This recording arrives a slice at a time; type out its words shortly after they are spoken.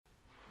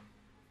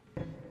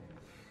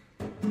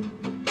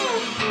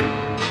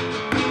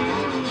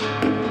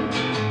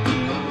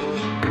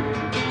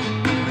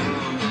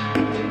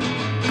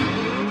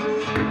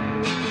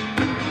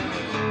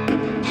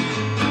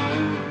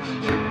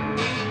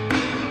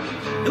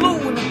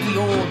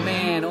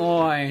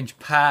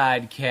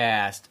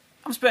Podcast.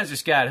 I'm Spencer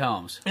Scott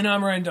Holmes. And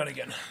I'm Ryan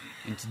Dunnigan.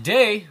 And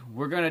today,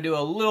 we're going to do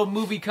a little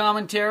movie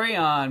commentary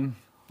on,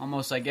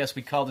 almost, I guess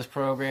we call this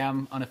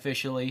program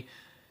unofficially,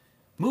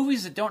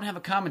 movies that don't have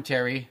a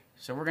commentary,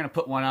 so we're going to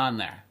put one on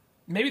there.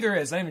 Maybe there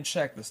is. I didn't even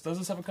check this. Does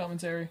this have a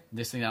commentary?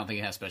 This thing, I don't think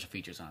it has special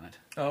features on it.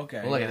 Oh, okay.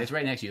 Well, look, it's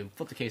right next to you.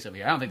 Flip the case over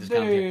here. I don't think there's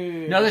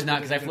commentary. No, there's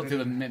not, because I flipped through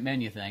the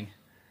menu thing.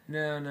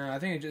 No. I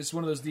think it's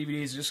one of those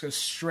DVDs that just goes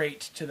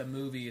straight to the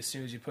movie as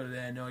soon as you put it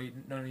in. No, you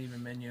don't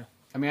even menu.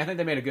 I mean, I think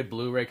they made a good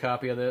Blu-ray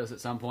copy of this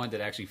at some point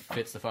that actually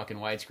fits the fucking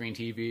widescreen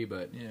TV,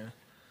 but yeah,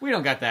 we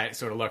don't got that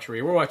sort of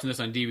luxury. We're watching this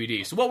on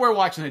DVD. So what we're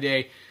watching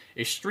today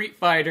is Street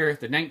Fighter,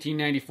 the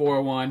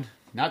 1994 one,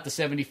 not the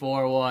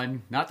 74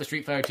 one, not the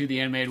Street Fighter 2,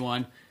 the animated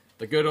one,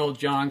 the good old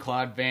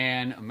Jean-Claude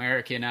Van,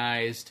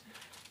 Americanized,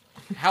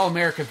 how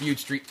America viewed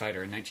Street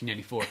Fighter in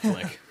 1994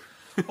 flick.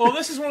 Well,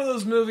 this is one of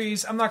those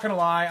movies, I'm not going to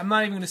lie, I'm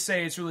not even going to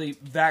say it's really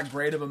that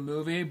great of a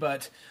movie,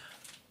 but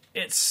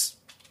it's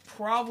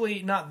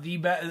probably not the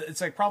best.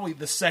 It's like probably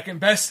the second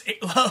best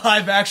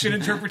live action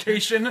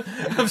interpretation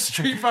of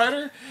Street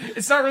Fighter.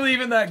 It's not really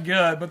even that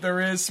good, but there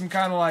is some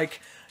kind of like,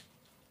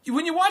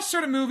 when you watch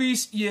certain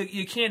movies,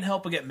 you can't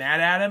help but get mad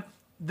at it.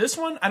 This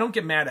one, I don't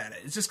get mad at it.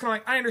 It's just kind of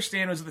like, I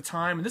understand it was at the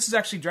time, and this is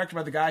actually directed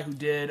by the guy who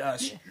did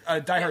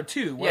Die Hard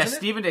 2, wasn't it?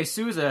 Stephen De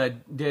Souza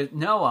did.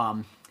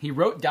 No, he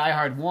wrote Die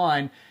Hard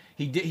 1.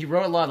 He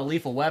wrote a lot of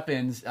Lethal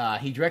Weapons.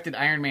 He directed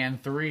Iron Man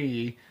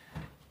 3.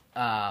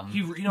 No.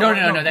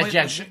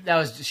 That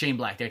was Shane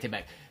Black. There, take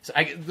back. So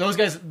those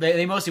guys,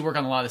 they mostly work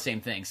on a lot of the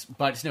same things.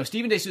 But no,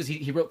 Stephen De Souza,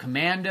 he wrote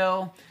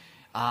Commando,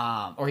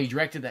 or he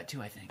directed that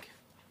too, I think.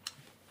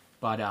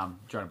 But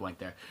drawing a blank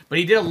there. But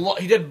he did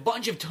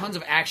a tons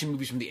of action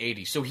movies from the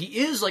 '80s. So he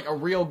is like a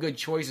real good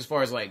choice as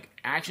far as like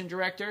action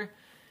director.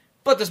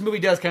 But this movie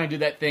does kind of do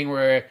that thing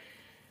where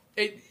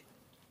it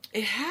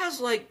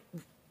has like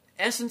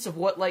essence of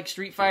what like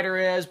Street Fighter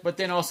is, but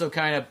then also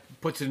kind of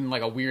puts it in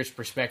like a weird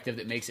perspective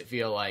that makes it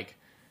feel like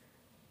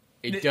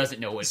it doesn't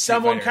know what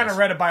someone kind of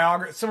read a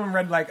biography. Someone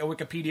read like a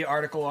Wikipedia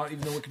article on,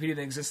 even though Wikipedia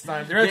didn't exist at the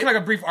time. They read like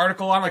a brief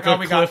article on like,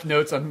 we got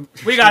notes on.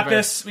 We got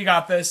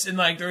this, and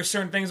like there are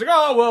certain things like,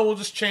 oh well, we'll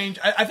just change.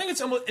 I think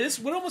it's what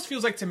it almost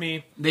feels like to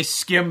me. They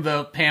skim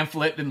the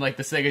pamphlet in like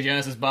the Sega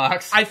Genesis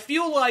box. I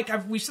feel like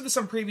we said this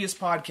on previous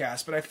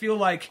podcasts, but I feel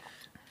like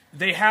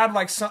they had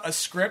like a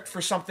script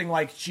for something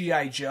like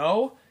G.I.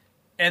 Joe,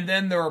 and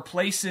then there are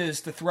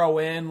places to throw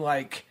in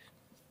like.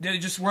 They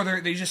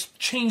just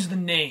change the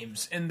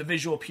names and the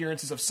visual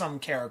appearances of some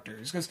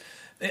characters. Because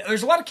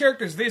there's a lot of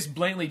characters, they just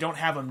blatantly don't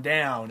have them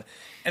down.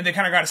 And they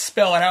kind of got to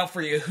spell it out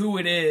for you who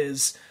it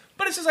is.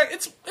 But it's just like,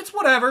 it's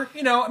whatever.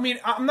 You know, I mean,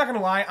 I'm not going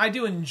to lie. I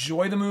do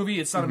enjoy the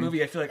movie. It's not a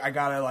movie I feel like I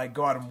got to like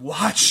go out and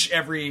watch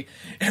every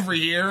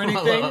year or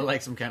anything.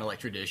 Like some kind of like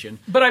tradition.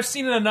 But I've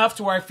seen it enough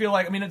to where I feel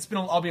like, I mean,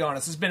 I'll be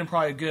honest, it's been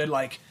probably a good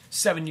like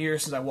 7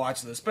 years since I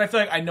watched this. But I feel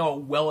like I know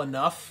it well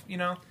enough, you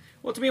know?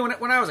 Well, to me,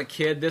 when I was a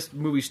kid, this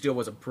movie still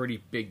was a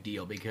pretty big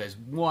deal because,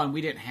 one,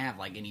 we didn't have,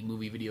 like, any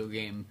movie video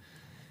game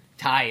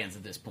tie-ins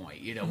at this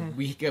point. You know,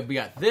 we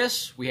got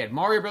this, we had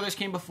Mario Brothers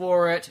came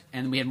before it,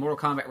 and we had Mortal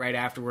Kombat right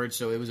afterwards,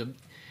 so it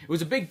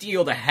was a big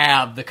deal to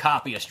have the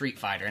copy of Street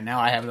Fighter, and now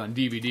I have it on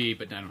DVD,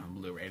 but not on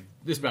Blu-ray.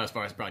 This is about as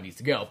far as it probably needs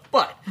to go.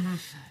 But,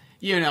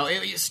 you know,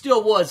 it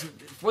still was,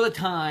 for the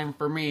time,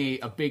 for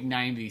me, a big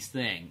 90s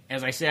thing.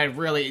 As I said,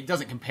 really, it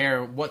doesn't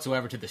compare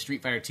whatsoever to the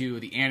Street Fighter 2,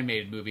 the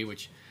animated movie,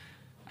 which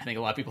I think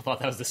a lot of people thought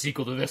that was the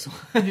sequel to this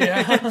one.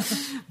 Yeah.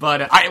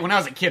 But when I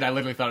was a kid, I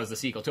literally thought it was the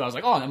sequel, too. I was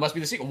like, oh, that must be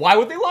the sequel. Why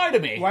would they lie to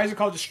me? Why is it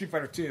called just Street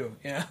Fighter 2?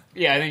 Yeah.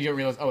 Yeah, and then you don't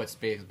realize, oh, it's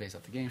based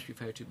off the game, Street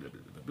Fighter 2, blah, blah,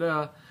 blah,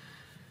 blah, blah.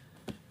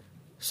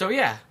 So,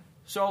 yeah.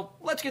 So,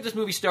 let's get this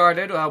movie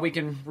started. We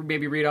can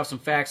maybe read off some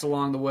facts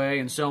along the way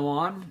and so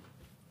on.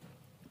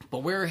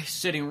 But we're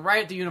sitting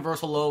right at the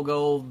Universal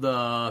logo.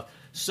 The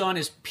sun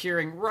is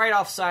peering right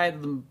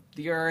offside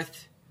the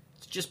Earth.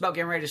 It's just about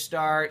getting ready to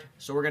start.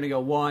 So, we're going to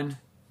go 1,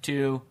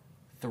 2,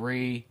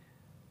 3,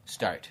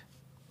 start.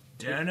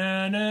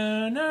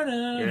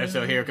 Yeah,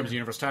 so here comes the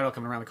Universal title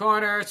coming around the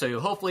corner. So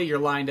hopefully you're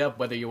lined up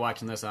whether you're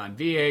watching this on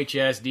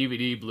VHS,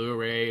 DVD,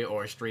 Blu-ray,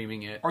 or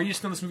streaming it. Or you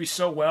just know this movie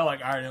so well,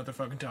 like, I already know what they're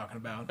fucking talking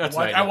about. That's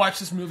I watch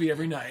this movie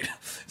every night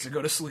as I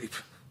go to sleep.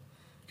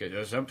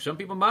 Some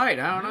people might.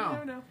 I don't know. I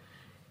don't know.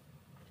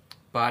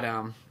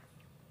 But,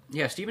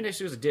 yeah, Stephen De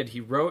Souza did.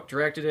 He wrote,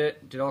 directed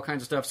it, did all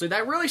kinds of stuff. So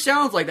that really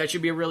sounds like that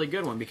should be a really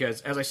good one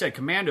because, as I said,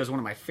 Commando is one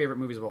of my favorite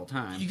movies of all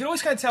time. You can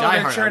always kind of tell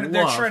they're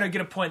trying to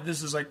get a point.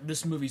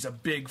 This movie's a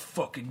big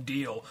fucking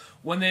deal.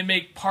 When they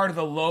make part of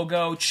the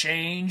logo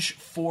change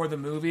for the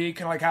movie,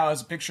 kind of like how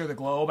as a picture of the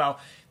globe, how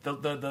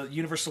the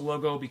Universal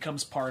logo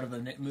becomes part of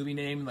the movie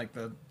name, like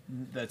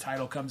the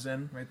title comes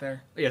in right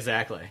there.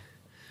 Exactly.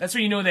 That's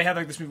when you know they had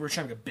like this movie. We're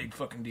trying to make a big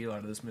fucking deal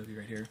out of this movie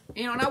right here.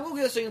 You know, and I will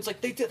get this thing. It's like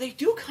they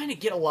do kind of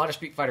get a lot of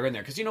Street Fighter in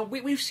there because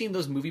we've seen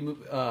those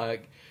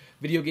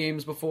video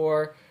games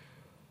before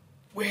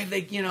where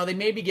they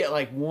maybe get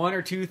like one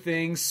or two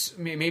things,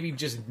 maybe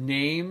just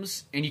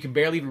names, and you can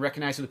barely even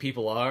recognize who the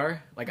people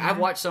are. Like I've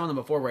watched some of them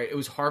before where it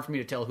was hard for me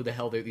to tell who the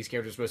hell these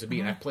characters are supposed to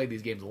be, and I've played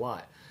these games a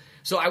lot.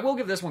 So I will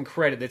give this one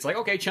credit. It's like,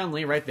 okay,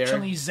 Chun-Li right there.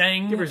 Chun-Li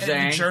Zhang, give her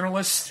Zhang.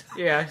 Journalist.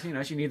 Yeah,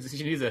 she needs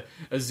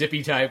a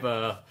zippy type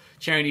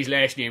Chinese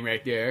last name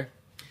right there.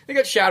 They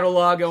got Shadow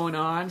Law going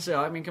on,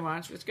 so I mean, come on,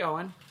 it's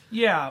going.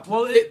 Yeah,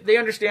 well, they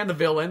understand the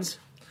villains.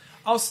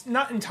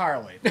 Not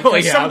entirely. Oh,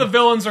 yeah. Some of the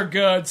villains are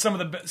good. Some of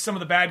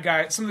the bad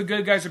guys. Some of the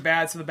good guys are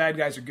bad. Some of the bad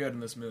guys are good in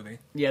this movie.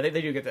 Yeah, they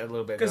do get that a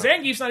little bit. Because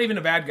Zangief's not even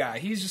a bad guy.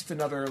 He's just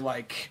another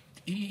like.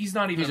 He's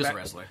not even. He's just a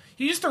wrestler.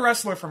 He's just a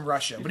wrestler from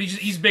Russia, but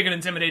he's big and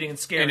intimidating and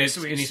scary. And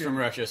he's from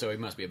Russia, so he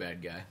must be a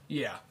bad guy.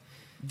 Yeah.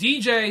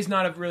 DJ's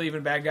not really even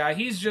a bad guy.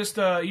 He's just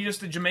a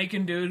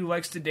Jamaican dude who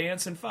likes to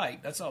dance and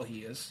fight. That's all he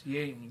is.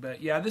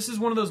 But yeah, this is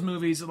one of those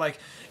movies that like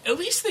at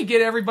least they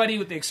get everybody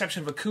with the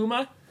exception of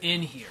Akuma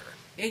in here.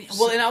 And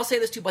I'll say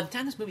this too. By the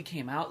time this movie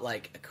came out,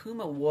 like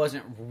Akuma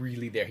wasn't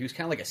really there. He was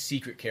kind of like a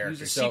secret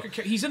character.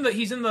 He's in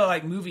the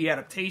like movie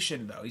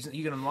adaptation though.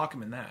 You can unlock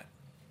him in that.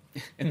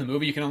 In the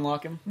movie, you can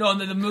unlock him? No, in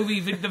the movie,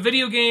 the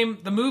video game,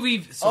 the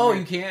movie... Oh,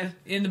 you can?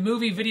 In the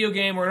movie video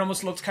game where it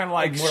almost looks kind of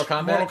like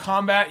Mortal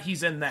Kombat,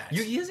 he's in that.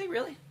 Is he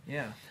really?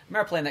 Yeah. I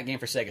remember playing that game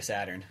for Sega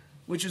Saturn.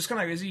 Which is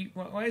kind of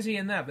like, why is he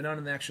in that, but not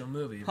in the actual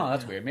movie? Huh,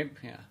 that's weird. Maybe,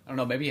 yeah. I don't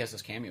know, maybe he has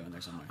this cameo in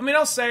there somewhere.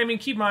 I mean,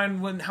 keep in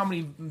mind how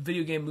many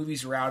video game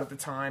movies were out at the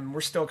time.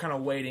 We're still kind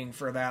of waiting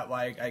for that,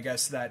 like, I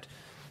guess that...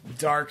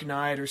 Dark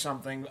Knight or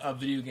something of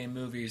video game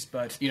movies,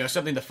 but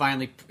something to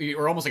finally,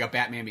 or almost like a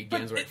Batman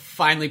Begins, where it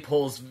finally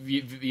pulls,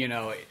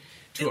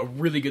 to a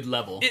really good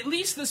level. At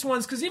least this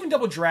one's because even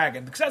Double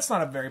Dragon, because that's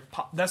not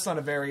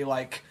a very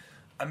like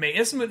amazing.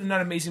 It's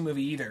not an amazing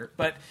movie either,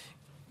 but.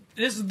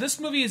 This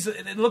movie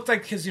it looked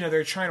like because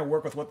they're trying to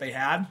work with what they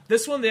had.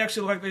 This one they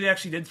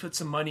actually did put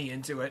some money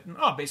into it, and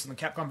based on the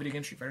Capcom video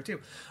game Street Fighter 2.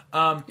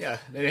 Yeah,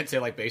 they didn't say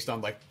like based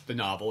on like the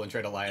novel and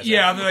try to lie.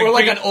 Or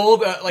like an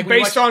old like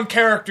based on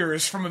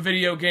characters from a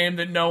video game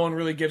that no one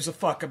really gives a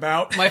fuck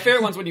about. My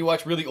favorite one's when you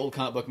watch really old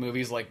comic book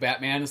movies like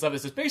Batman and stuff.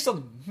 It's just based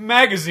on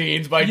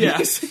magazines by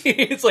DC.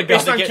 It's like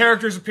based on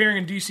characters appearing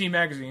in DC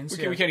magazines.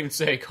 We can't even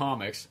say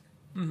comics.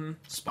 Mm-hmm.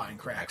 Spine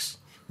cracks.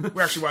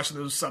 We're actually watching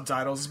those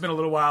subtitles. It's been a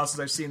little while since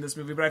I've seen this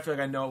movie, but I feel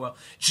like I know it well.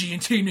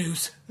 G&T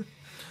News.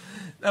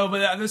 Oh,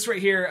 but this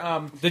right here...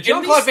 the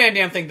Jean-Claude Van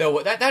Damme thing,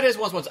 though, that is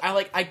once.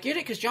 I get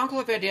it, because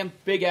Jean-Claude Van Damme,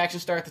 big action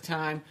star at the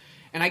time,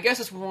 and I guess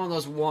it's one of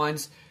those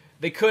ones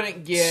they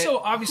couldn't get... So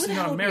obviously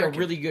not American. A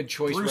really good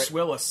choice. Bruce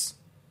Willis.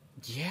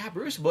 Yeah,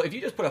 Bruce Willis. If you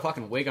just put a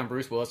fucking wig on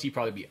Bruce Willis, he'd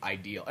probably be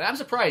ideal. And I'm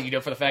surprised,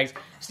 for the fact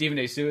Stephen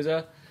De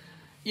Souza...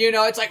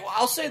 it's like, well,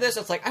 I'll say this,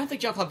 it's like, I don't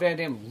think Jean-Claude Van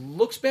Damme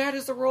looks bad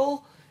as the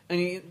role,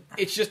 and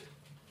it's just...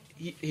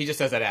 He just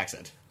has that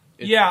accent.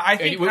 I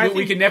think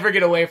we can never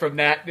get away from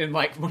that. And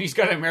like when he's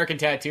got an American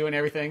tattoo and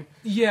everything.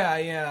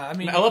 Yeah. I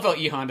mean, I love how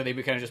E Honda they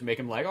kind of just make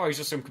him like, he's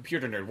just some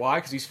computer nerd. Why?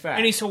 Because he's fat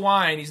and he's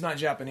Hawaiian. He's not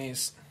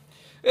Japanese.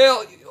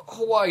 Well,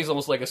 Hawaii's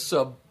almost like a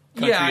sub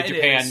country to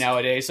Japan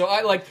nowadays. So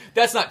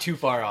that's not too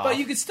far off. But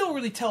you could still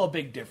really tell a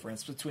big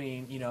difference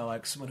between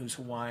like someone who's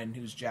Hawaiian and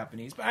who's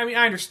Japanese. But I mean,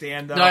 I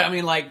understand though. No, I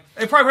mean like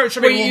it probably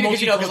should be a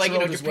little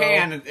because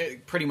Japan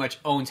pretty much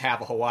owns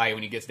half of Hawaii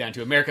when he gets down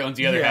to America owns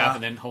the other half,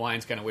 and then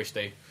Hawaiians kind of wish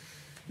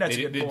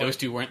those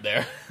two weren't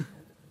there.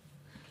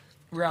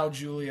 Raul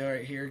Julia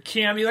right here,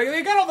 Cammy, like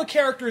they got all the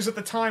characters at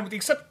the time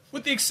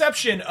with the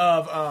exception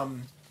of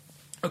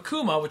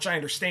Akuma, which I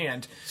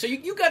understand. So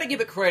you got to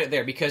give it credit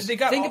there because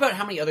think about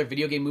how many other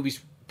video game movies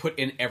put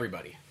in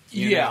everybody.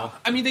 You know?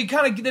 I mean they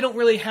don't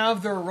really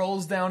have their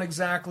roles down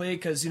exactly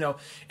because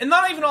and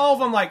not even all of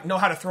them like know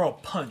how to throw a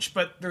punch,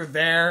 but they're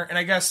there. And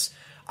I guess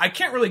I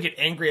can't really get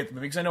angry at the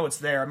movie because I know it's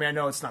there. I mean I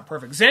know it's not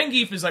perfect.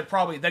 Zangief is like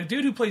probably that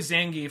dude who plays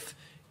Zangief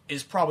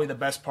is probably the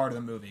best part of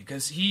the movie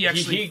because he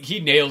actually he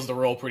nails the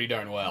role pretty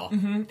darn well,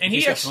 and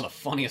he's got some of the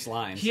funniest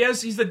lines.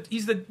 He's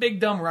the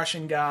big dumb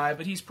Russian guy,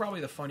 but he's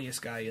probably the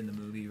funniest guy in the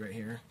movie right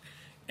here.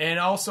 And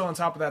also on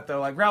top of that, though,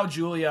 like Raul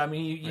Julia, I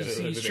mean,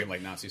 he's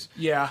like Nazis.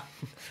 Yeah,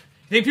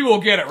 I think people will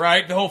get it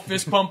right. The whole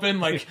fist pumping,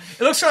 like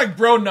it looks like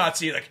bro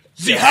Nazi, like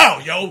 "Zi hao,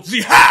 yo,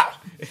 zi hao."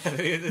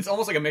 It's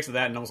almost like a mix of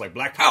that and almost like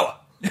Black Power.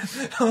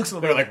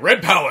 They're like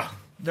Red Power.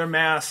 Their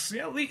masks,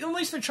 at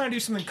least they're trying to do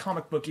something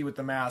comic booky with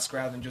the mask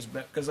rather than just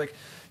because, like,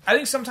 I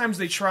think sometimes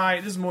they try.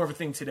 This is more of a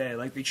thing today.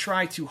 Like they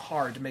try too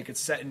hard to make it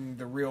set in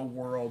the real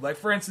world. Like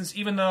for instance,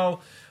 even though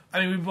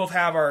we both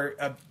have our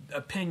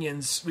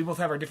opinions, we both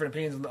have our different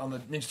opinions on the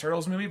Ninja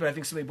Turtles movie, but I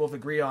think something we both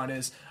agree on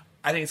is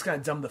I think it's kind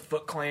of dumb the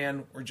Foot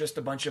Clan were just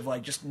a bunch of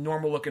like just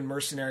normal looking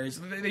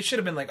mercenaries. They should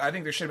have been like I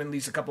think there should have been at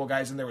least a couple of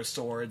guys in there with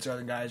swords,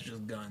 other guys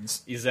just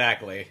guns.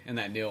 Exactly, in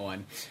that new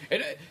one.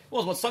 And,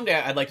 well, someday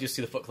I'd like to just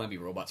see the Foot Clan be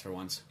robots for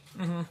once.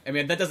 Mm-hmm. I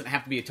mean, that doesn't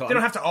have to be a total. They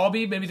don't have to all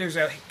be. Maybe there's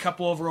a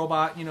couple of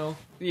robot,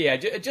 Yeah,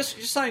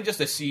 just something just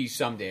to see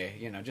someday.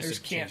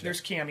 Just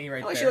there's Cammy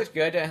right there. She looks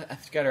good.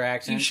 She's got her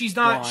accent. She's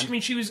not. blonde. I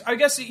mean, she was. I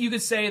guess you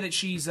could say that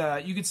she's.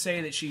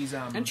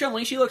 And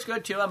Chun-Li, she looks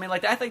good too. I mean,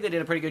 I think they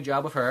did a pretty good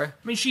job with her.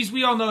 I mean,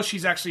 we all know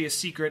she's actually a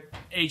secret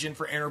agent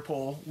for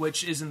Interpol,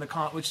 which is in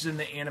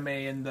the anime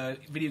and the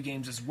video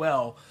games as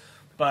well.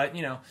 But,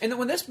 And then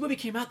when this movie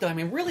came out, though, I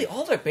mean, really,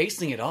 all they're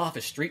basing it off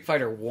is Street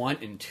Fighter 1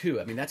 and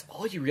 2. I mean, that's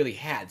all you really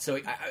had. So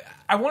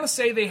I want to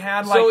say they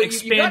had,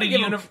 expanded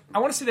universe. I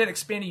want to say that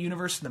expanded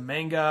universe in the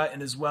manga,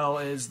 and as well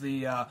as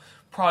the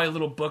probably a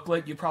little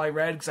booklet you probably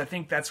read, because I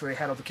think that's where they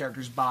had all the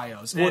characters'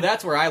 bios. Well,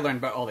 that's where I learned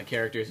about all the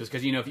characters, is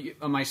because, if you,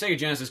 on my Sega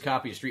Genesis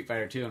copy of Street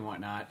Fighter 2 and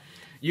whatnot,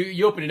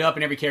 you open it up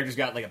and every character's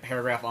got like a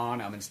paragraph on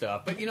them and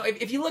stuff. But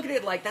if you look at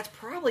it, that's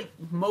probably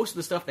most of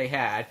the stuff they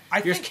had.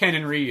 Here's Ken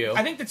and Ryu.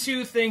 I think the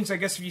two things, I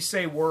guess, if you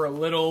say were a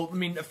little,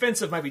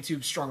 offensive might be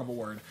too strong of a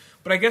word,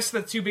 but I guess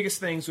the two biggest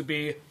things would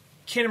be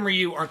Ken and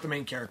Ryu aren't the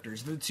main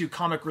characters; they're the two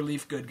comic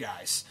relief good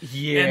guys.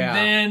 Yeah.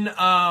 And then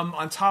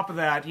on top of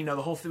that,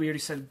 the whole thing we already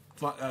said,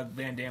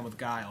 Van Damme with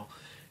Guile.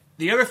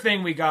 The other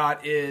thing we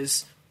got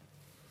is,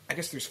 I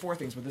guess there's four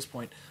things at this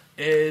point,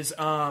 is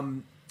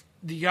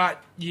you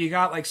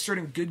got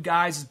certain good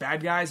guys as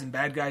bad guys and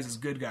bad guys as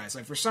good guys.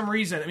 For some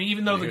reason,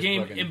 even though the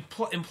game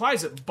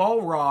implies that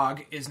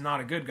Balrog is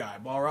not a good guy,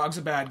 Balrog's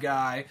a bad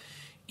guy.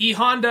 E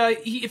Honda,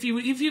 if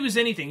he was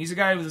anything, he's a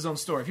guy with his own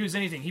story. If he was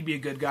anything, he'd be a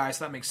good guy,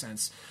 so that makes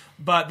sense.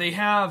 But they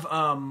have,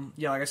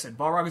 like I said,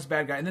 Balrog is a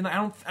bad guy, and then I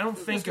don't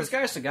think this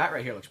guy Sagat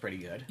right here looks pretty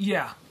good.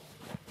 Yeah.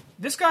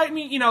 This guy,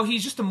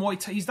 he's just a Muay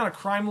Thai. He's not a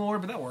crime lord,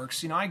 but that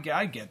works. I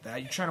get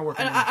that. You're trying to work.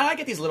 And I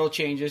get these little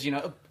changes.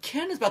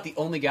 Ken is about the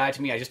only guy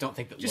to me I just don't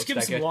think that just looks that good.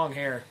 Just give him some long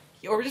hair.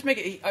 Or just make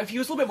it. If he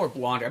was a little bit more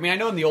blonder. I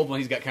know in the old one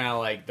he's got kind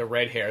of the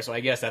red hair, so I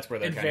guess that's where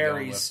they're kind of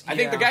going with. I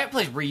think the guy that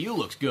plays Ryu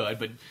looks good,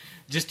 but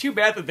just too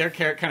bad that they're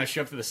kind of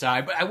shoved to the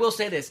side. But I will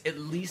say this: at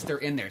least they're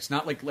in there. It's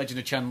not like Legend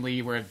of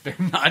Chun-Li where they're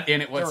not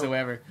in it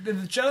whatsoever.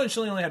 The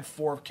Chun-Li only had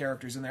 4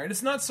 characters in there, and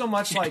it's not so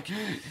much like.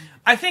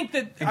 I think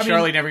that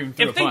Charlie never even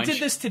threw a punch. If they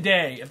did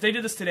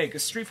this today,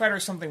 because Street Fighter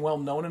is something well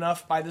known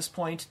enough by this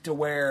point to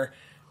where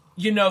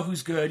you know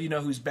who's good, you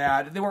know who's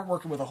bad. They weren't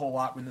working with a whole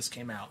lot when this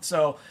came out,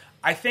 so.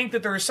 I think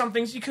that there are some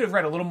things you could have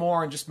read a little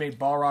more and just made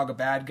Balrog a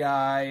bad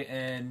guy,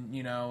 and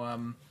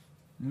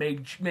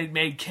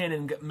made Ken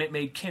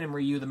and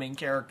Ryu the main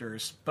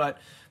characters. But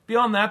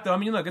beyond that, though,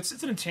 look, it's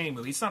an entertaining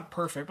movie. It's not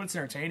perfect, but it's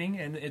entertaining,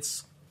 and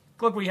it's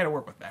look what you had to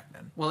work with back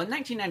then. Well, in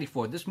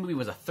 1994, this movie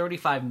was a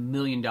 $35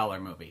 million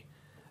movie.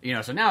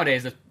 So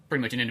nowadays that's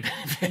pretty much an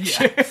independent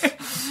picture.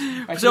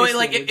 Yeah. So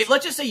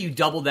let's just say you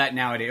doubled that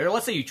nowadays, or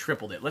let's say you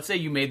tripled it. Let's say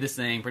you made this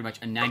thing pretty much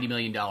a $90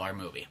 million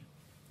movie.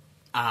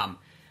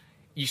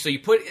 If you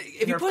put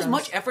as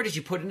much effort as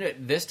you put into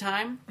it this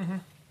time,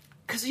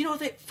 because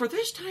for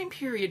this time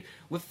period,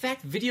 with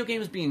fact video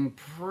games being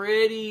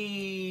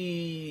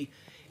pretty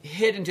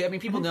hidden to,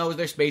 people know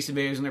their Space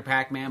Invaders and their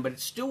Pac-Man, but it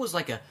still was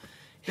like a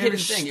hidden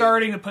thing.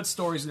 Starting to put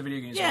stories in the video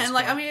games. Yeah,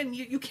 and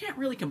you can't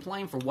really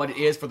complain for what it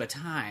is for the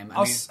time.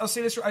 I'll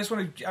say this. I just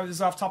want to. I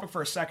was off topic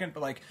for a second,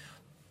 but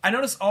I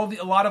noticed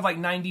a lot of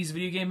 '90s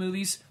video game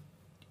movies.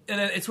 And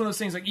it's one of those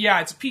things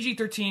it's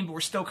PG-13, but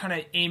we're still kind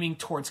of aiming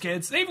towards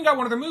kids. They even got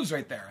one of their moves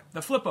right there,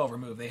 the flip-over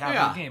move they have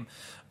in the game.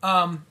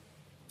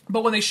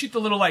 But when they shoot the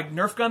little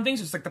Nerf gun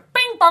things, it's like the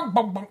bing, bong,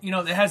 bong, bong.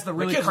 It has the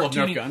really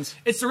cartoony. Nerf guns.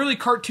 It's the really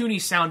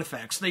cartoony sound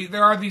effects.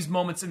 There are these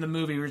moments in the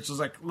movie where it's just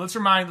let's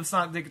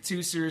not take it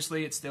too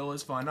seriously. It still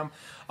is fun. I'm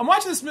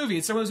watching this movie.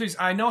 It's one of those movies.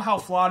 I know how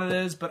flawed it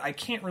is, but I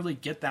can't really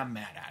get that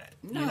mad at it.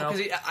 No,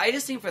 because I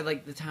just think for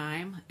the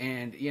time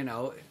and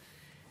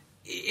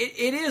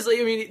It is.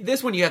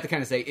 This one you have to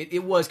kind of say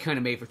it was kind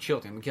of made for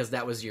children because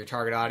that was your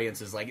target audience.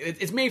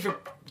 It's made for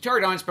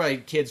target audience, probably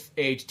kids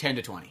age 10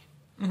 to 20.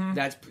 Mm-hmm.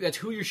 That's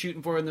who you're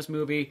shooting for in this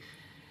movie.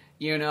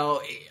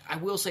 I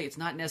will say it's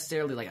not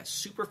necessarily a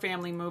super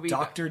family movie.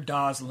 Dr.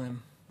 Doslim.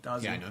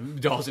 Yeah, I know.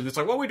 Dawson. It's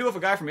what do we do with a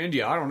guy from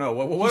India? I don't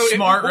know.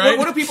 Smart, right?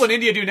 What do people in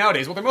India do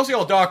nowadays? Well, they're mostly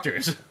all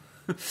doctors.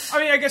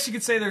 I guess you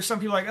could say there's some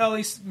people at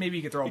least maybe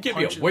you could throw a punch. You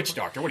can't be a witch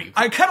doctor. What are you?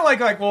 I kind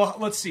of well,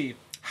 let's see.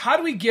 How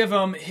do we give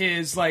him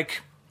his,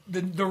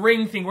 the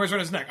ring thing wears around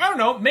his neck? I don't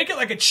know. Make it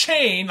like a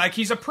chain, like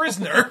he's a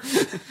prisoner.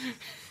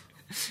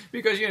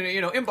 Because,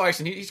 M.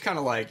 Bison, he's kind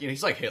of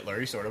he's like Hitler.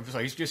 He's sort of, so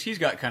he's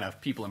got kind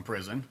of people in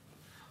prison.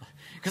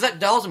 Because that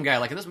Dalsum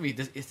guy, in this movie,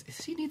 does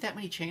he need that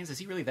many chains? Is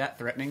he really that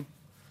threatening?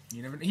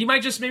 You never. He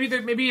might just,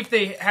 maybe if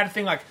they had a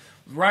thing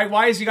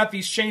why has he got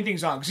these chain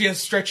things on? Because he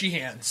has stretchy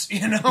hands,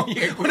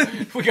 Yeah,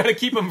 we got to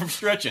keep him from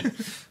stretching.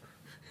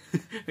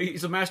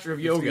 He's a master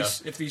of yoga.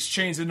 If these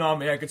chains are on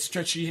me, I could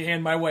stretchy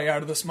hand my way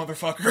out of this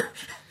motherfucker.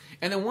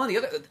 And then one of the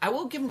other, I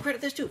will give him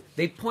credit this too.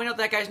 They point out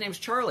that guy's name's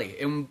Charlie,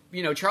 and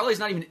Charlie's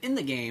not even in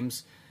the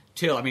games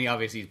till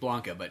obviously he's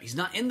Blanca, but he's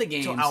not in the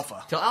games till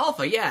Alpha.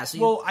 Yeah.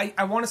 So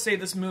I want to say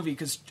this movie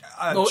because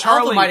Charlie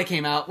Alpha might have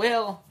came out.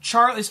 Well,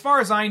 Charlie, as far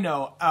as I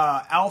know,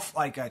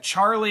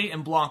 Charlie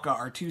and Blanca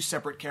are two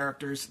separate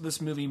characters. This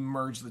movie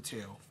merged the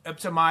two, up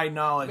to my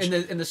knowledge.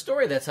 In the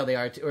story, that's how they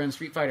are. Or in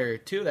Street Fighter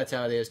 2, that's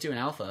how it is too. In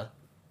Alpha.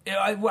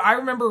 I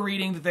remember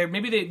reading that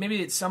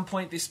maybe at some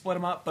point they split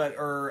them up,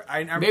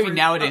 maybe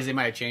nowadays they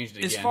might have changed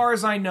it again. As far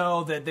as I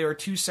know, that they were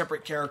two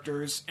separate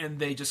characters, and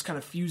they just kind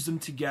of fused them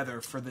together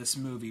for this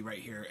movie right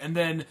here. And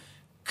then,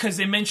 because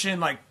they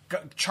mentioned like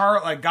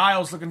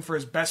Giles looking for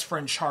his best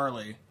friend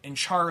Charlie, and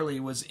Charlie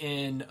was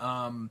in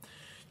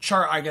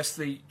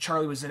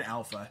Charlie was in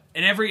Alpha,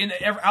 and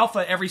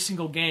every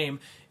single game.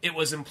 It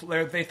was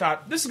they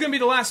thought this is going to be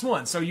the last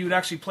one, so you would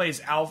actually play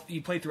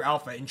through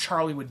Alpha, and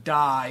Charlie would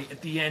die at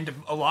the end of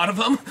a lot of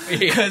them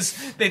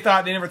because they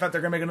never thought they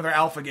were going to make another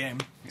Alpha game.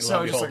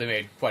 So they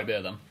made quite a bit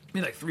of them.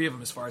 Maybe like 3 of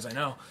them, as far as I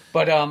know.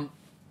 But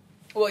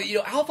well,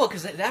 Alpha,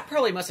 because that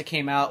probably must have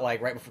came out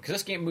like right before,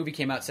 because this movie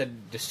came out,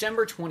 said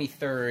December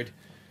 23rd,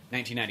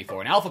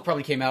 1994, and Alpha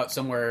probably came out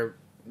somewhere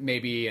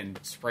maybe in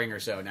spring or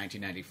so,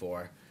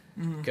 1994.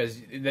 Because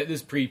this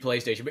is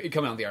pre-PlayStation, but it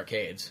come out in the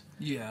arcades.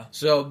 Yeah.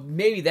 So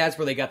maybe that's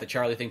where they got the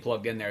Charlie thing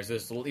plugged in there. Is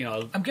this,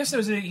 I'm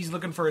guessing he's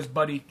looking for his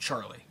buddy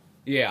Charlie.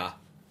 Yeah.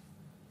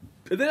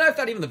 But then I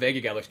thought even the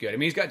Vega guy looks good. I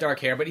mean, he's got dark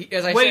hair, but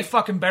as I way said,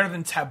 fucking better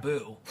than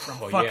Taboo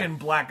from fucking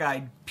Black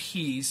Eyed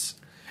Peas.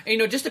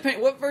 And, just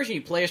depending what version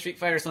you play of Street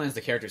Fighter, sometimes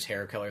the characters'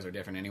 hair colors are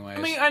different anyways.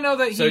 I mean, I know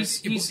that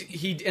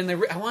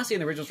I want to say in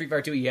the original Street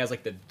Fighter 2, he has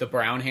like the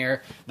brown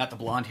hair, not the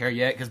blonde hair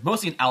yet, because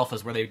mostly in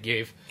Alphas where they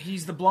gave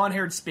he's the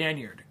blonde-haired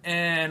Spaniard,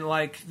 and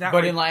like that.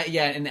 But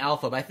in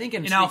Alpha, but I think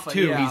in Alpha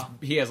 2,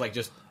 he has like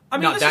just. I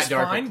mean, not this that is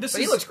dark, fine. But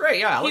he looks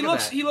great. Yeah,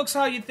 he looks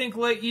how you'd think.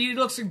 Like he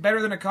looks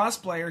better than a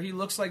cosplayer. He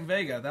looks like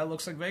Vega. That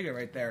looks like Vega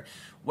right there.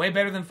 Way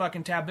better than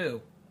fucking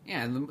Taboo.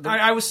 Yeah, and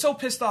I was so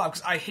pissed off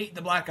because I hate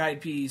the Black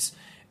Eyed Peas,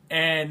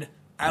 and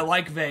I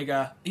like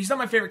Vega. He's not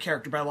my favorite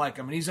character, but I like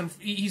him. And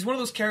he's one of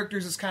those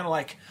characters that's kind of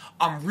like,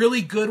 I'm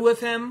really good with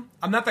him.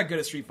 I'm not that good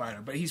at Street Fighter,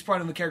 but he's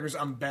probably one of the characters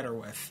I'm better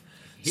with.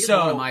 He's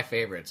one of my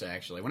favorites,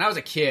 actually. When I was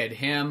a kid,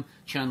 him,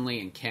 Chun-Li,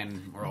 and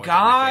Ken were always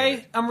my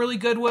favorite. I'm really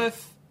good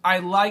with. I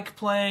like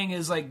playing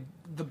as like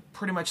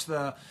pretty much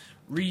the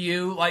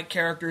Ryu-like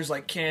characters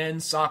like Ken,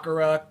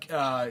 Sakura,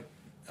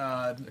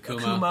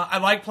 Akuma. I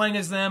like playing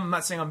as them. I'm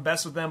not saying I'm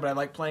best with them, but I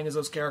like playing as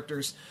those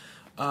characters.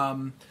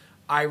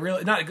 I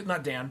really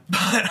not Dan, but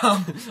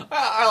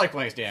I like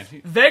playing as Dan.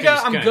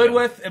 Vega, I'm good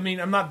with. I mean,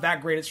 I'm not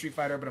that great at Street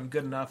Fighter, but I'm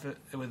good enough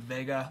with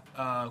Vega.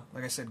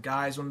 Like I said,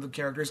 Guy's one of the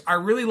characters. I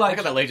really like. I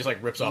got that lady just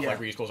like rips off like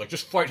Ryu's clothes, like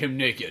just fight him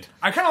naked.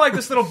 I kind of like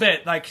this little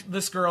bit. Like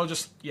this girl,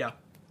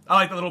 I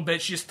like the little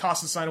bit. She just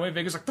tosses the sign away.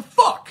 Vega's like, the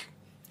fuck.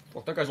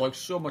 Well, that guy's like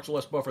so much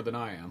less buffer than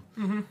I am.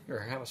 Mm-hmm. Here,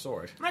 have a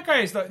sword. That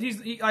guy is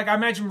like I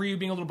imagine Ryu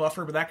being a little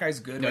buffer, but that guy's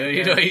good.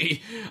 I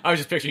was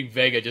just picturing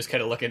Vega just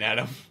kind of looking at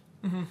him.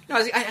 Mm-hmm. No,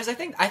 I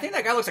think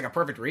that guy looks like a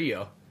perfect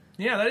Ryu.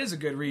 Yeah, that is a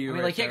good Ryu.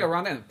 I mean, can't go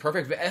wrong there.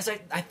 Perfect.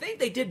 I think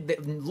they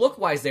did look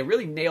wise. They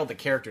really nailed the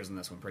characters in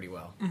this one pretty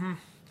well. Mm-hmm.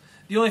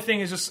 The only thing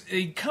is just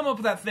they come up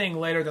with that thing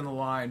later down the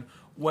line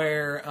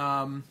where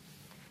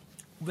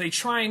they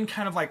try and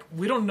kind of like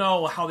we don't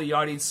know how the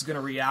audience is going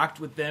to react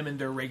with them in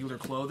their regular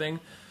clothing,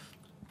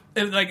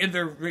 like in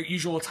their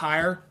usual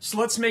attire. So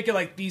let's make it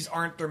like these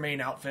aren't their main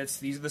outfits.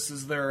 This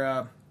is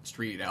their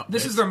street outfits.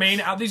 This is their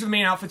main. These are the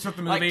main outfits of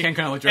the movie. Like Ken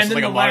kind of looks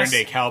like a modern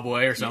day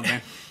cowboy or something.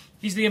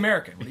 He's the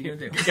American. What are you gonna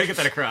do? You gotta get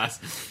that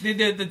across. And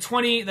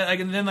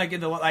then like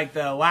in the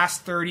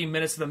last 30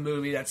 minutes of the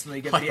movie, that's when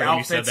they get the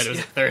outfits. You said that it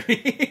was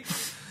 30.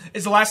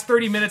 Is the last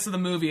 30 minutes of the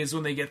movie is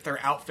when they get their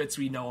outfits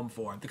we know them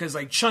for, because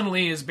like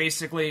Chun-Li is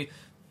basically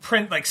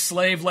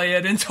slave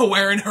Leia into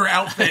wearing her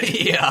outfit.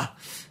 Yeah.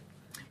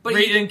 But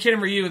and Ken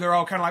and Ryu, they're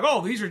all kind of like,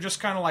 oh, these are just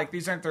kind of like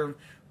these aren't their.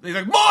 They're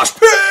like mosh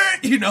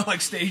pit,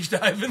 like stage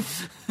diving.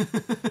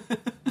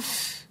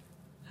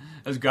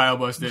 As Guy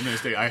almost in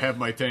this day, I have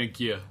my tank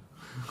here.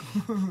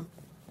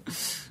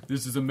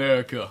 This is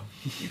America.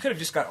 You could have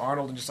just got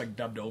Arnold and just like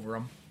dubbed over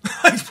him.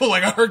 He's pull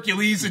like a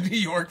Hercules in New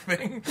York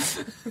thing.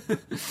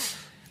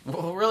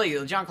 Well,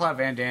 really, Jean-Claude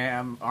Van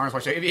Damme,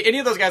 Arnold Schwarzenegger, any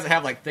of those guys that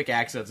have like thick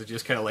accents, it's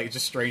just kind of like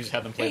just strange to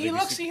have them play. Yeah, he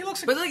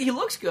looks, but he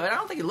looks good. I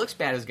don't think he looks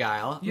bad as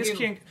Guile.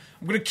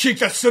 I'm gonna kick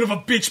that son of a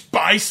bitch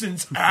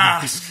Bison's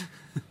ass.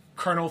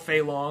 Colonel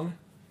Fei Long.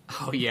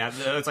 Oh yeah,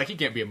 it's like he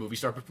can't be a movie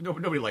star. But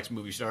nobody likes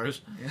movie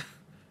stars. Yeah.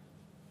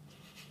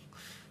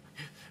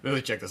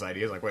 Really check this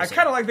idea. Like, I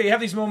kind of like they have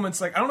these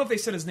moments. Like I don't know if they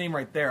said his name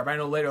right there, but I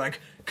know later, like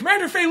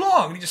Commander Fei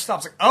Long, and he just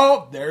stops. Like,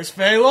 oh, there's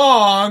Fei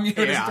Long.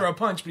 Doesn't throw a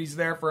punch, but he's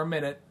there for a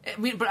minute. I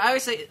mean, but I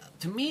always say,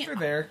 to me, they're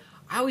there.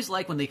 I always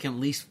like when they can at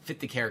least fit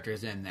the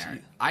characters in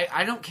there.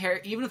 I don't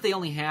care, even if they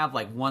only have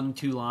like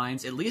 1-2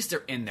 lines. At least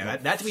they're in there.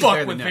 That to me is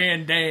better than fuck with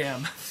Van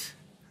Damme.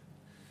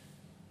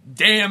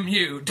 Damn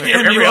you! Like,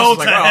 damn you all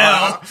to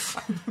hell!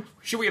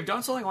 Should we have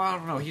done something? Well, I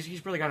don't know.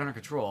 He's really got it under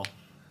control.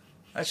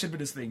 That should have been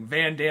his thing.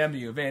 Van Damme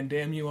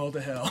you all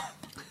to hell.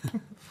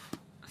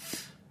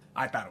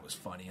 I thought it was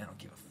funny. I don't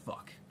give a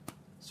fuck.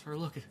 Sir,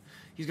 look,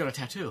 he's got a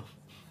tattoo.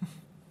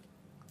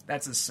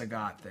 That's a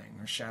Sagat thing,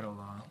 or Shadow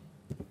Law.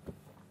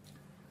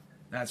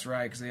 That's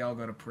right, because they all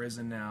go to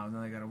prison now, and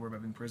then they got to worry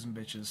about being prison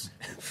bitches.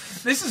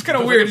 This is kind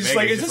of weird.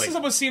 This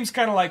almost seems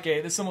kind of like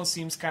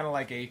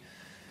a.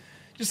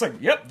 Just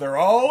like, yep, they're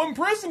all in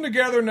prison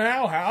together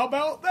now. How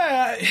about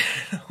that?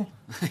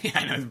 Yeah,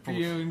 I know.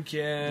 Ryu and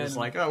Ken. It's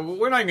like, oh,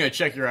 we're not even going to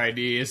check your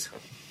IDs.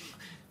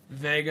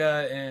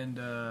 Vega and,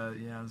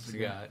 Zagat.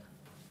 Zagat.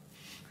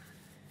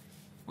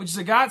 Which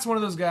Zagat's one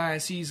of those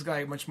guys, he's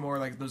like much more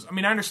like those. I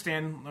mean, I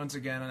understand, once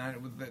again,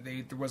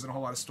 and there wasn't a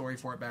whole lot of story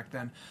for it back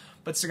then,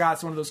 but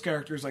Zagat's one of those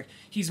characters, like,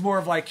 he's more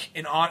of like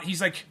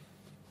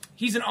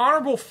he's an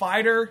honorable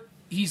fighter.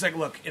 He's like,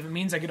 look, if it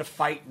means I get to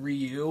fight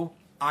Ryu,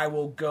 I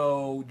will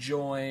go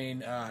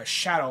join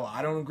Shadow.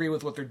 I don't agree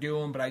with what they're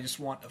doing, but I just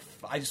want to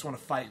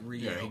fight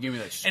Ryu. Yeah, he gave me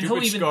that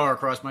stupid scar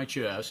across my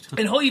chest. And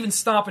he'll even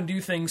stop and do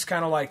things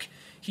kind of like,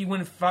 he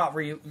went and fought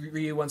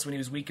Ryu once when he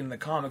was weak in the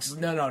comics. He's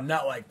like, no,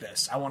 not like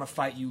this. I want to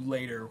fight you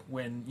later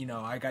when,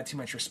 I got too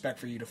much respect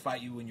for you to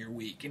fight you when you're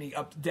weak. And he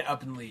up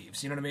and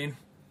leaves. You know what I mean?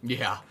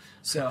 Yeah.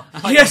 So,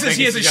 he has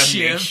a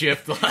shiv.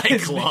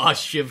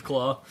 Shiv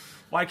claw.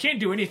 Well, I can't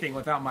do anything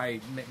without my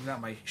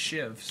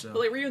shiv. So, but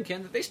like Ryu and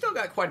Ken, they still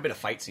got quite a bit of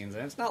fight scenes,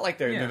 and it's not like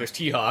there's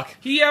T-Hawk.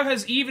 He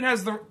even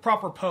has the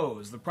proper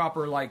pose, the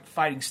proper like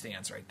fighting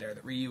stance right there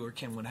that Ryu or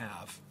Ken would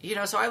have.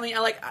 So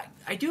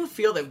I do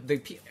feel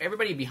that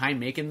everybody behind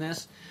making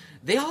this,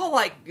 they all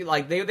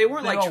they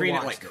weren't like treating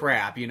it like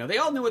crap. They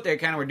all knew what they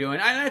kind of were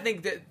doing. And I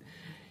think that.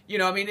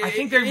 I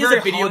think they're it is very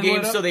a video game,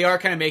 Hollywood so they are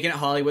kind of making it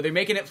Hollywood. They're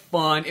making it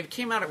fun. It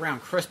came out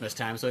around Christmas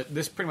time, so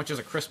this pretty much is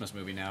a Christmas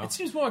movie now. It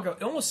seems more like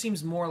it almost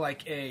seems more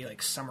like a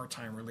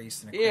summertime release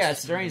than a Christmas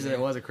it's strange that it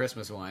was a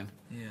Christmas one.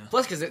 Yeah.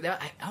 Plus, because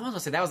I almost want to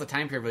say that was the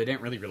time period where they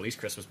didn't really release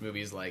Christmas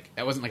movies. Like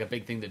that wasn't like a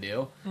big thing to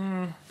do.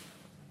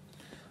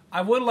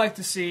 I would like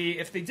to see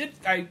if they did.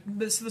 I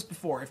said this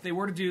before. If they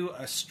were to do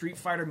a Street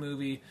Fighter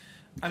movie,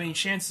 I mean,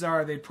 chances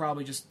are they'd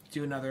probably just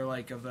do another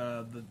like of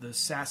the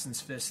Assassin's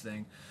Fist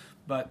thing,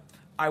 but.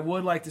 I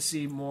would like to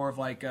see more of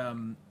like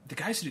the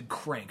guys who did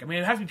Crank. I mean,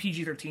 it has to be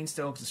PG-13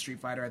 still because it's Street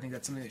Fighter. I think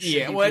that's something that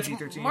should be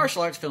PG-13.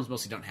 Martial arts films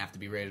mostly don't have to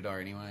be rated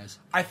R anyways.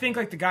 I think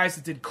like the guys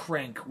that did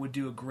Crank would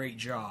do a great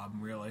job,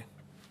 really.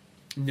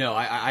 No,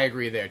 I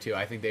agree there too.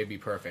 I think they'd be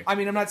perfect. I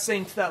mean, I'm not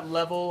saying to that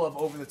level of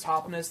over the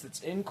topness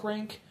that's in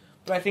Crank,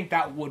 but I think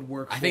that would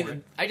work.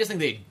 I just think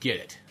they'd get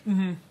it,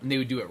 and they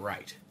would do it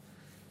right.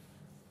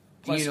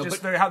 Plus,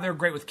 how they're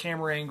great with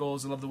camera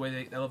angles. I love the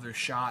way they love their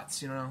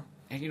shots.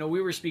 And,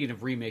 we were speaking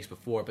of remakes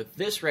before, but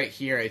this right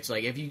here, it's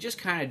like, if you just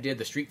kind of did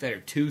the Street Fighter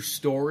 2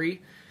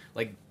 story,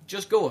 like,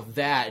 just go with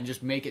that and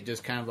just make it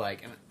just kind of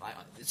like,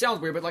 it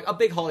sounds weird, but like a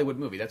big Hollywood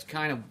movie. That's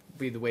kind of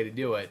be the way to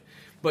do it.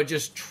 But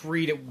just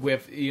treat it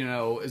with,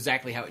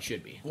 exactly how it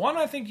should be. One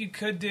I think you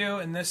could do,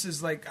 and this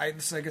is like, I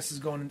guess is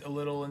going a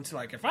little into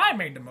like, if I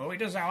made the movie,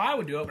 this is how I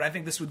would do it, but I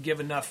think this would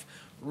give enough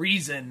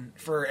reason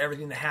for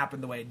everything to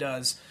happen the way it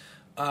does.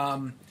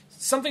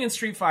 Something in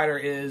Street Fighter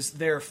is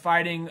they're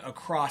fighting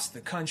across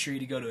the country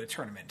to go to a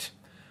tournament.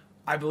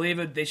 I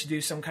believe they should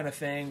do some kind of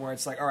thing where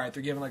it's like, all right,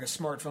 they're given like a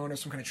smartphone or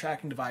some kind of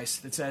tracking device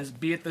that says,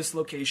 be at this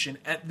location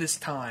at this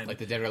time. Like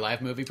the Dead or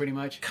Alive movie, pretty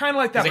much? Kind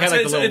of like that. They had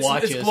like the little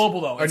watches. It's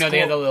global, though. They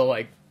had the little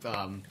like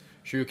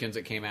shurikens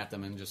that came at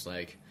them and just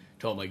like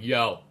told them like,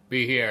 yo,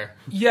 be here.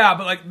 Yeah,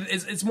 but like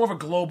it's more of a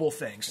global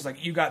thing. So it's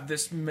like you got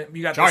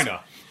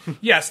China.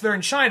 Yes, they're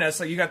in China.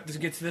 So you got to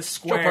get to this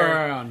square.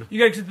 Japan. You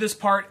got to get to this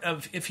part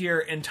of if here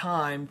in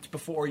time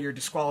before you're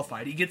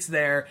disqualified. He gets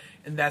there,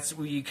 and that's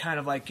where you kind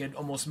of like could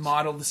almost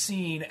model the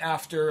scene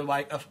after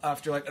like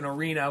an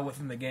arena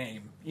within the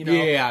game.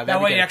 Yeah,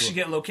 that way you actually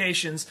get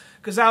locations.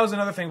 Because that was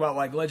another thing about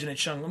like Legend of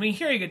Chung. I mean,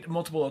 here you get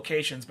multiple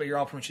locations, but you're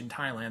all pretty much in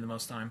Thailand the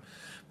most time.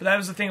 But that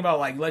was the thing about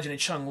like Legend of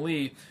Chung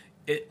Li.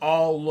 It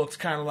all looked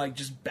kind of like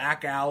just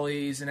back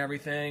alleys and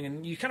everything,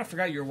 and you kind of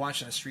forgot you were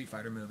watching a Street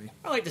Fighter movie.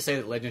 I like to say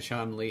that Legend of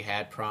Chun-Li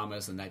had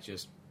promise, and that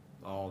just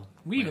all...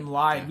 We even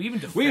lied. We even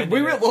defended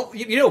it. Well,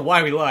 you know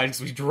why we lied?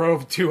 Because we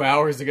drove 2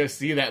 hours to go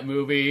see that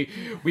movie.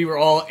 We were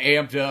all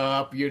amped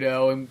up,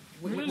 and...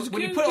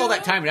 When you put all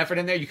that time and effort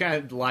in there, you kind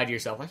of lie to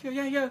yourself. Like,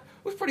 yeah, it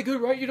was pretty good,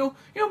 right?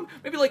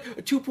 Maybe like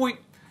a 2 point...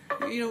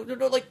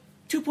 like...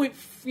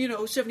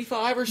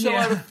 2.75 or so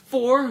out of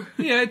 4.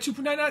 Yeah, above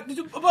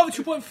a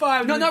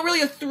 2.5. No, not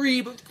really a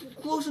 3, but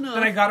close enough.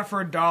 And I got it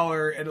for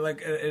 $1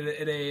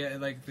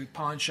 at the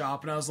pawn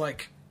shop, and I was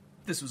like,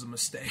 this was a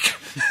mistake.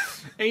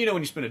 And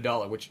when you spend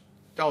 $1, which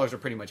dollars are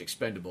pretty much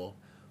expendable,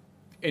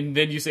 and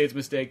then you say it's a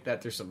mistake,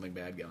 that there's something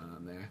bad going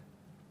on there.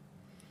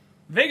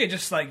 Vega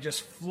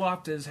just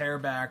flopped his hair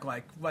back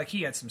like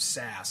he had some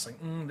sass. Like,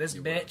 this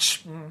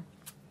bitch.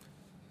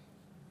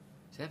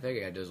 That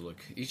Vega guy does look...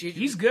 He's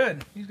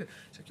good. He's good.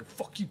 It's like,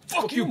 fuck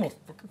you,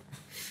 motherfucker.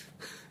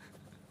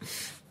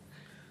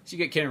 So you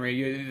get Ken Ray,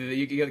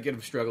 you got to get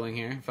him struggling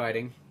here,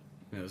 fighting.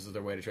 This is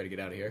their way to try to get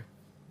out of here.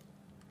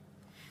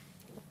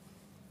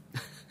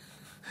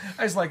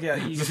 I was like, yeah,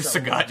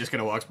 Sagat just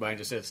kind of walks by and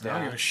just sits down. I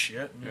don't give a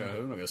shit. Yeah,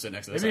 I'm not going to sit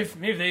next to this.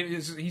 Maybe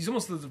he's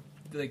almost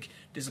like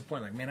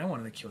disappointed. Like, man, I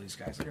wanted to kill these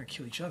guys. They're going to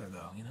kill each other,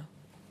 though,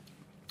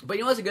 But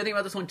what's the good thing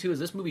about this one, too, is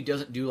this movie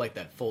doesn't do, like,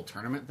 that full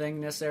tournament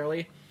thing,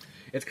 necessarily.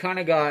 It's kind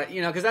of got,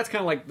 because that's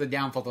kind of like the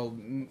downfall.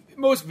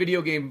 Most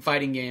video game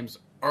fighting games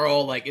are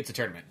all like, it's a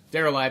tournament.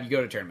 Dead or Alive, you go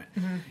to a tournament.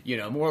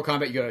 Mm-hmm. Mortal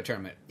Kombat, you go to a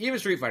tournament. Even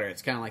Street Fighter,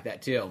 it's kind of like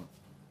that too.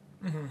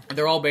 And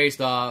they're all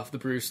based off the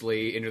Bruce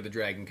Lee Enter the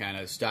Dragon kind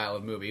of style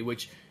of movie,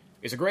 which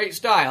is a great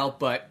style,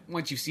 but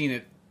once you've seen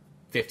it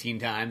 15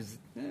 times,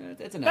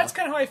 that's enough. That's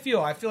kind of how I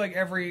feel. I feel like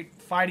every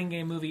fighting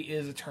game movie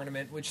is a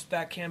tournament, which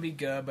that can be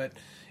good, but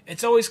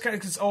it's always kind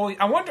of...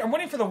 I'm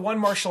waiting for the one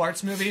martial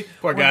arts movie.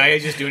 Poor guy,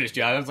 he's just doing his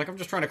job. I was like, I'm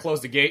just trying to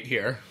close the gate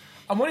here.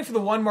 I'm waiting for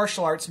the one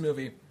martial arts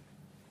movie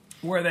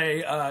where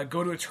they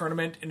go to a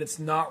tournament and it's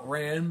not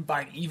ran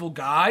by an evil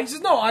guy. He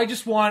says, no, I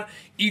just want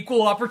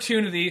equal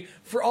opportunity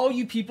for all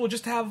you people.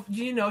 Just have,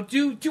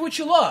 do what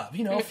you love.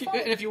 And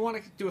if you want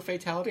to do a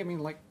fatality, I mean,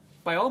 like,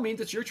 by all means,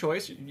 it's your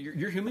choice.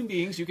 You're human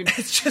beings. You can,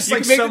 it's just you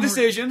like can make the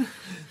decision.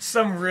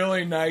 Some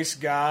really nice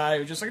guy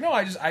who's just like, no,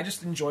 I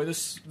just enjoy the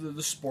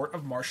sport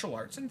of martial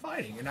arts and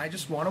fighting, and I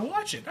just want to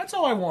watch it. That's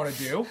all I want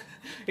to do.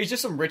 He's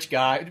just some rich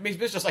guy. He's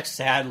just like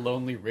sad,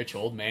 lonely, rich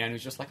old man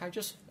who's just like, I've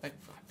just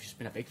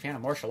been a big fan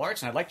of martial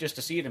arts, and I'd like just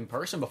to see it in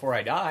person before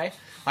I die.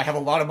 I have a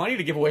lot of money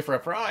to give away for a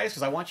prize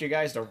because I want you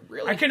guys to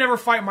really... I can never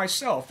fight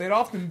myself. They'd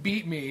often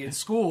beat me in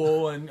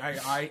school, and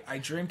I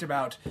dreamt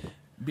about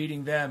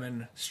beating them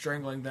and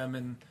strangling them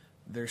in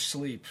their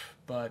sleep,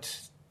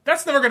 but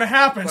that's never going to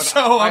happen. But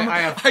so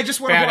I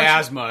just want bad to watch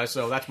asthma,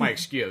 so that's my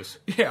excuse.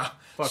 Yeah.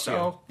 Fuck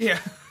so you. Yeah.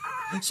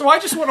 So I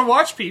just want to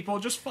watch people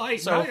just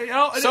fight. So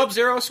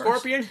Sub-Zero,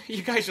 Scorpion,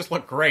 you guys just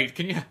look great.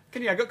 Can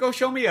you go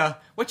show me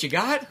what you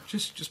got?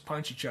 Just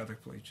punch each other,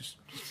 please. Just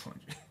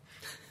punch.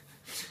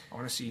 I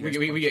want to see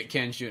you. We get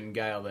Ken shooting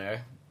Guile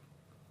there.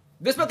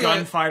 This about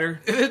gunfighter.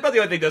 This is about the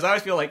only thing does. I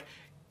always feel like,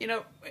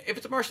 if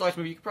it's a martial arts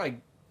movie, you could probably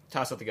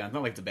toss out the gun. It's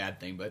not like it's a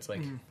bad thing, but it's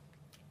like,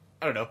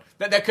 I don't know.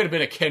 That could have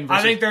been a Ken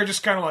versus... I think they're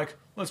just kind of like,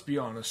 let's be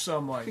honest,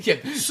 some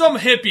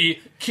hippie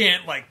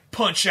can't,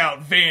 punch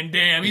out Van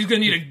Damme. He's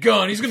going to need a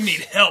gun. He's going to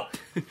need help.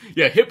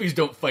 Yeah, hippies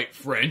don't fight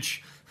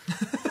French.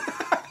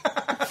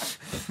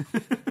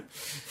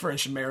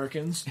 French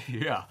Americans.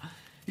 Yeah.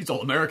 He's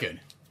all American.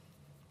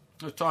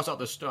 Let's toss out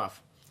this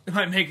stuff. It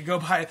might make it go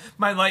by,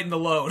 might lighten the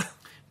load.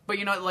 But,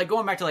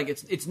 going back to,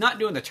 it's not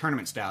doing the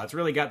tournament style. It's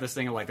really got this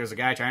thing of, there's a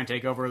guy trying to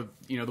take over,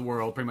 the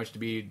world, pretty much to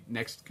be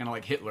next kind of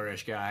like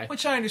Hitler-ish guy.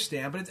 Which I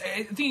understand, but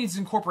I think it needs to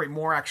incorporate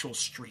more actual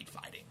street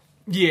fighting.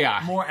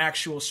 Yeah. More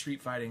actual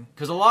street fighting.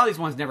 Because a lot of these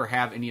ones never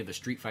have any of the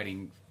street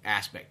fighting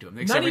aspect to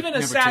them. Not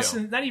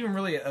even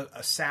really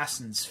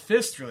Assassin's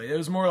Fist, really. It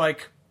was more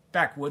like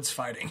backwoods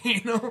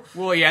fighting,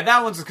 Well, yeah,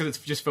 that one's because it's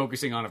just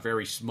focusing on a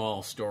very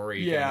small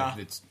story. Yeah.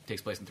 That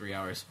takes place in 3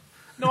 hours.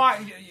 No,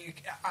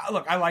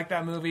 look, I like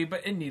that movie,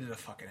 but it needed a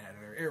fucking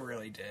editor. It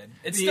really did.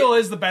 It still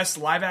is the best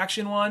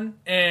live-action one,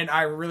 and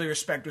I really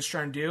respect what it's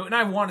trying to do, and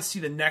I want to see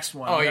the next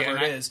one, whatever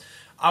it is.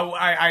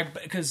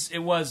 Because it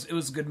was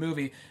a good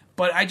movie,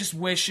 but I just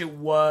wish it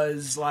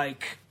was, a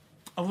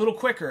little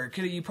quicker.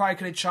 You probably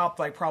could have chopped,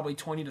 probably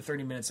 20 to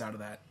 30 minutes out of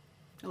that.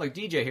 Like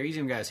DJ here, he's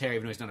even got his hair,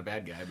 even though he's not a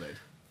bad guy, but...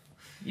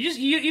 He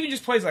even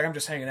just plays like I'm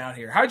just hanging out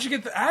here. How'd you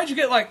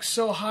get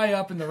so high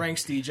up in the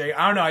ranks, DJ?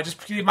 I don't know. I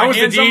just keep my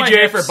hands on my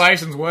hips. I was the DJ for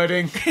Bison's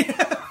wedding.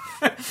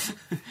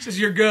 Says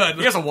you're good.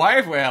 He has a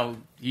wife. Well,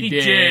 he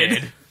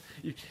did.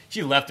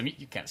 She left him.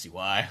 You can't see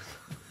why.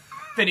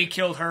 Then he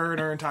killed her and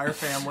her entire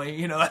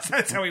family.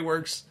 That's how he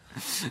works.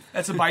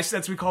 That's a bison.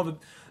 That's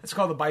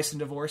called the Bison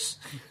divorce.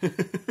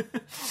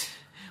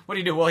 What do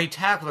you do? Well, he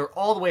tackled her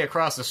all the way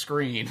across the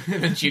screen,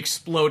 and then she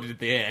exploded at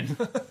the end.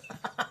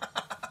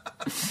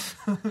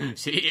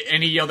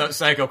 And he yelled out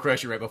Psycho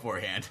Crusher right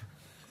beforehand.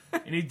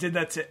 And he did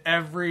that to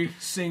every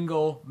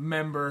single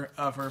member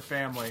of her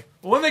family.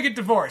 Well, when they get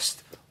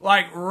divorced,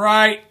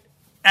 right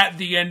at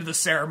the end of the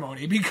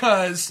ceremony,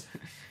 because...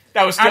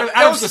 That was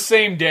the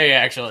same day,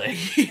 actually.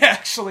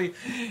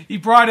 He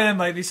brought in,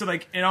 they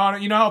said, in honor...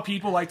 You know how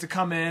people like to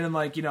come in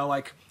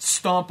and,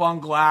 stomp on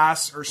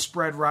glass or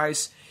spread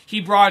rice? He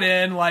brought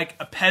in,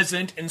 a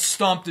peasant and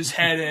stomped his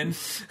head in.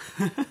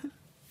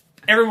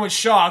 Everyone was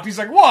shocked. He's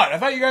like, what? I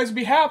thought you guys would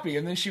be happy.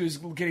 And then she was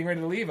getting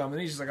ready to leave him.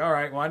 And he's just like, all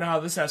right, well, I know how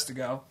this has to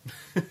go.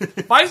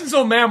 Bison's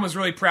old man was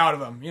really proud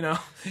of him,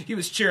 He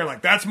was cheering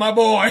that's my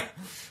boy.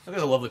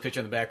 There's a lovely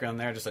picture in the background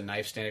there. Just a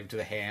knife standing to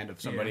the hand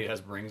of somebody that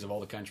has rings of all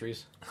the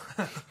countries.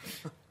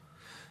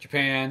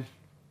 Japan.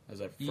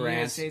 There's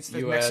France. US,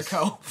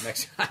 Mexico.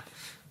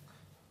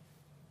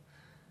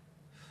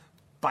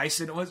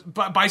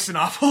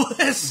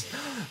 Bisonopolis.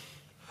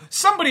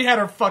 Somebody had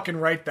to fucking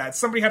write that.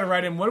 Somebody had to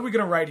write in, what are we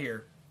going to write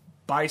here?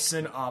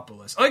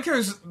 Bisonopolis. I like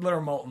there's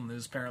Leonard Moulton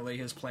is apparently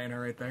his planner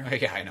right there.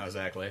 Yeah, I know,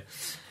 exactly.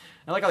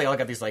 I like how they all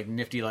got these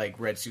nifty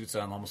red suits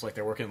on, almost like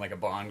they're working in a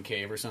Bond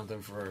cave or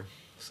something for...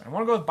 So I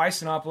want to go with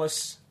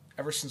Bisonopolis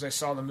ever since I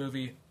saw the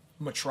movie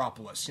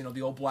Metropolis,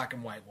 the old black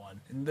and white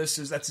one. And that's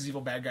his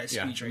evil bad guy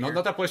speech right here.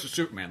 Not that place where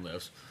Superman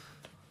lives.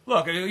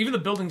 Look, even the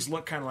buildings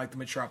look kind of like the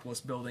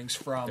Metropolis buildings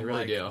from... They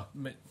really do.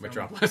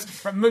 Metropolis.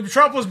 From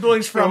Metropolis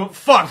buildings from...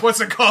 Fuck,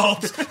 what's it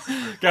called?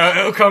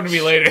 It'll come to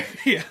me later.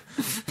 Yeah.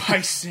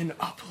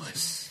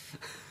 Bisonopolis.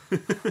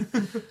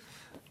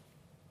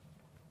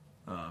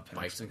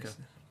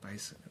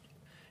 Bison.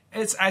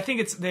 I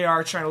think they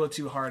are trying to look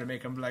too hard to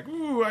make them like,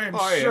 ooh, I am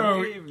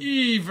so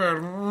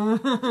evil.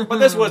 But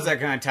this was that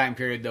kind of time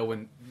period, though,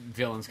 when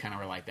villains kind of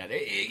were like that.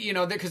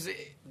 Because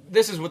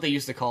this is what they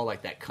used to call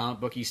like that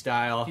comic booky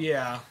style.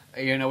 Yeah.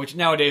 You know, which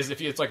nowadays,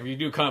 if you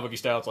do comic booky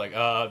style, it's like,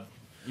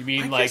 you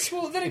mean then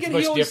again,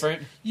 it's much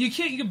different? You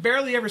can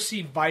barely ever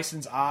see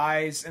Bison's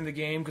eyes in the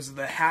game because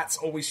the hat's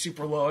always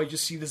super low. You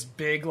just see this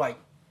big like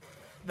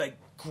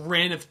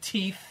grin of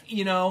teeth,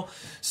 you know.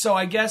 So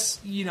I guess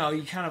you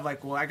kind of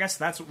like, well, I guess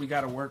that's what we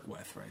got to work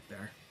with right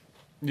there.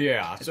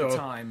 Yeah. At the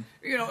time,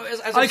 you know,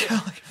 as like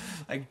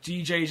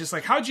DJ is just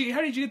like, how did you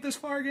get this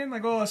far again?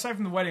 Like, oh, aside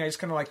from the wedding, I just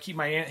kind of like keep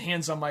my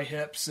hands on my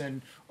hips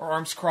or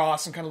arms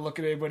crossed and kind of look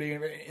at everybody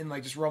and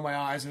like just roll my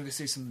eyes and they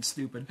say something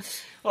stupid.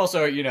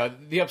 Also, you know,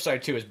 the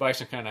upside too is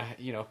Bison kind of,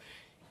 you know,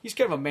 he's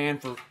kind of a man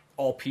for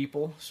all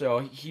people, so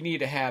he needed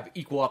to have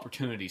equal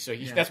opportunity. So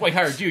that's why he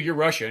hired you. You're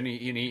Russian.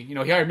 He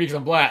hired me because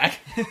I'm black.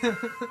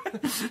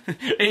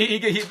 he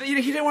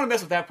didn't want to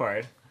mess with that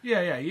part.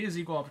 Yeah, he is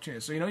equal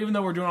opportunity. So, you know, even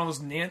though we're doing all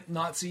this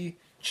Nazi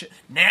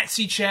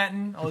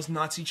chatting, all this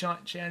Nazi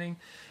chatting,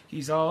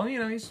 he's all,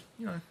 he's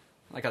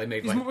like how they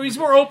make he's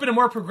more open and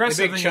more progressive.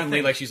 They make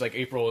Chun-Li like she's like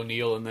April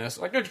O'Neil in this.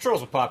 Like, no,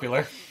 Trolls were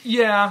popular.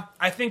 Yeah,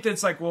 I think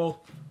that's like,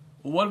 well,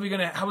 how are we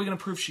gonna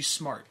prove she's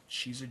smart?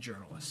 She's a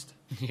journalist.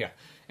 Yeah,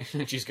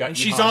 and she's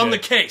on the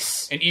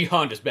case, and E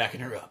Honda's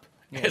backing her up.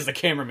 Yeah. As the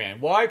cameraman.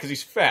 Why? Because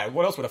he's fat.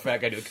 What else would a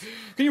fat guy do?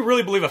 Can you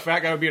really believe a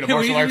fat guy would be in a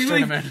martial arts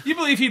tournament? You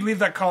believe he'd leave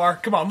that car?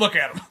 Come on, look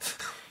at him.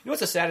 You know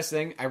what's the saddest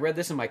thing? I read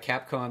this in my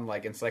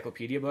Capcom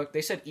encyclopedia book.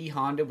 They said E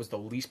Honda was the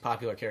least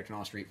popular character in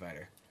all Street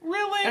Fighter.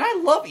 Really? And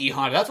I love E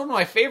Honda. That's one of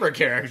my favorite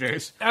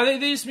characters. Are they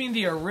just mean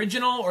the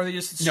original, or they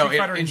just Street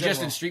Fighter in general?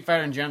 Just in Street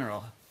Fighter in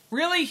general.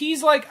 Really?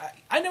 He's like,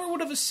 I never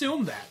would have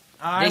assumed that.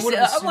 I'm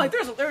like,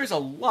 there's a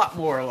lot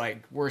more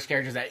like worse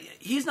characters that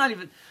he's not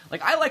even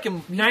like. I like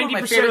him. He's 90% one of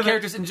my favorite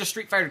characters in just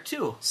Street Fighter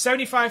 2.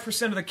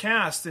 75% of the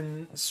cast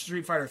in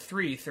Street Fighter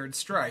 3 Third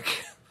Strike.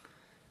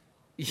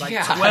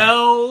 Like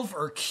 12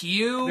 or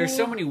Q. There's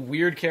so many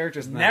weird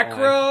characters in that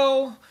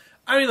Necro. Line.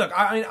 I mean, look.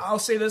 I'll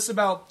say this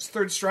about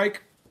Third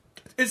Strike.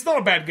 It's not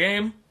a bad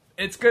game.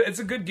 It's good. It's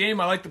a good game.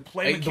 I like the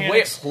play mechanics. The way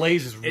it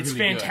plays is really good. It's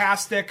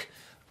fantastic.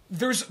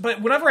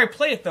 But whenever I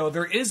play it though,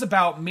 there is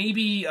about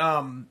maybe.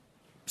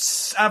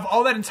 Of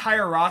all that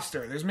entire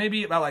roster, there's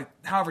maybe about like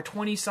however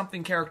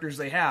 20-something characters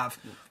they have.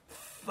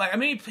 Like I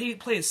maybe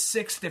play as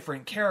 6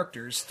 different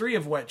characters, 3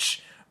 of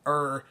which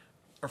are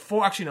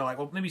 4. Actually, no, like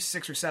well, maybe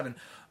 6 or 7.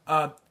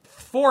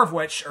 4 of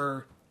which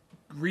are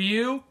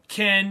Ryu,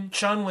 Ken,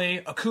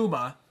 Chun-Li,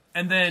 Akuma,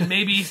 and then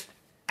maybe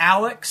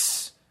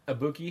Alex,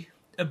 Ibuki,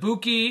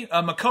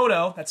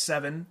 Makoto. That's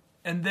 7,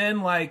 and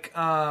then like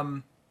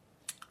depending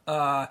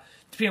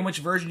on which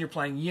version you're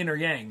playing, Yin or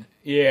Yang.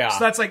 Yeah.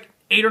 So that's like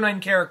 8 or 9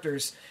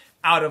 characters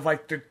out of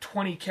like the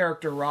 20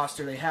 character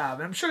roster they have.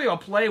 And I'm sure they all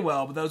play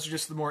well, but those are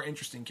just the more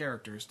interesting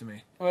characters to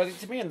me. Well,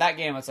 to me in that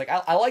game, it's like,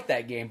 I like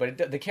that game, but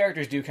the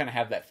characters do kind of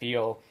have that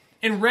feel.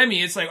 In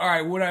Remy, it's like, all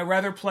right, would I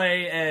rather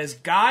play as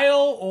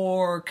Guile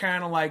or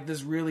kind of like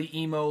this really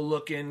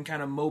emo-looking,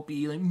 kind of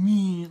mopey, like,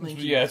 me?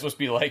 Like, yeah, it's supposed to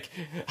be like...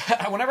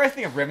 Whenever I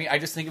think of Remy, I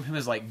just think of him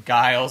as like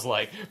Guile's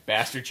like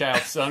bastard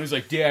child son who's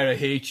like, Dad, I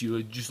hate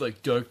you. Just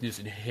like darkness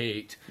and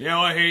hate. Yeah,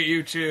 well, I hate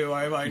you too.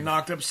 I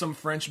knocked up some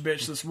French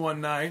bitch this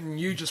one night and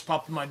you just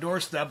popped on my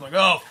doorstep like,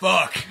 oh,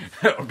 fuck.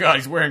 Oh, God,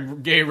 he's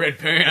wearing gay red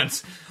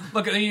pants.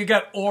 Look, and then you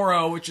got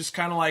Oro, which is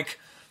kind of like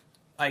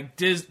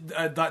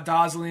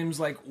Dazlim's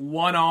like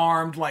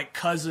one-armed like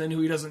cousin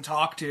who he doesn't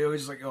talk to.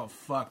 He's just like, oh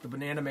fuck, the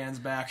Banana Man's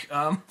back.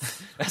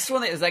 That's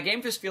one that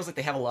game just feels like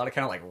they have a lot of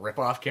kind of like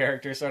rip-off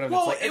characters. Sort of.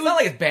 Well, it's not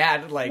like it's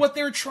bad. Like what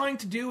they're trying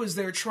to do is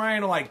they're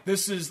trying to like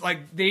this is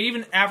like they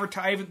even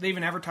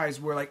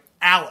advertise where like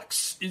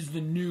Alex is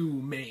the new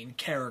main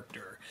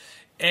character.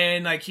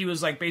 And like he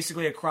was like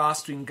basically a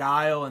cross between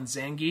Guile and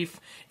Zangief,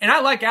 and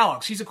I like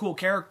Alex. He's a cool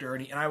character,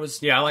 and I like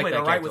played that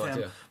alright with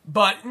him. Too.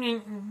 But I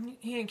mean,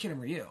 he ain't kidding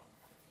Ryu.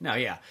 No,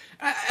 yeah.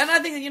 And I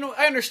think,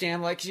 I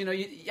understand, like,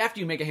 after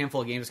you make a handful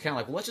of games, it's kind of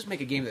like, well, let's just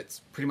make a game that's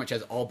pretty much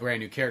has all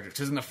brand new characters.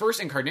 Because in the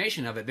first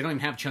incarnation of it, they don't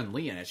even have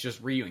Chun-Li in it. It's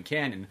just Ryu and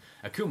Ken and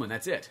Akuma, and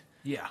that's it.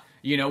 Yeah.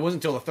 It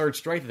wasn't until the Third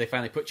Strike that they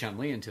finally put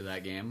Chun-Li into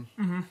that game.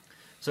 Mm-hmm.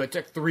 So it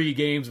took 3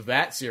 games of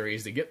that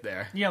series to get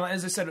there. Yeah,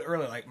 as I said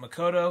earlier, like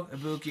Makoto,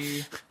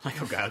 Ibuki.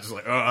 Like, oh god, just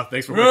like,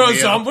 thanks for what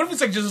if it's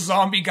like just a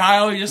zombie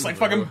Guile? He just like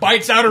fucking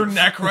bites out her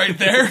neck right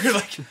there.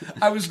 Like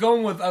I was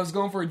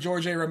going for a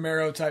George A.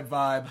 Romero type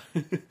vibe.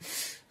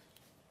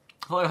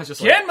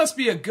 Ken must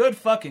be a good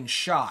fucking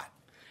shot.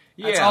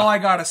 That's all I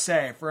gotta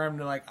say for him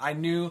to like. I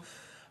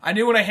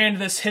knew when I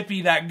handed this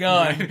hippie that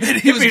gun.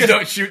 Hippies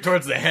don't shoot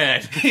towards the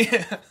head.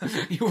 Yeah.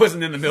 He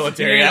wasn't in the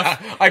military.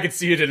 I could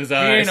see it in his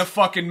eyes. He ain't a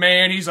fucking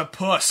man. He's a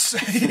puss.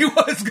 He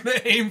was gonna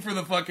aim for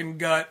the fucking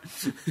gut.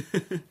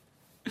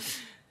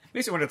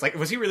 Makes me wonder, it's like,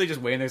 was he really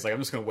just waiting there? He's like, I'm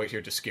just gonna wait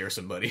here to scare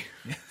somebody.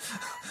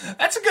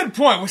 That's a good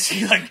point. Was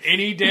he like,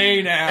 any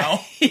day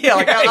now? Yeah,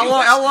 like,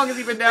 how long has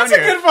he been down here?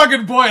 That's a good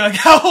fucking point. Like,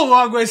 how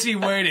long was he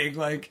waiting?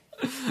 Like...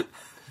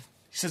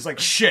 He says, like,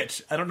 shit,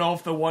 I don't know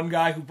if the one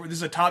guy this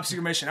is a top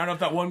secret mission, I don't know if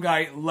that one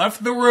guy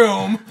left the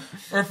room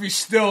or if he's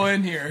still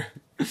in here.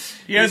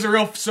 He has a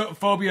real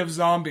phobia of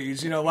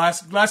zombies. You know,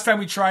 last time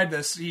we tried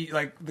this, he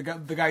like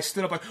the guy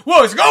stood up like,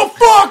 "Whoa!" He's like, "Oh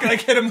fuck!" And I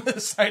hit him in the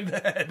side of the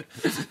head.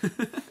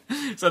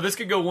 So this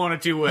could go one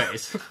of two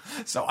ways.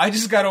 So I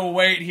just gotta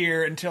wait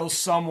here until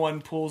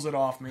someone pulls it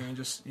off me and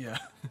just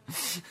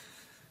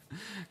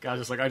God,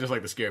 I just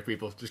like to scare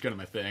people. Just kind of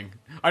my thing.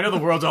 I know the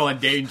world's all in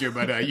danger,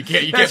 but you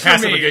can't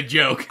pass up a good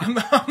joke.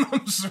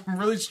 I'm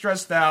really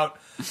stressed out.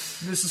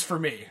 This is for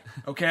me,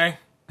 okay?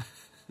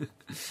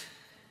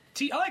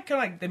 I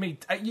like they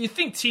made. You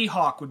think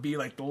T-Hawk would be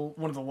like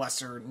one of the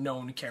lesser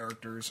known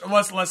characters, or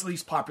less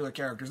least popular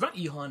characters, not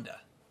E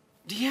Honda.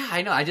 Yeah,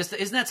 I know.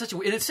 Isn't that such a?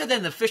 And it said that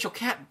in the official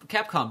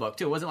Capcom book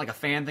too. It wasn't like a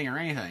fan thing or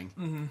anything.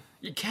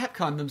 Mm-hmm.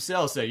 Capcom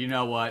themselves said, you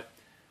know what?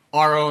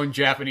 Our own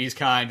Japanese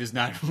kind is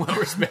not well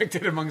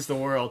respected amongst the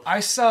world. I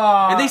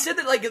saw, and they said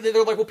that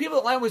they're like, well, people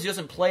at language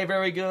doesn't play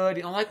very good.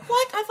 And I'm like,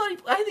 what?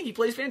 I think he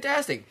plays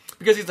fantastic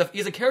because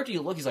he's a character.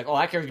 You look, he's like, oh,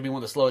 that character can be one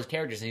of the slowest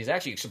characters, and he's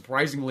actually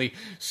surprisingly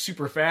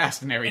super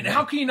fast and everything. And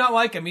how can you not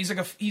like him? He's like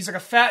a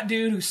fat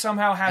dude who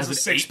somehow has a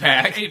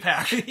 6-pack.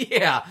 8-pack.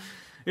 Yeah,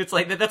 it's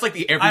like that's like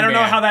the everyman. I don't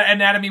know how that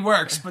anatomy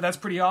works, but that's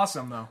pretty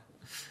awesome though.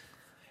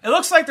 It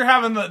looks like they're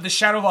having the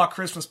Shadowlaw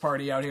Christmas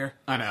party out here.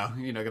 I know.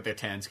 Got their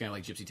tents, kind of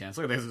like gypsy tents.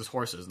 Look, there's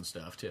horses and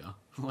stuff, too.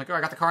 I'm like, oh,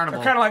 I got the carnival.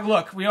 They're kind of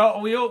like, look,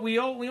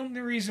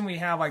 the reason we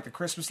have, like, the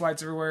Christmas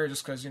lights everywhere is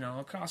just because,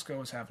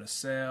 Costco is having a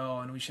sale,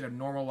 and we should have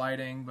normal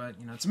lighting, but,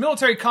 it's a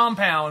military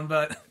compound,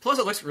 but... Plus,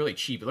 it looks really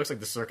cheap. It looks like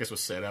the circus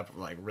was set up,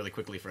 like, really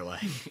quickly for,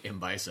 like, M.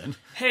 Bison.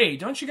 Hey,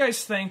 don't you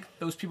guys think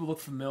those people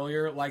look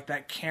familiar? Like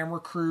that camera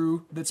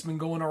crew that's been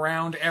going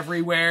around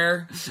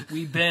everywhere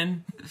we've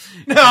been?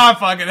 No,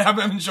 fuck it. I'm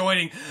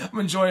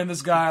enjoying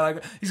this guy.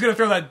 Like he's gonna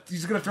throw that.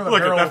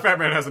 Look, barrel. That fat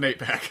man has an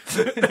 8-pack.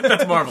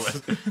 That's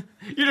marvelous.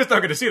 You're just not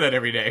going to see that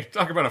every day.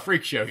 Talk about a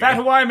freak show. Fat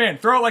Hawaiian man,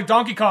 throw it like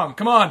Donkey Kong.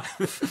 Come on.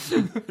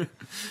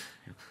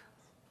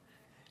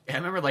 I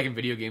remember like in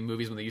video game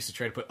movies when they used to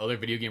try to put other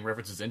video game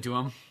references into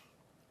them.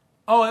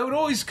 Oh, it would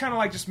always kind of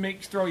like just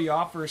throw you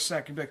off for a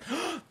second. Be like,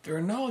 oh, they're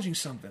acknowledging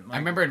something. Like, I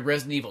remember in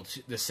Resident Evil,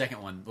 the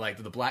second one,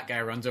 like the black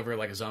guy runs over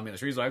like a zombie in the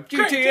street. He's like,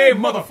 GTA,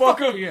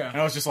 motherfucker! Yeah. And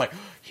I was just like,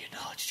 you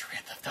acknowledged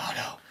Grand Theft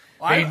Auto.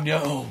 I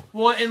know.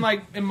 Well,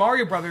 in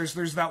Mario Brothers,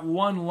 there's that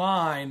one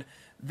line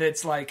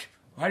that's like,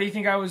 "Why do you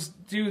think I was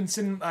doing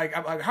sitting like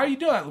how you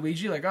doing,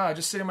 Luigi? Like, oh,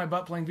 just sitting in my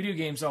butt playing video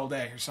games all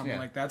day or something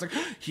like that." It's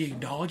like he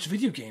acknowledged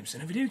video games in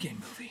a video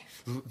game movie.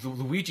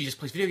 Luigi just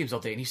plays video games all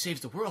day and he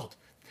saves the world.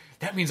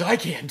 That means I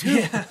can too.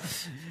 Yeah.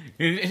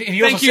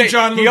 and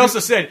John. He also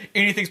said,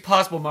 "Anything's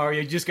possible,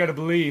 Mario. You just got to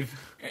believe."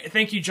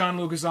 Thank you, John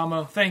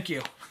Leguizamo. Thank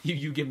you.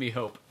 You give me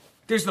hope.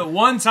 There's the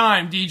one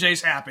time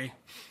DJ's happy.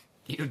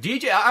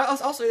 DJ,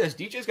 I'll say this: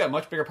 DJ's got a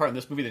much bigger part in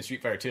this movie than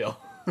Street Fighter 2.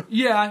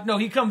 Yeah, no,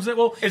 he comes in.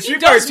 Well, in Street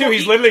Fighter 2,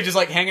 he's literally just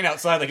like hanging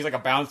outside, like he's like a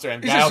bouncer,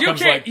 and Guile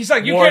comes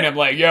like, warn him,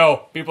 like,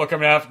 "Yo, people are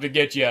coming after to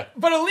get you."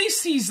 But at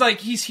least he's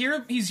here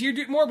to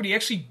do more. But he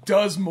actually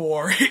does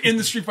more in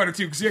the Street Fighter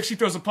 2 because he actually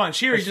throws a punch.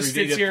 Here, he just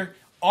sits here,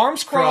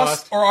 arms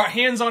crossed or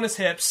hands on his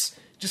hips,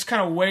 just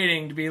kind of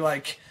waiting to be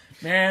like,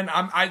 "Man,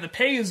 the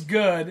pay is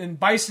good, and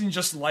Bison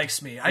just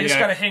likes me. I just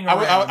got to hang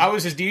around." I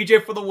was his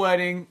DJ for the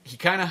wedding. He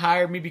kind of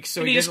hired me because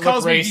he just doesn't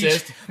calls look me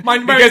racist.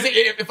 Because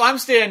if I'm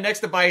standing next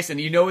to Bison,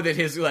 you know that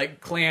his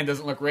like clan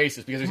doesn't look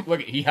racist because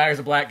look, he hires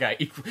a black guy.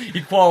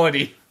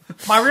 Equality.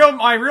 My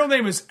real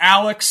name is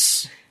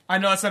Alex. I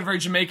know that's not a very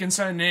Jamaican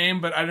sounding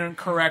name, but I didn't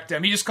correct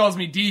him. He just calls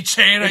me DJ,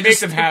 and it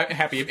makes him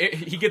happy.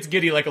 He gets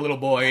giddy like a little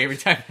boy every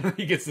time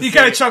he gets. He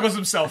kind of chuckles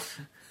himself.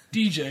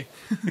 DJ.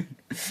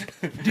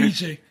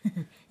 DJ.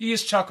 He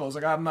just chuckles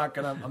like I'm not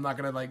gonna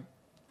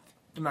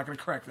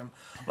correct him.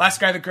 Last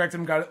guy that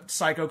corrected him got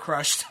psycho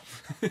crushed.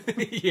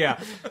 Yeah,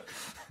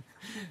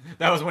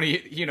 that was when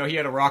he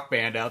had a rock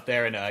band out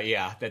there, and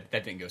that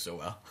didn't go so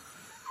well.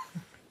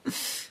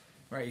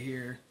 Right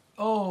here.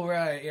 Oh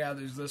right, yeah.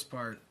 There's this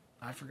part.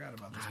 I forgot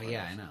about this. Oh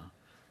yeah, I know.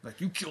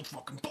 Like you killed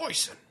fucking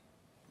Bison.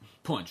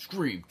 Punch,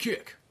 scream,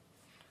 kick.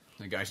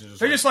 The guys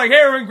They're just like, "Hey,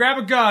 everyone, grab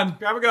a gun.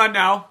 Grab a gun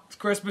now. It's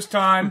Christmas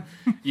time."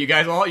 You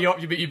guys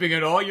you've been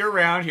it all year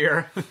round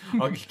here.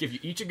 I'll give you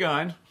each a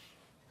gun.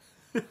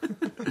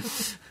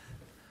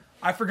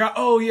 I forgot.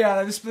 Oh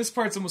yeah, this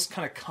part's almost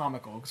kind of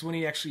comical because when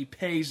he actually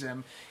pays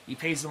him, he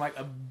pays him like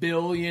 $1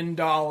 billion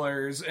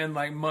in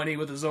like money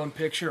with his own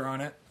picture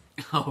on it.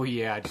 Oh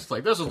yeah, just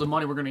like this is the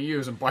money we're going to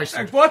use. And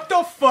Bison, like, what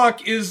the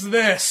fuck is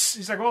this?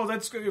 He's like, "Oh,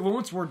 that's good. Well,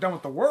 once we're done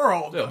with the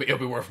world, it'll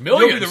be worth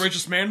millions. You'll be the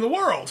richest man in the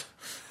world."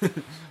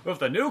 With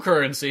the new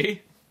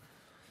currency.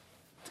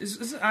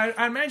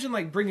 I imagine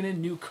like bringing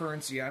in new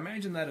currency. I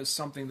imagine that is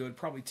something that would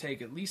probably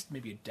take at least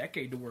maybe a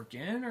decade to work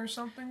in or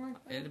something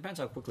like that. It depends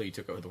how quickly you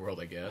took over the world,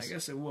 I guess. I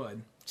guess it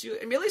would. So,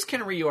 I mean, at least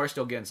Ken and Ryu are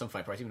still getting some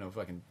fight parts, even though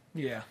fucking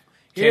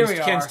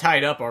Ken's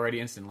tied up already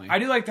instantly. I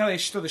do like how they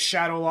show the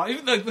shadow law.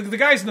 Even the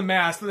guys in the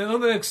mask, they don't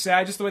look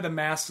sad. Just the way the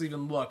masks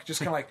even look,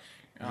 just kind of like,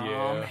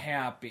 I'm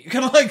happy,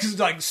 kind of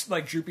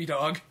like droopy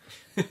dog.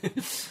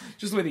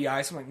 Just the way the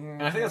eyes. I'm like,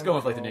 and I think that's going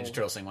with like the Ninja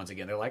Turtles thing once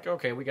again. They're like,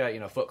 okay, we got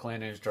Foot Clan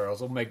Ninja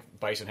Turtles. We'll make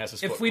Bison has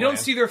his. If Foot we Clan. don't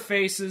see their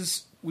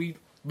faces, we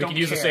We can don't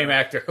use the care. same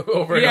actor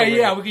over and Yeah, over.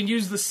 yeah, we can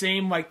use the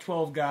same, like,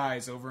 12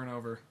 guys over and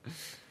over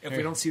if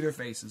we don't see their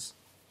faces.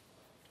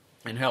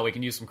 And hell, we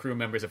can use some crew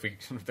members if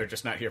they're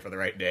just not here for the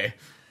right day.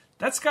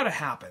 That's got to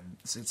happen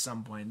at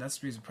some point. That's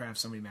the reason we have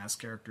so many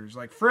masked characters.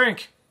 Like,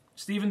 Frank,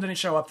 Steven didn't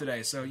show up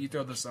today, so you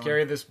throw this on.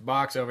 Carry this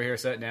box over here,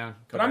 set it down.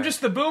 But I'm just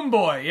the boom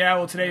boy. Yeah,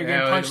 well, today you're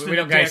getting punched in the We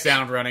don't dick. got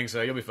sound running,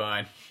 so you'll be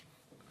fine.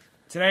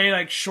 Today,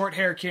 like, short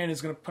hair Ken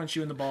is going to punch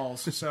you in the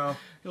balls, so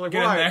You're like,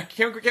 get in why? there.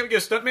 Can't we get a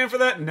stuntman for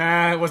that?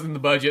 Nah, it wasn't in the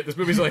budget. This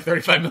movie's only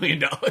 $35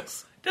 million.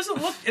 It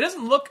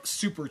doesn't look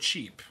super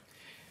cheap.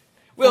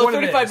 Well, what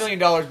it $35 is.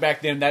 million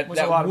back then, that Was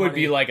a lot of would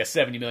be money. like a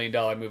 $70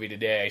 million movie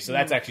today, so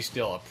that's actually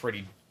still a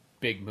pretty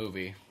big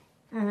movie.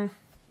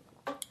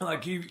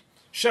 Like,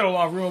 Shadow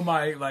Law ruined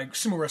my, like,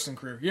 sumo wrestling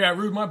career. Yeah, it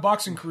ruined my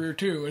boxing career,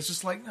 too. It's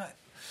just like,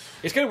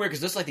 It's kind of weird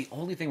because this is like the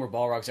only thing where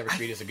Balrog's ever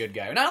treated as a good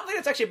guy. And I don't think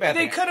that's actually a bad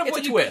they thing. could have... It's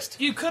a twist.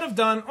 You could have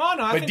done... Oh,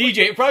 no, I But think...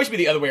 DJ, it probably should be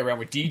the other way around,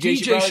 where DJ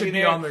should probably should be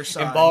there, on their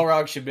side. and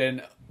Balrog should have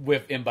been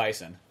with M.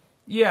 Bison.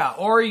 Yeah,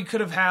 or you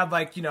could have had,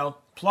 like,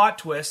 plot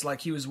twist,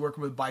 like he was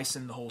working with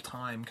Bison the whole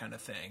time kind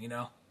of thing,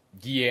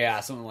 Yeah,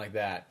 something like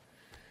that.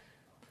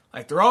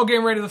 Like, they're all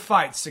getting ready to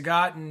fight.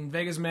 Sagat and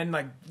Vega's men,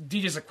 like,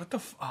 DJ's like, what the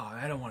Oh,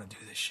 I don't want to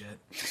do this shit.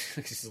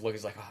 He's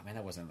like, oh man,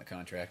 that wasn't in the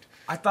contract.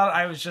 I thought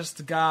I was just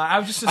the guy.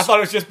 I thought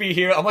it was just be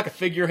here. I'm like a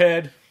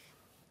figurehead.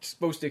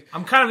 Supposed to.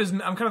 I'm kind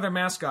of their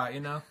mascot,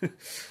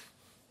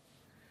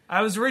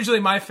 I was originally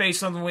my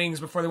face on the wings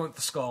before they went with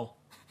the skull.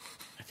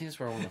 I think that's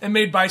where I want to. And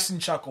made Bison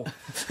chuckle.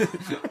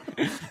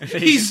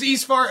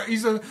 he's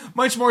a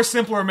much more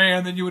simpler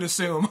man than you would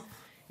assume.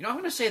 I'm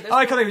going to say this. I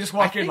like how they just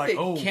walk in think like, that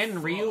oh, Ken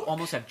and Ryu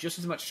almost have just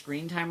as much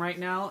screen time right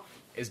now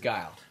as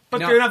Guile. But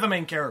Now, they're not the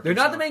main characters. They're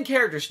not though. the main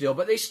characters still,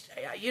 but they,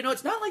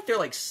 it's not like they're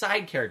like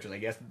side characters. I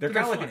guess they're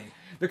kind of like funny.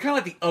 they're kind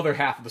of like the other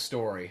half of the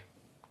story.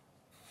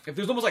 If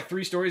there's almost like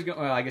three stories going,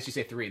 well, I guess you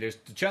say three. There's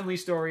the Chun-Li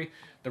story,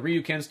 the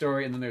Ryu Ken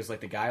story, and then there's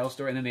like the Guile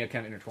story, and then they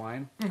kind of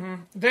intertwine.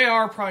 They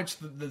are probably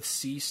just the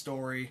C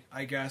story,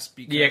 I guess.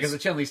 Because the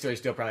Chun-Li story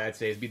still probably I'd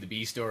say is be the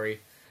B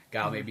story.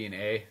 Guile may be an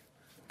A.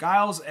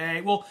 Guile's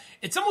A. Well,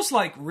 it's almost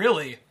like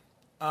really,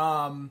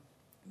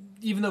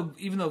 even though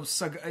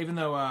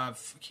I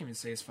can't even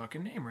say his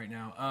fucking name right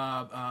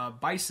now.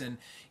 Bison.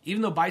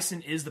 Even though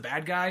Bison is the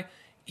bad guy,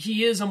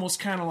 he is almost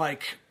kind of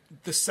like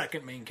the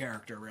second main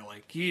character.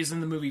 Really, he is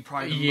in the movie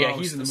probably the most,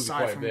 he's in the movie aside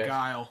quite a from bit.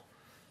 Guile.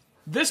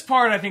 This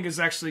part I think is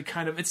actually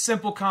it's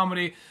simple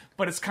comedy,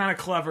 but it's kind of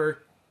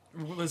clever.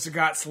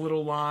 Sagat's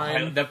little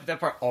line. That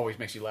part always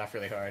makes you laugh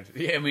really hard.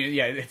 Yeah, I mean,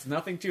 it's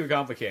nothing too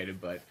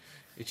complicated, but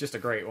it's just a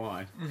great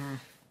one.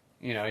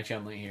 And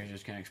Chun-Li here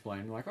just kind of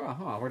explaining, like,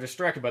 we're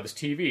distracted by this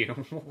TV.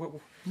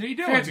 What are you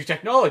doing? Fancy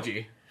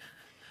technology.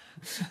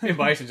 And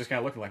Bison just kind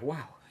of looking like,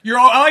 wow.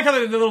 I like how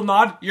the little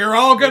nod. You're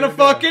all gonna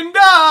fucking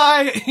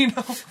die.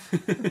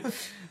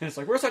 And it's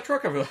like, where's that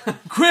truck over there?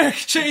 Quick,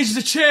 change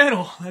the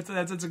channel. That's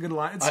a good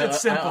line.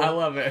 It's simple. I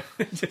love it.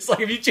 Just like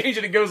if you change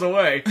it, it goes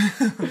away.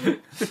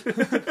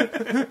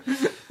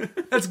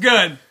 That's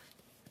good.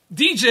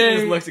 DJ He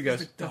just looks and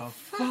goes, the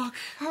fuck?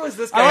 how is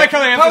this guy? I like how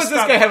they does this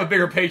emphasize- guy have a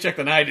bigger paycheck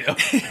than I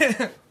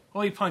do?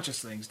 Well, he punches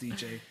things,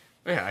 DJ.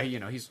 Yeah,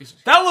 he's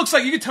That looks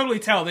like you could totally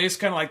tell. They just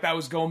kind of like that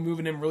was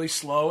moving him really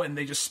slow, and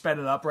they just sped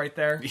it up right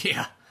there.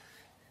 yeah.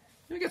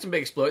 We got some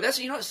big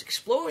explosions.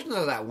 Explosions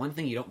are that one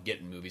thing you don't get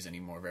in movies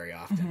anymore very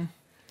often.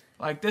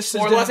 Like this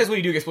Or is a lot of times when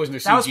you do get explosions, they're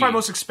CG. that was probably the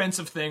most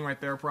expensive thing right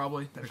there.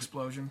 Probably that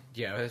explosion.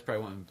 Yeah, that's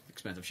probably one of the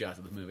expensive shots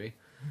of the movie.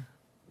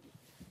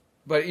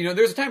 But,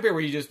 there's a time period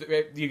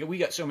where we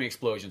got so many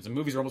explosions, and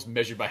movies are almost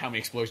measured by how many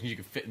explosions you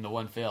can fit in the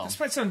one film. This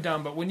might sound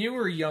dumb, but when you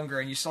were younger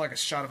and you saw like a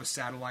shot of a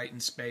satellite in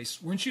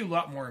space, weren't you a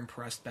lot more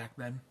impressed back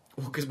then?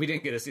 Well, because we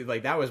didn't get to see,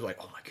 like, that was like,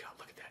 oh my god,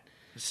 look at that.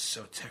 This is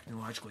so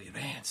technologically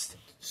advanced.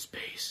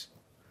 Space.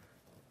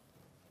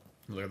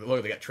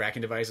 Look, they got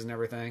tracking devices and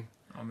everything.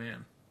 Oh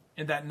man.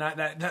 And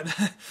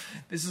that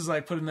this is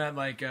like putting that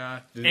like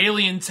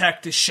alien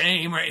tech to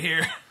shame right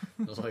here.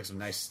 There's like some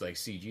nice like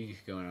CG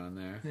going on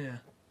there. Yeah.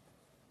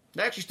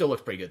 That actually still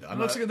looks pretty good though.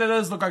 That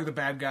does look like the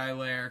bad guy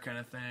lair kind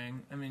of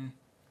thing. I mean,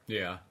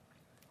 yeah.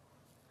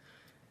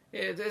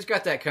 It's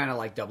got that kind of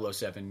like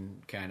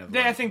 007 kind of.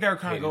 I like, think they're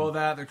kind of go with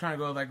that. They're trying to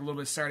go with like a little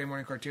bit of Saturday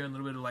morning cartoon, a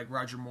little bit of like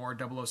Roger Moore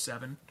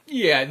 007.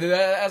 Yeah,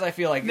 as I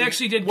feel like They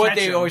actually did what catch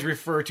they him. always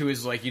refer to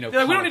as like They're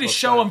like, we don't need to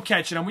show them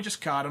catching them. We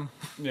just caught them.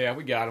 Yeah,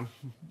 we got him.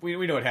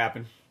 We know what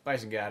happened.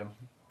 Bison got him.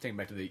 Take him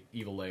back to the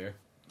evil lair.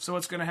 So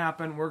what's gonna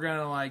happen? We're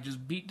gonna like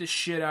just beat the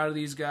shit out of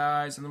these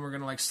guys, and then we're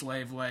gonna like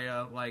slave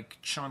Leia, like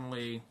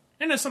Chun-Li,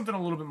 into something a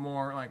little bit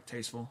more like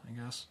tasteful, I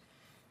guess.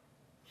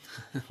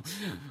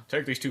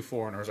 Take these two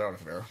foreigners out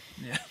of there.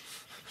 Yeah.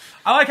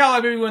 I like how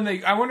like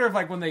maybe I wonder if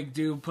like when they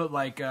do put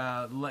like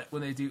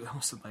when they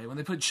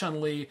put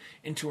Chun-Li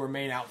into her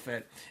main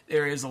outfit,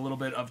 there is a little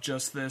bit of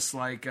just this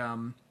like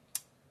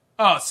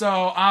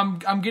so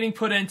I'm getting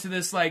put into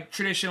this like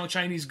traditional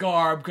Chinese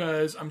garb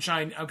because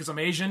I'm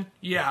Asian.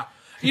 Yeah.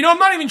 I'm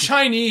not even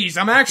Chinese.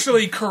 I'm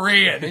actually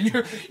Korean, and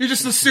you're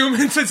just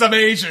assuming since I'm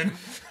Asian.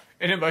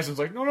 And then Bison's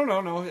like,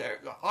 no.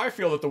 I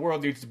feel that the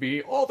world needs to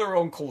be all their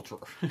own culture.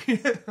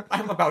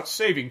 I'm about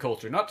saving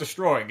culture, not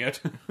destroying it.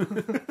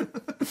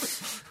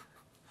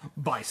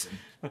 Bison.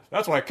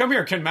 That's why, come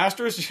here, Ken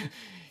Masters.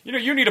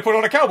 You need to put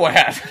on a cowboy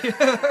hat.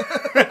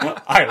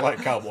 I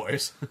like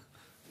cowboys.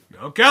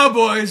 No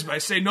cowboys, but I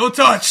say no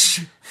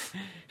touch.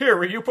 Here,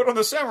 will you put on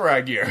the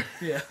samurai gear?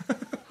 Yeah.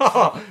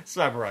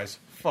 Samurais.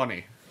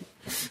 Funny.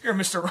 You're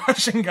Mr.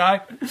 Russian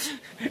guy.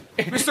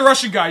 Mr.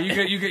 Russian guy,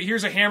 you get.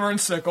 Here's a hammer and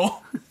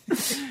sickle.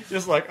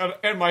 Just like,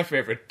 and my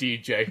favorite,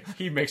 DJ.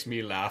 He makes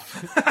me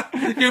laugh.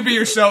 You be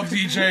yourself,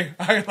 DJ.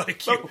 I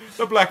like you.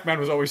 The black man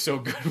was always so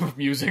good with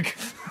music.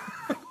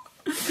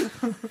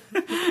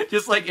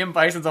 Just like M.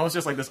 Bison's almost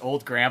just like this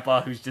old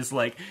grandpa who's just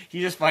like,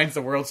 he just finds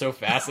the world so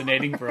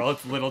fascinating for all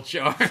its little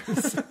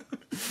charms.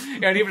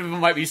 And even if it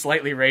might be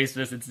slightly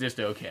racist, it's just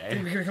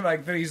okay.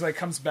 Like then he's like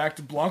comes back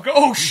to Blanca.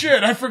 Oh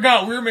shit! I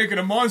forgot we were making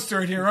a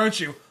monster in here, aren't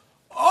you?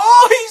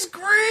 Oh, he's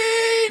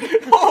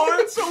green! Oh,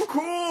 that's so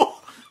cool!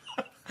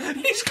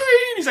 He's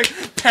green! He's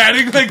like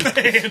patting like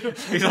the hand.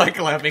 He's like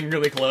clapping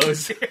really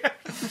close.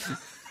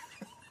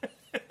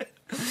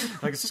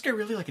 Like, is this guy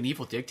really like an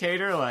evil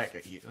dictator? Like,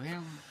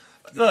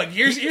 look,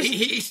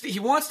 he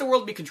wants the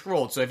world to be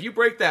controlled. So if you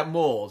break that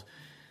mold,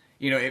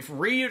 if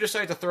Ryu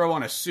decides to throw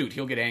on a suit,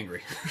 he'll get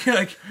angry.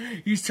 Like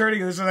he's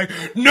turning this and like,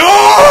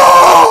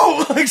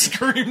 no! Like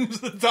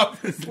screams at the top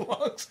of his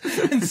lungs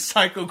and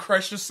psycho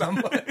crushes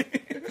somebody.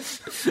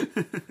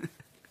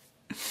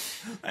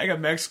 Like a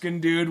Mexican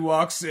dude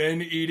walks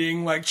in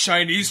eating like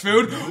Chinese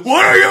food.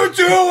 What are you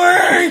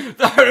doing?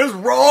 That is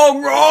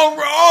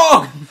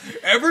wrong.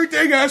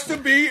 Everything has to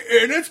be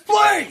in its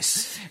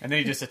place. And then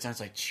he just sits down and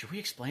is like, should we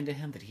explain to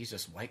him that he's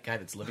this white guy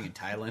that's living in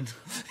Thailand?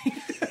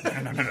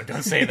 No,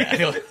 don't say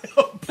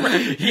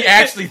that. He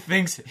actually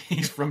thinks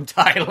he's from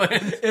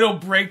Thailand. It'll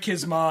break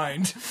his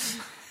mind.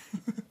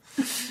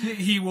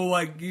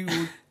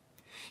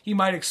 He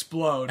might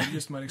explode. He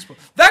just might explode.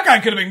 That guy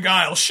could have been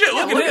Guile. Shit,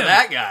 look at him.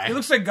 That guy. He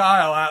looks like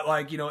Guile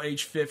at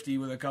age 50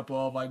 with a couple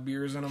of like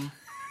beers in him.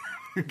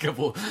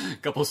 couple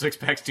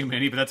 6-packs too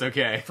many, but that's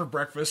okay. For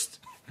breakfast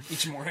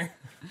each morning.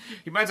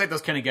 He reminds like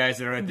those kind of guys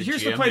that are at the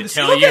Here's gym the play. that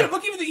tell you.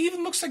 Look, he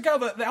even looks like Guile,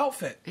 the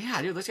outfit.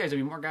 Yeah, dude, this guy's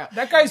gonna be more Guile.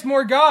 That guy's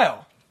more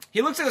Guile.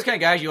 He looks like those kind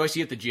of guys you always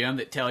see at the gym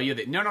that tell you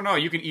that no,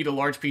 you can eat a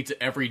large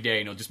pizza every day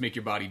and it'll just make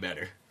your body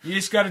better. You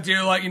just got to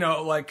do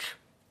like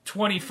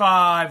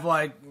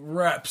 25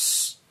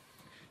 reps.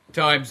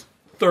 Times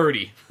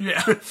 30.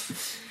 Yeah.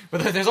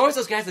 But there's always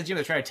those guys at the gym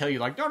that try to tell you,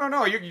 like,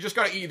 no, you just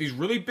gotta eat these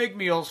really big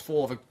meals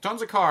full of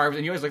tons of carbs,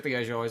 and you always look at the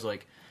guys, you're always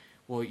like,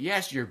 well,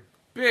 yes, you're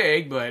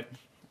big, but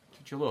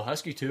you're a little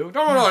husky, too.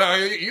 No,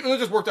 you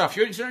just worked off.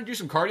 You shouldn't do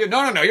some cardio?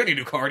 No, you don't need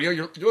to do cardio.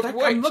 You're lifting weights.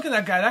 I'm looking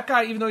at that guy. That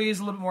guy, even though he is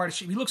a little bit more out of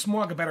shape, he looks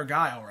more like a better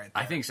Guile right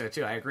there. I think so,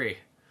 too. I agree.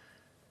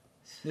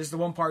 There's the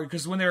one part,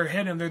 because when they're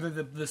hitting him, they're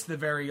the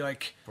very,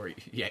 like... Where,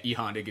 yeah, E.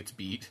 Honda gets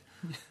beat.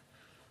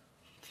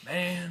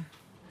 Man...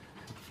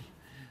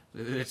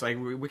 It's like,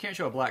 we can't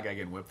show a black guy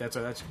getting whipped. That's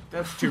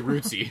too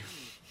rootsy.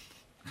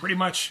 Pretty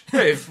much.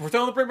 Hey, we're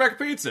telling them to bring back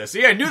pizza.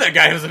 See, I knew that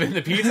guy was in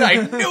the pizza. I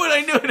knew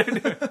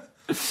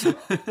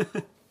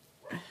it.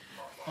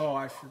 Oh,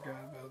 I forgot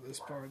about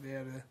this part. They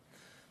had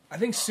I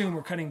think soon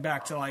we're cutting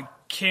back to, like,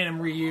 Ken and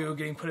Ryu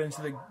getting put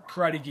into the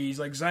karate gis.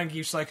 Like,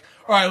 Zangief's like,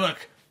 all right,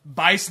 look,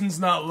 Bison's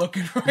not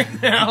looking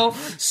right now,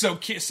 so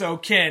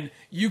Ken,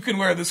 you can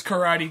wear this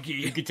karate gi.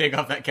 You can take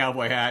off that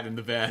cowboy hat and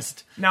the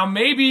vest. Now,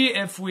 maybe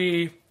if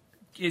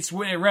it's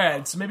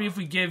red, so maybe if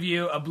we give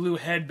you a blue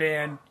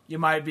headband, you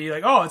might be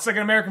like, oh, it's like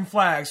an American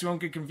flag, so you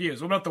won't get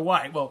confused. What about the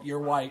white? Well, you're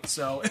white,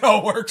 so it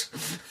all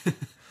works.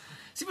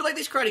 See, but like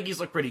these karate gis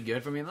look pretty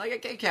good for me.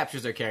 Like it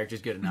captures their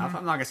characters good enough. Mm-hmm.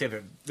 I'm not gonna say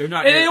they're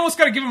not. And they almost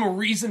got to give them a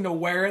reason to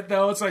wear it,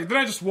 though. It's like they're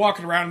not just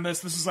walking around in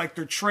this. This is like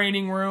their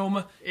training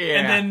room,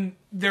 and then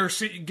they're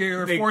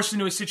forced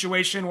into a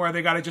situation where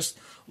they got to just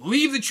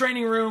leave the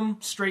training room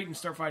straight and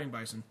start fighting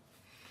Bison.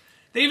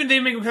 They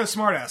make him kind of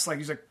smartass. Like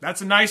he's like,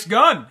 "That's a nice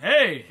gun.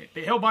 Hey,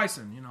 hail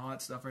Bison!" All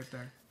that stuff right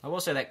there. I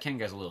will say that Ken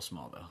guy's a little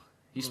small though.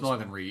 He's smaller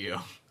than Ryu.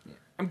 Yeah.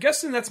 I'm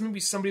guessing that's maybe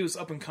somebody who was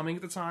up and coming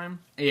at the time.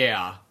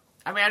 Yeah.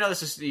 I mean, I know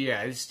this is,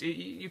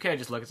 you can't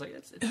just look, it's like,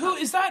 it's who,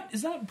 is that,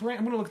 I'm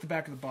going to look at the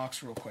back of the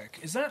box real quick.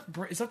 Is that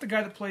the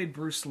guy that played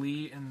Bruce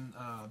Lee in,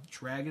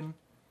 Dragon?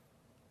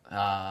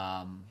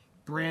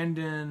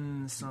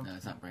 Brandon something. No,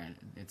 it's not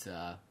Brandon. It's,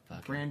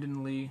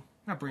 Brandon Lee.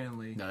 Not Brandon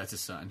Lee. No, that's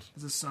his son.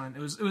 It's his son. It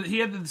was he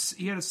had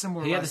a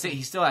similar He had the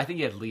same, I think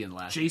he had Lee in the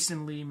last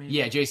Jason Lee, maybe?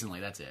 Yeah, Jason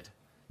Lee, that's it.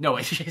 No,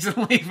 wait,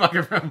 Jason Lee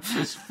fucking from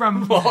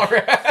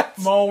Mallrats.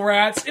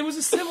 Mallrats. It was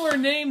a similar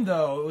name,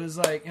 though. It was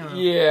like,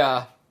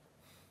 Yeah.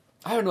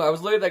 I don't know. I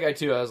was looking at that guy,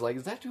 too. I was like,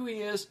 is that who he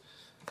is?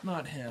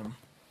 Not him.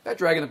 That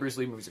Dragon the Bruce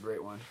Lee movie's a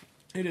great one.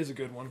 It is a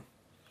good one.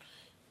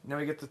 Now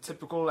we get the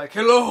typical, like,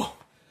 hello!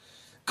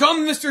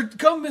 Come,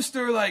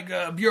 Mr.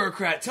 like,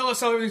 bureaucrat. Tell us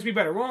how everything's be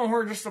better. Well,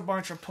 we're just a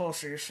bunch of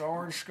pussies, so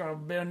we're just gonna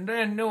bend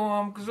into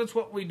them, because that's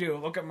what we do.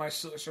 Look at my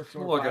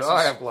circular glasses.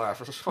 I have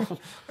glasses.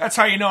 That's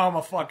how you know I'm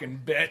a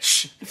fucking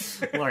bitch.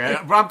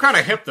 Look, but I'm kind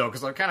of hip, though,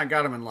 because I kind of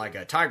got him in, like,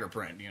 a tiger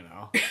print,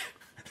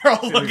 They're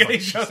all looking at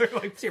each other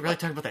like, is he really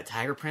talking about that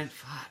tiger print?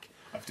 Fuck.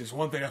 If there's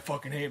one thing I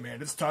fucking hate,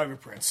 man, it's tiger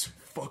prints.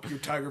 Fuck your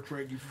tiger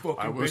print, you fucking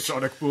I will bitch.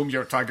 Sonic Boom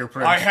your tiger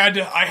print. I had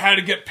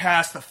to get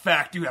past the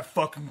fact you have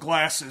fucking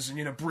glasses and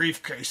in a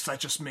briefcase. It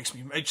just makes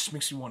me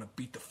want to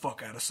beat the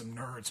fuck out of some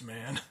nerds,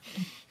 man.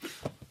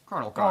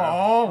 Colonel Kyle.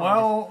 Oh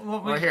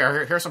well. Well,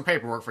 here's some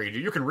paperwork for you.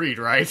 You can read,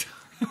 right?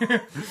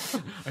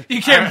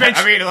 You can't bench.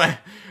 I mean, like,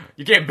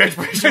 you can't bench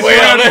press your way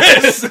out of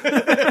this.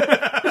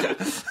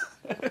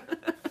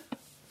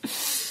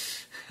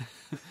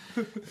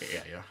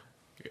 Yeah.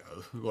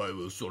 I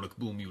will Sonic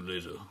Boom you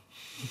later.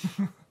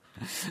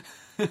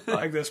 I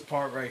like this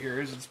part right here.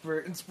 Is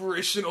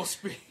inspirational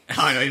speech.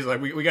 I know, he's like,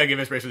 we gotta give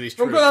inspiration to these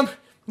troops. I'm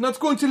not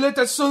going to let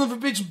that son of a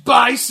bitch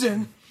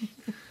Bison.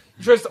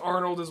 He tries to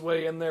Arnold his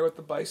way in there with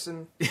the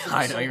Bison.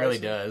 I know, he really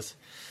does.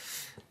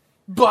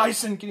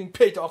 Bison getting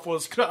paid off for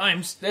his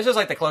crimes. This is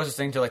like the closest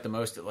thing to like the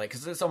most, like,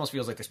 because this almost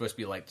feels like they're supposed to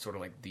be like sort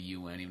of like the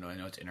UN, even though I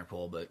know it's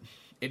Interpol, but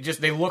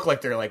they look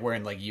like they're like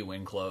wearing like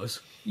UN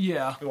clothes.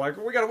 Yeah, They're like,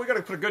 we gotta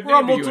put a good we're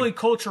all name to UN.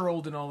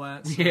 multicultural and all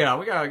that. So. Yeah,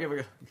 we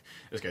gotta.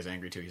 This guy's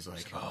angry too. He's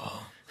like, I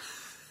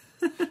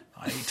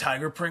need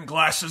tiger print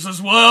glasses as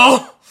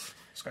well.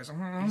 This guy's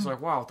like, he's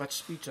like, wow, that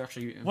speech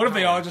actually. What if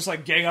they all just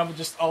like gang up and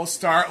just all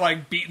start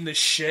like beating the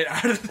shit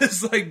out of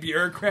this like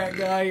bureaucrat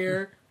guy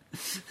here?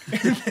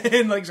 And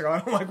then like, I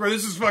don't like where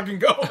this is fucking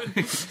going.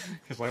 He's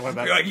like, what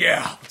about You're like,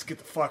 yeah, let's get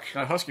the fuck.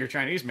 that husky or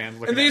Chinese man?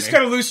 And they just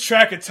kind of lose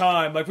track of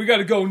time. Like, we got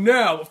to go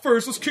now. But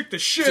first, let's kick the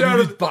shit out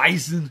of the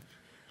Bison.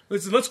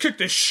 Let's kick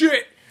the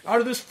shit out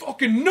of this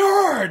fucking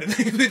nerd. And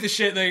they beat the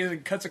shit. And they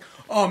cuts like,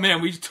 oh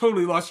man, we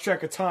totally lost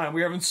track of time.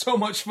 We're having so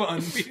much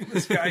fun beating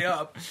this guy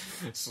up.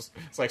 It's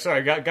like,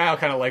 sorry, Guile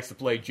kind of likes to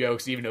play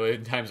jokes, even though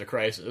in times of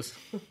crisis.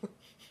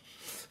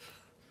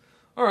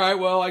 All right,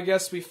 well, I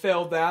guess we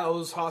failed that.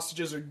 Those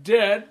hostages are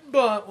dead,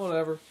 but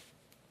whatever.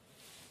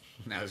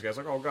 Now this guy's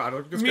like, oh god,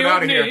 let's get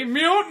out of here.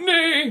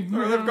 Mutiny!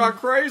 Oh, they've gone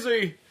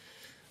crazy.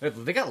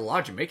 They got a lot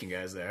of Jamaican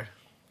guys there.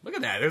 Look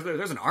at that.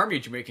 There's an army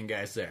of Jamaican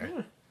guys there.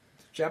 Yeah.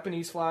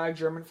 Japanese flag,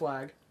 German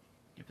flag.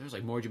 Yeah, there's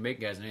like more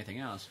Jamaican guys than anything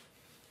else.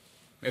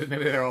 Maybe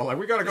they're all like,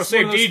 we gotta go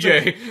save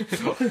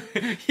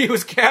DJ. He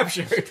was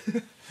captured.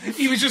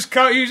 He was just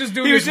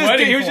doing his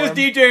wedding. He was just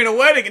DJing a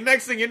wedding, and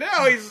next thing you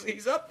know,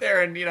 he's up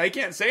there, and he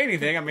can't say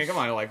anything. I mean, come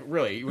on, like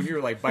really, when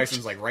you're like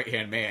Bison's like right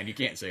hand man, you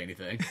can't say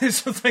anything.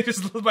 So it's like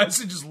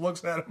Bison just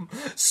looks at him,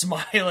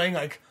 smiling,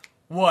 like,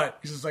 what?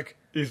 He's just like,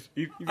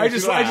 I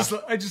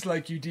just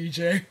like you,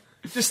 DJ.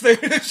 Just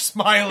there,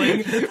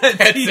 smiling.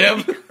 That's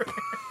him.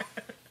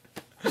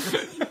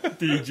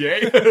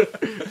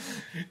 DJ.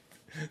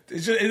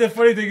 The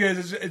funny thing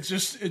is,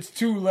 it's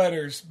two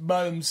letters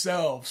by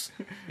themselves.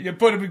 You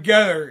put them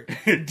together,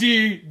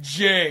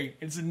 DJ.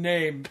 It's a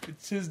name.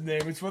 It's his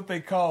name. It's what they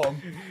call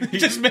him. It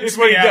just makes it's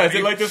what me he happy. does.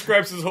 It like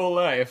describes his whole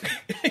life.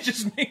 It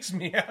just makes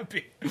me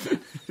happy.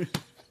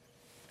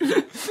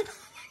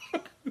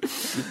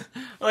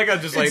 Like I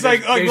just It's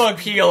like they look,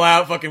 peel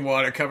out fucking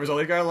water covers all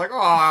these guys like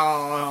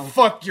oh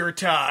fuck your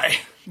tie.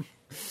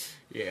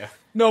 Yeah.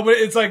 No, but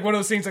it's like one of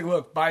those things. Like,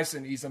 look,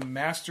 Bison. He's a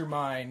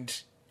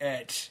mastermind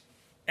at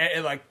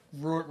like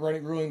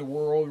ruling the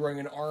world, running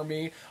an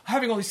army,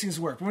 having all these things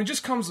work. But when it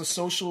just comes to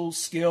social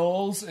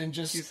skills and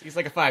just he's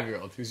like a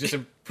 5-year-old who's just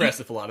impressed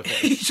with a lot of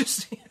things. he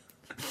just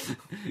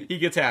he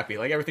gets happy.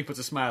 Like everything puts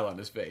a smile on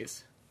his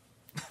face.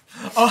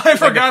 Oh, I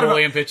forgot about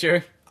Napoleon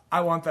picture. I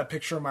want that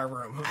picture in my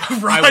room.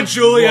 Ron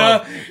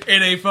Julia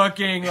in a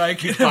fucking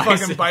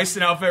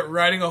bison outfit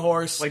riding a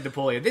horse. Like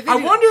Napoleon. I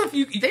wonder if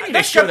you... They need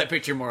to show that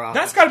picture more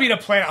often. That's got to be in a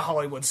Planet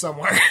Hollywood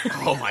somewhere.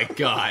 Oh my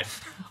god.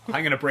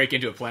 I'm going to break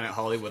into a Planet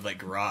Hollywood like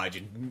garage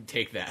and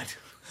take that.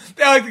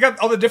 They got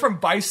all the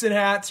different bison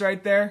hats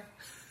right there.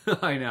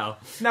 I know.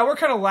 Now we're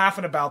kind of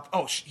laughing about...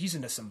 Oh, he's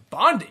into some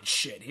bondage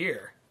shit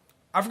here.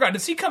 I forgot.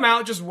 Does he come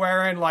out just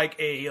wearing like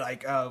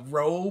a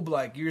robe?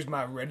 Like, here's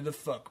my ready to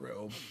fuck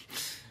robe.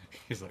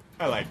 He's like,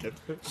 I like it.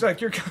 She's like,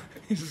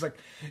 he's just like,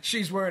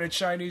 she's wearing a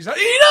Chinese.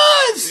 He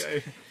does. Yeah.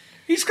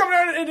 He's coming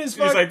out in his.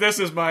 He's like, this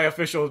is my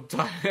official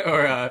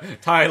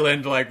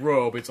Thailand like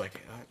robe. It's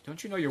like,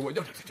 don't you know your?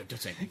 Don't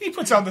say anything. He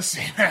puts on the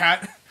same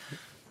hat.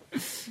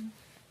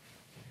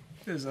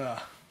 There's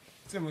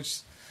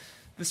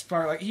this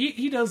part like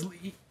he does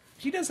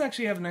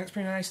actually have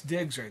pretty nice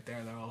digs right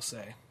there though. I'll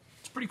say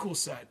it's a pretty cool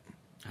set.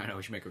 I know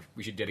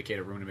we should dedicate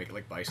a room to make it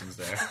like Bison's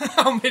there.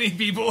 How many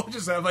people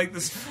just have like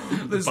this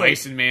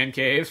Bison man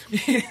cave?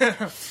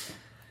 Yeah.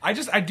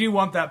 I do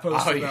want that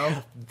poster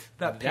though.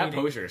 That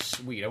poster is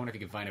sweet. I wonder if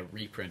you can find a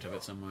reprint of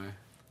it somewhere.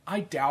 I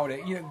doubt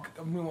it. You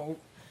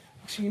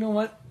know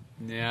what?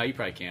 No, you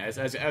probably can't.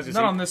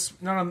 Not on this.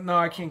 No,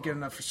 I can't get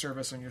enough for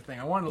service on your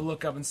thing. I wanted to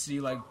look up and see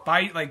like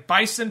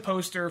Bison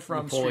poster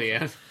from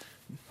Napoleon.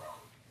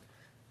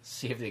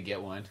 See if they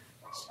get one.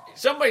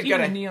 Somebody's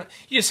got a neon.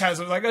 He just has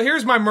it like,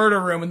 here's my murder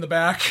room in the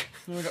back.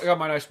 I got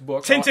my nice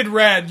book. Tinted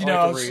red, you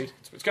know. Like to read.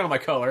 It's kind of my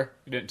color.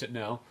 You didn't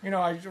know. You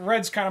know,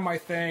 red's kind of my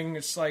thing.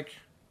 It's like,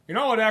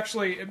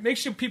 it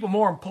makes you people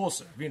more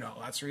impulsive. You know,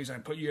 that's the reason I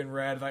put you in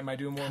red. I might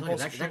do more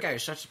impulsive. That guy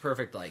is such a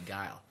perfect like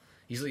Guile.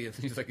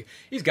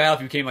 He's Guile if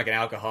he became like an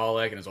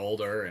alcoholic and is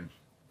older, and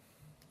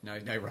now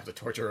he runs a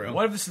torture room.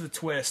 What if this is the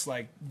twist?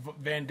 Like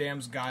Van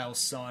Damme's Guile's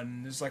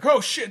son. It's like, oh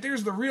shit,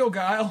 there's the real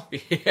Guile.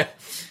 Yeah.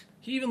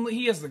 He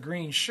has the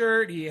green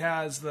shirt. He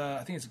has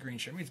I think it's a green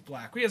shirt. Maybe it's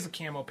black. He has the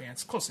camo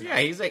pants. Close enough.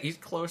 Yeah, he's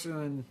closer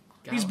than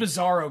Guile. He's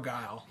Bizarro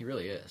Guile. He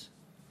really is.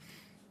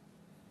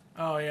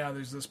 Oh yeah,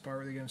 there's this part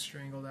where they get him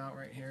strangled out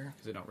right here.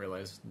 Because they don't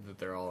realize that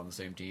they're all on the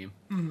same team.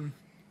 Mm-hmm.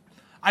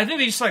 I think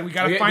they just we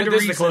gotta find a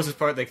reason. This is the closest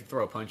part they can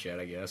throw a punch at,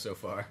 I guess, so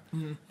far.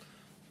 Mm-hmm.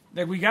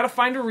 Like we gotta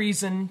find a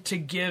reason to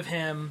give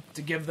them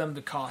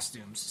the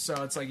costumes.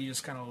 So it's like you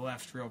just kind of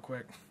left real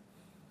quick.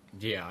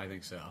 Yeah, I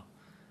think so.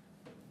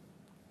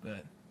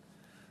 But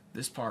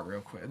this part real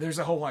quick. There's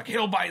a whole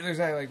Hill Bison. There's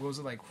what was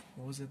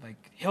it like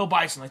Hill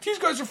Bison? Like these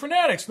guys are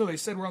fanatics. No, they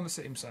said we're on the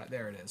same side.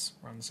 There it is.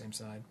 We're on the same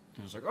side.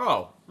 I was like,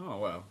 oh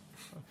well.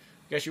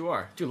 Guess you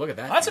are. Dude, look at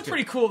that. That's a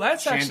pretty cool.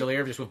 That's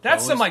chandelier just with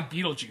that's bones. some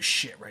Beetlejuice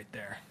shit right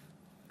there.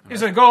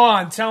 He's like, go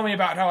on, tell me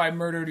about how I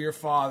murdered your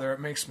father.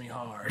 It makes me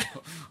hard.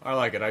 I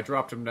like it. I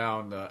dropped him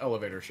down the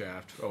elevator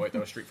shaft. Oh wait, that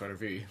was Street Fighter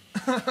V.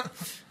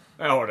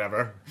 Oh,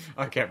 whatever.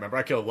 I can't remember.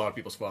 I killed a lot of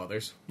people's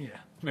fathers. Yeah.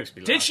 Makes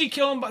me laugh. Did she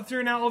kill him through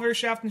an elevator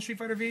shaft in Street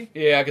Fighter V?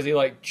 Yeah, because he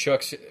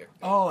chucks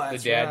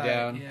the dad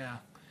down. Yeah.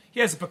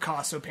 He has a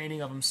Picasso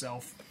painting of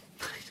himself.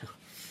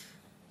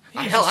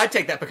 Hell, I'd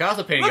take that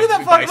Picasso painting. Look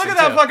at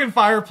that fucking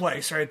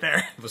fireplace right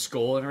there. The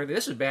skull and everything.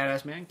 This is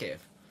badass man cave.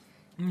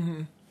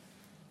 Mm-hmm.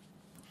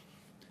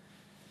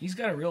 He's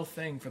got a real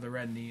thing for the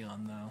red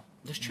neon, though.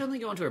 Does Chun-Li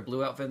go into her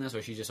blue outfit in this, or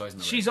is she just always in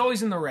the red? She's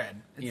always in the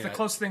red. It's the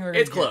closest thing they're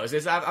going to It's close.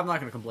 I'm not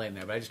going to complain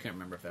there, but I just can't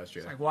remember if that's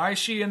true. It's like, why is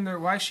she in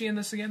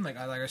this again? Like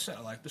I said,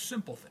 I like the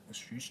simple things.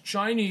 She's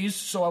Chinese,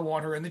 so I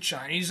want her in the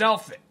Chinese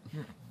outfit.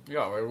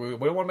 Yeah, we don't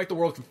want to make the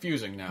world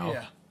confusing now.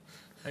 Yeah.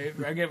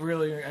 I get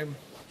really...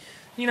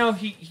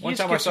 One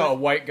time I saw a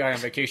white guy on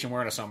vacation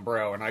wearing a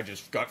sombrero, and I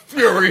just got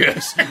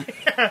furious.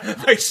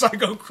 I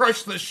psycho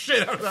crushed the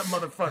shit out of that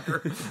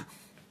motherfucker.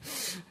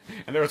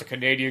 And there was a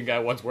Canadian guy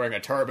once wearing a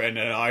turban,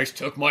 and I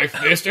took my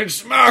fist and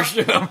smashed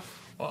him.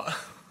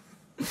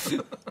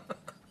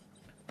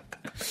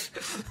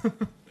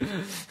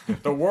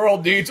 The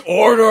world needs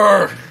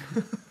order.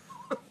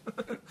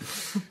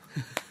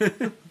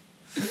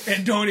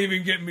 And don't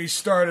even get me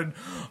started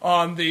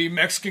on the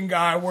Mexican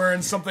guy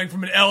wearing something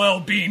from an LL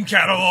Bean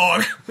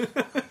catalog.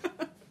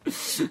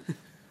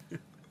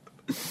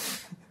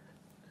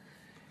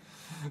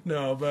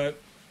 No, but...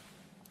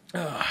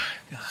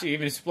 She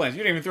even explains,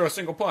 you didn't even throw a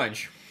single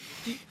punch.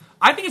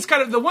 I think it's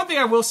kind of... The one thing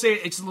I will say,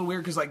 it's a little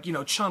weird, because,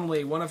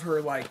 Chun-Li, one of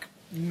her,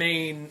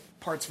 main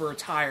parts of her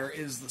attire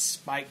is the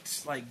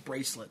spiked,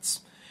 bracelets.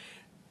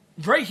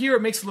 Right here,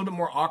 it makes it a little bit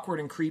more awkward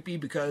and creepy,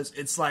 because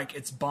it's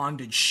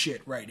bondage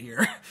shit right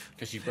here.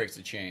 Because she breaks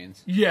the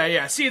chains.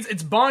 Yeah. See,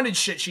 it's bondage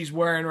shit she's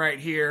wearing right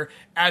here,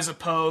 as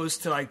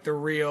opposed to, the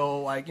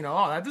real,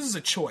 this is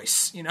a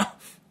choice,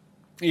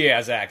 Yeah,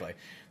 exactly.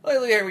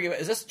 Here we go.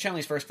 Is this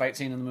Chun-Li's first fight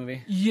scene in the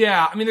movie?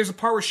 Yeah, I mean, there's a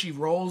part where she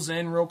rolls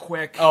in real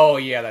quick. Oh,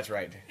 yeah, that's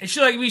right. And she,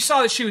 we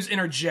saw that she was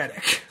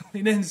energetic.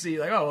 We didn't see,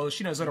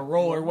 she knows how to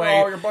roll her way.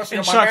 Oh, you're busting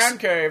in my man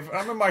cave.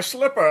 I'm in my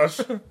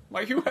slippers.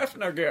 My Hugh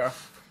Hefner gear.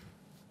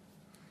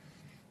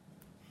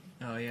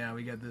 Oh, yeah,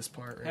 we got this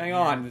part right Hang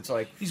on, it's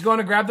he's going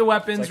to grab the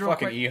weapons it's real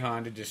fucking quick.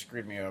 E-Honda just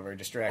screwed me over,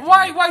 distracted me.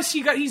 Why is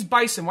he's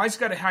Bison? Why's he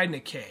got to hide in a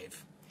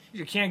cave?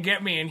 You can't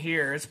get me in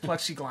here. It's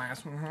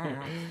plexiglass.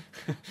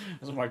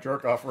 This is my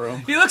jerk-off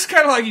room. He looks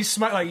kind of like he's he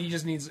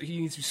needs to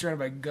be surrounded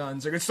by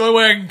guns. It's the only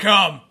way I can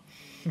come.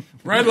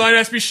 Red light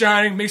has to be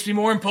shining, makes me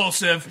more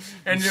impulsive,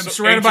 and I'm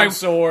surrounded by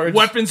swords.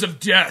 Weapons of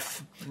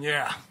death.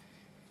 Yeah.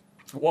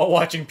 While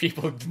watching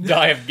people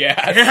die of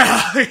gas.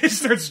 Yeah, he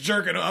starts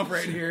jerking off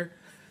right here.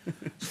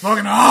 It's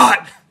fucking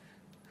hot.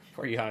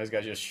 Poor E-Honda's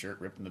got just shirt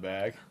ripped in the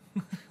bag.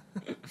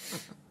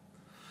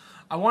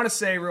 I want to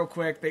say real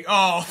quick, the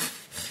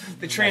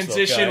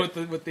transition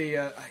with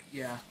the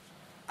yeah.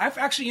 I've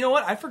actually, you know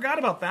what? I forgot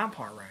about that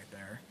part right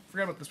there.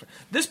 Forgot about this part.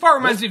 This part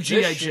reminds me of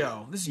G.I.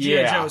 Joe. This is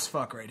G.I. Joe as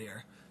fuck right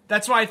here.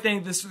 That's why I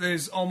think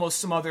there's almost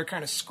some other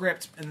kind of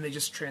script, and they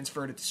just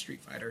transferred it to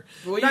Street Fighter.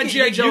 Well, not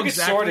G.I. Joe you exactly. You could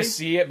sort of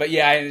see it, but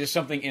yeah, there's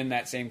something in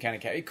that same kind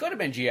of category. It could have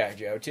been G.I.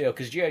 Joe, too,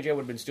 because G.I. Joe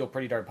would have been still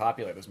pretty darn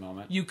popular at this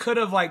moment. You could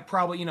have,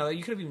 probably, you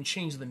could have even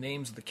changed the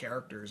names of the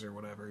characters or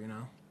whatever,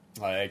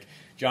 Like,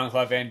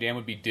 Jean-Claude Van Damme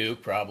would be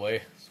Duke,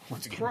 probably.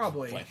 Once again,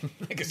 probably.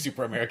 Like a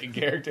super American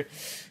character.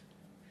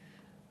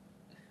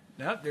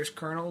 Nope, there's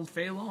Colonel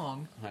Fei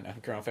Long. I know,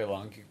 Colonel Fei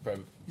Long.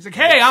 He's like,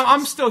 hey,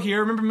 I'm still here.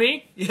 Remember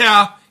me?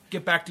 Yeah.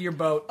 Get back to your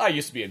boat. I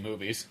used to be in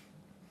movies.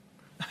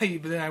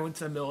 But then I went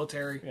to the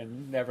military.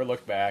 And never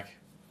looked back.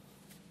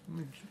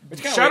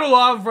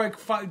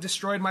 Shadowlov,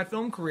 destroyed my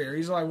film career.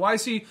 He's like, why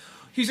is he...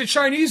 He's a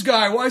Chinese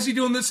guy. Why is he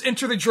doing this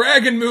Enter the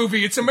Dragon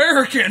movie? It's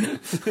American.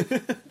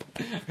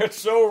 It's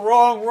so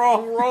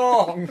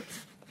wrong.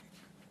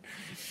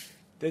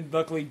 Then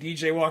luckily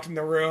DJ walked in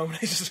the room.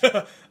 He just,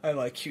 I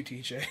like you,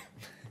 DJ.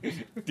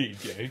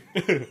 DJ.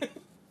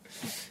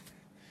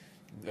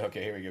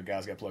 Okay, here we go.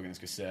 Guy's got to plug in his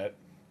cassette.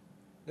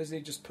 Doesn't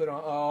he just put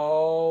on...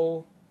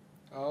 Oh...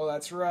 Oh,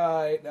 that's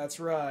right. That's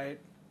right.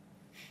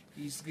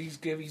 He's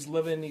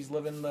living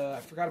the.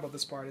 I forgot about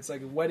this part. It's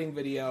like a wedding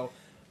video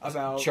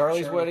about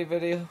Charlie's wedding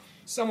video.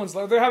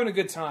 They're having a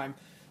good time.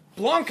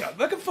 Blanca,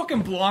 look at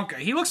fucking Blanca.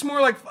 He looks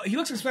like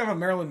some of a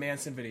Marilyn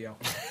Manson video.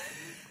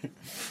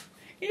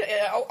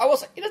 I will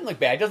say, he doesn't look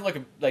bad. He doesn't look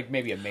like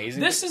maybe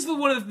amazing. This is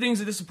one of the things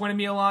that disappointed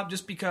me a lot,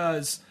 just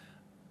because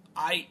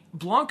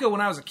Blanca,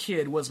 when I was a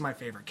kid, was my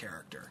favorite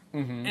character.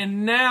 Mm-hmm.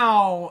 And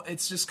now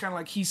it's just kind of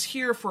like he's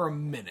here for a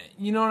minute.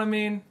 You know what I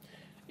mean?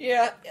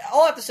 Yeah,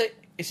 all I have to say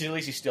is at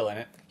least he's still in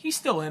it. He's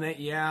still in it,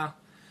 yeah.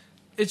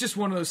 It's just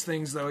one of those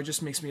things, though. It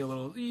just makes me a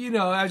little,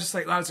 I was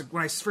like,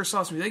 when I first saw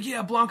this movie, like,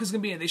 yeah, Blanca's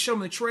gonna be in it. They showed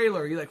him the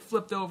trailer. He like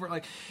flipped over,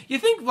 like you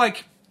think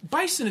like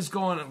Bison is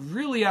going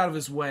really out of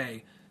his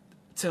way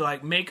to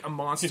like make a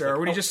monster. Like,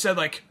 when he just said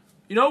like,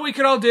 you know what we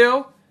could all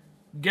do?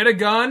 Get a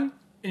gun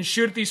and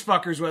shoot at these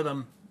fuckers with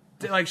them.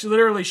 Like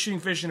literally shooting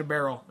fish in a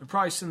barrel. It'd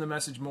probably send the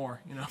message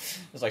more,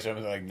 It's like some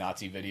of the like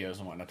Nazi videos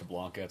and whatnot to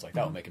Blanca. It's like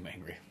that will make him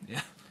angry.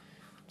 Yeah.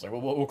 It's like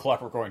we'll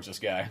Clockwork Orange this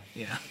guy.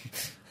 Yeah.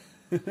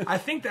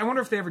 I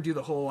wonder if they ever do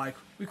the whole like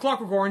we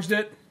Clockwork Oranged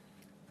it.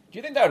 Do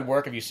you think that would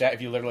work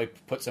if you literally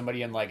put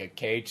somebody in like a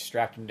cage,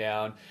 strapped him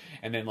down,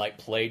 and then like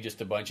played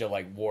just a bunch of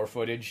like war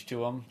footage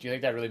to him? Do you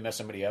think that really messed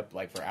somebody up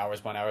like for hours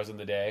upon hours in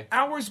the day?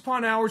 Hours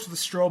upon hours with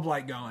a strobe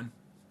light going.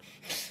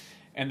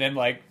 And then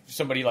like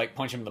somebody like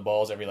punch him in the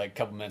balls every like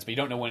couple minutes, but you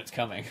don't know when it's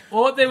coming.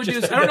 Well, what they would do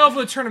is I don't know if it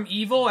would turn him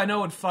evil. I know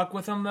it would fuck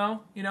with him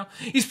though.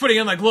 He's putting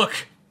in like look,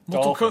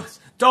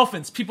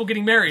 dolphins, people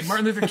getting married,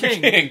 Martin Luther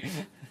King.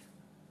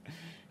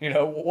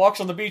 Walks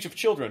on the beach of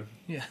children.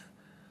 Yeah.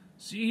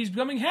 See, he's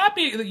becoming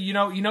happy.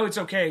 It's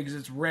okay because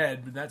it's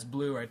red, but that's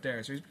blue right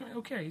there. So he's becoming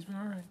okay. He's been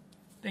all right.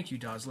 Thank you,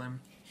 Doslim.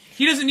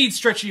 He doesn't need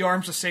stretchy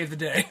arms to save the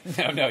day.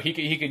 No, he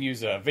can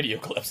use video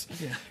clips.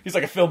 Yeah. He's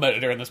like a film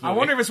editor in this movie. I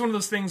wonder if it's one of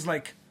those things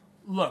like,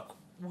 look,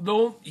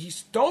 though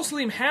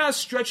Doslim has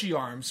stretchy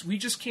arms, we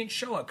just can't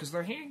show it because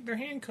they're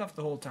handcuffed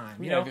the whole time.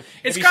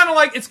 It's kind of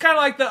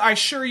like the "I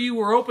sure you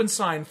were open"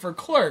 sign for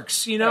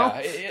Clerks. Yeah,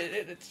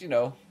 it's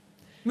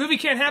Movie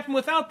can't happen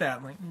without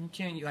that. Like, you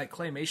can't like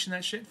claymation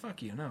that shit.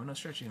 Fuck you. No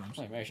stretchy arms.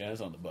 Claymation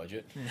is on the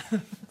budget.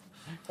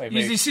 Yeah.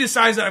 You see the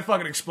size of that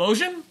fucking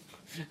explosion?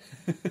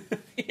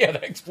 Yeah,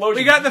 the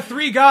explosion. We got the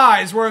 3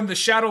 guys wearing the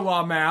Shadow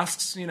Law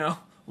masks.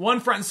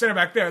 One front and center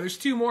back there. There's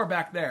 2 more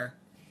back there.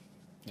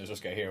 There's this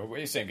guy here.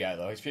 He's the same guy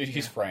though.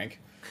 He's Frank.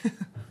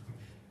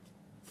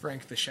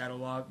 Frank, the Shadow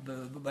Law, the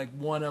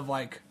one of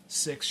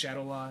 6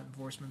 Shadow Law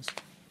enforcements.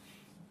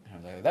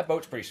 That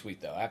boat's pretty sweet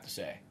though, I have to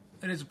say.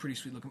 It is a pretty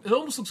sweet looking. It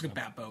almost looks like a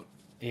bat boat.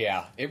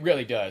 Yeah, it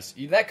really does.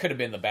 That could have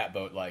been the bat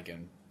boat, like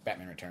in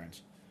Batman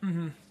Returns.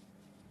 Mm-hmm.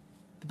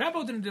 The bat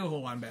boat didn't do a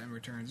whole lot in Batman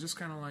Returns. Just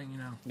kind of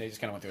They just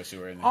kind of went through a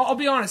sewer. I'll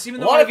be honest.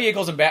 Even though a lot of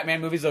vehicles in Batman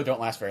movies though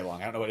don't last very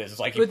long. I don't know what it is. It's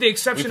like with the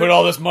exception we put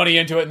all this money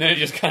into it, and then it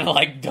just kind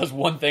of does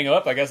one thing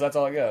up. I guess that's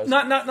all it goes.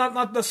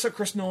 Not the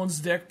Chris Nolan's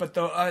dick, but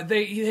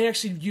they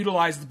actually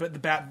utilized the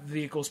bat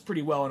vehicles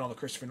pretty well in all the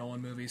Christopher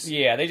Nolan movies.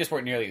 Yeah, they just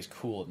weren't nearly as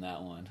cool in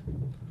that one.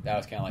 That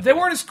was kind of like they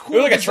weren't as cool.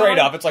 It was like a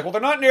trade-off. It's like, well,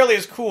 they're not nearly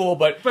as cool,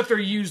 but they're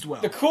used well.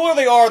 The cooler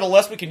they are, the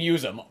less we can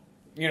use them.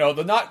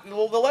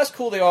 The less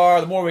cool they are,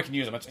 the more we can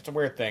use them. It's a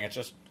weird thing. It's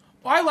just.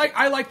 Well,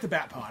 I like the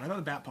Bat Pod. I thought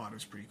the Bat Pod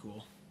was pretty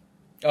cool.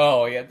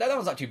 Oh yeah, that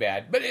one's not too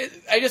bad. But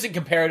I just think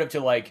comparative to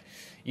all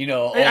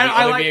the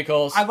other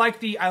vehicles. I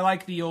like the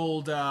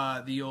old.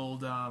 I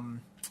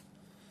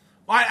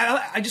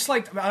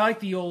like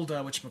the old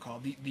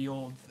whatchamacallit, the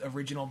old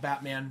original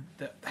Batman.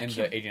 The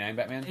 89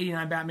 Batman?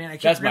 89 Batman.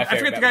 That's my favorite. I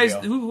forget the guys.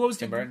 Batmobile. What was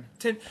Tim Burton?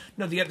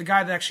 No, the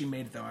guy that actually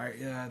made it though. I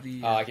can't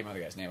remember the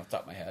guy's name off the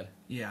top of my head.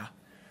 Yeah,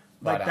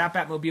 that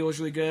Batmobile was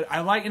really good.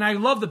 I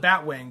love the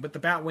Batwing, but the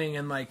Batwing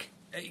and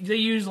they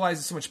utilize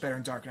it so much better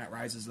in Dark Knight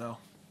Rises though.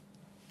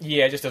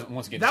 Yeah, it just doesn't.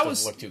 Once again,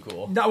 doesn't look too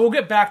cool. No, we'll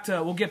get back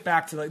to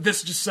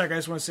this. Just a second, I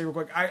just want to say real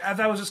quick. I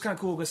thought it was just kind of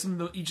cool because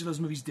each of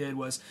those movies did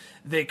was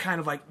they kind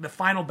of the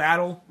final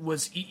battle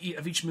was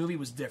of each movie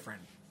was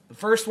different. The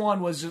first one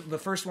was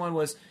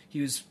he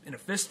was in a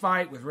fist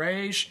fight with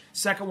Rage.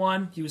 Second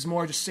one, he was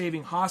more just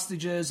saving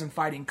hostages and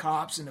fighting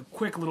cops in a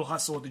quick little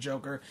hustle with the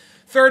Joker.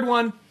 Third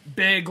one,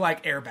 big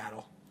air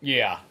battle.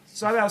 Yeah.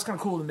 So I thought it was kind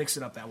of cool to mix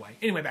it up that way.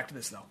 Anyway, back to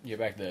this though. Yeah,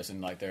 back to this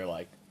and they're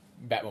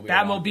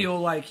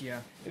Batmobile.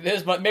 Yeah.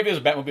 Maybe it was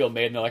a Batmobile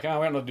made, and they're like, oh,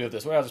 we don't know how to do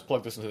this. Well, I'll just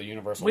plug this into the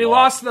Universal. We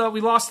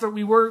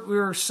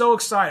were so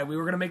excited. We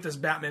were going to make this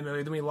Batman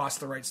movie, then we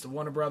lost the rights to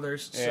Warner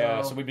Brothers.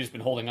 Yeah, so we've just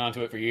been holding on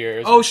to it for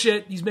years. Oh,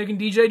 shit. He's making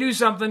DJ do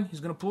something. He's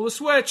going to pull a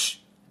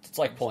switch. It's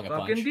like pulling a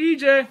punch. Fucking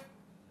DJ.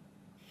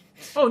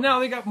 Oh, now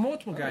they got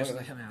multiple guys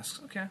with masks.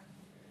 Okay.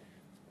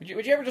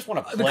 Would you ever just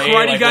want to play? The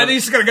karate guy,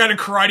 he's got a guy in a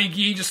karate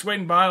gi just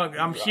waiting by.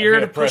 I'm here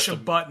to push a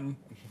button.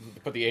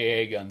 Put the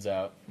AA guns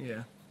out.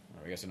 Yeah.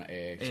 Or I guess they're not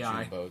AA,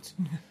 AI. boats.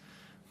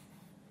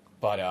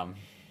 But,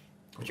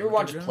 would you ever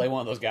want to just play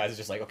one of those guys that's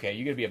just okay,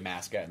 you got to be a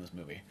mascot in this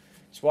movie.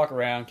 Just walk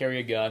around, carry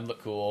a gun,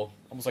 look cool,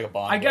 almost like a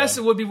Bond gun. guess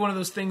it would be one of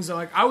those things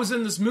that, I was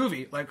in this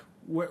movie,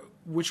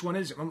 which one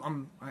is it?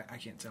 I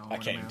can't tell. I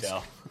can't even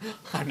tell.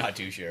 I'm not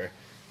too sure.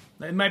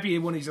 It might be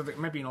one of these other. It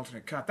might be an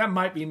alternate cut. That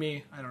might be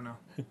me. I don't know.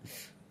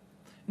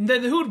 And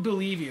then who would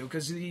believe you?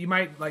 Because you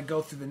might like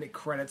go through the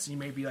credits and you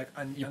may be like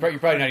you're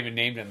probably not even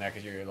named in there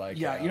because you're like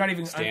you're not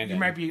even you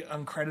might be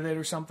uncredited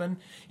or something.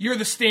 You're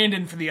the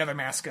stand-in for the other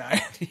mask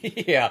guy.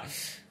 Yeah,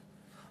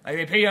 like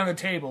they pay you on the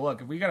table.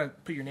 Look, if we gotta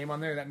put your name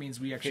on there, that means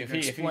we actually if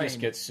he just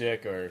gets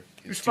sick or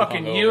there's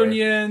fucking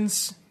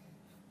unions,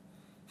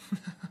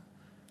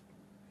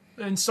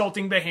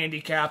 insulting the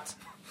handicapped.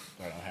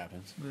 That all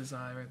happens. With his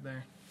eye right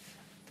there.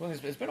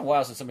 It's been a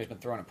while since somebody's been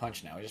throwing a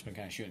punch now. We've just been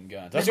kind of shooting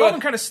guns. They've all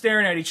been kind of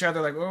staring at each other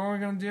like, what are we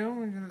going to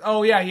do?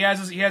 Oh, yeah, he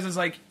has his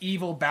like,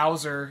 evil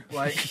Bowser,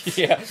 like...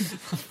 yeah,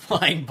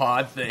 flying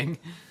pod thing.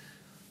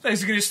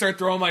 He's going to start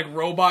throwing, like,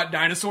 robot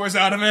dinosaurs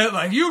out of it.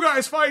 Like, you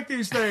guys fight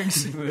these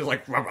things.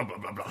 Like, blah, blah, blah,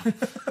 blah, blah.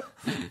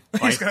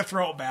 He's going to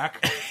throw it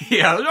back.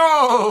 Yeah,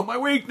 no, my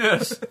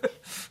weakness.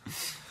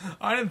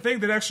 I didn't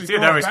think that actually throw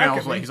it back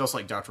at me. He's also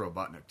like Dr.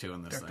 Robotnik, too,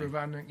 in this thing. Dr.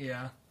 Robotnik,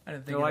 yeah. I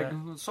didn't think of like,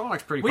 that.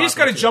 Sonic's pretty We just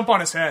got to jump on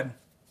his head.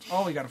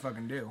 All we gotta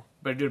fucking do.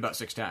 But I did it about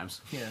 6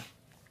 times. Yeah.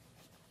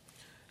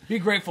 Be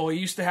grateful. He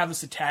used to have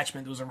this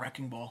attachment that was a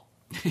wrecking ball.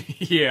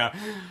 Yeah.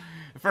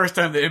 The first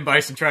time the M.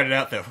 Bison tried it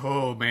out, though,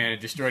 oh man,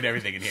 it destroyed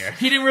everything in here.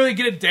 He didn't really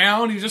get it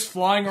down. He was just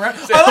flying around.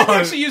 I like to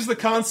actually use the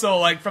console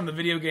like from the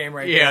video game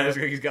right yeah,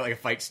 there. he's got like a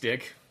fight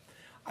stick.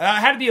 It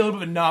had to be a little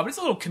bit of a knob, but it's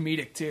a little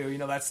comedic too. You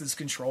know, that's this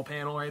control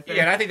panel right there.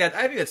 Yeah, and I think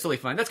that's really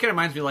fun. That kind of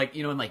reminds me, like,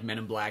 you know, in like Men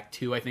in Black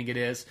 2, I think it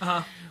is.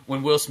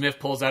 When Will Smith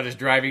pulls out his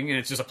driving and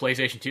it's just a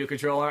PlayStation 2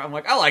 controller. I'm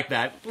like, I like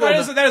that.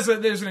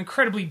 There's an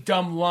incredibly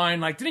dumb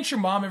line. Like, didn't your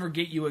mom ever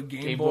get you a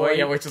Game Boy?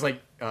 Yeah, where it's just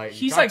like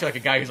he's like a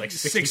guy who's like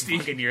 60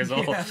 fucking years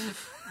old. Yeah.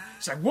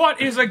 It's like,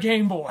 what is a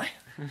Game Boy?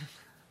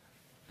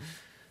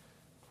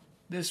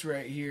 This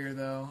right here,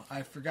 though,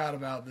 I forgot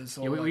about this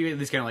whole... Yeah, we did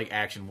this kind of, like,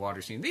 action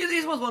water scene.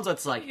 These ones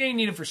that's, like... You ain't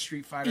need it for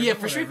Street Fighter. Yeah,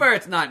 for Street Fighter,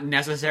 it's not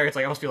necessary. It's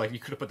like, I almost feel like you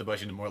could have put the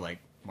budget into more, like,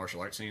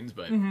 martial arts scenes,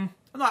 but... I'm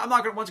not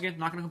gonna, once again,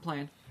 not gonna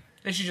complain.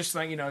 They should just,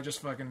 like, you know,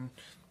 just fucking,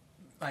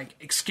 like,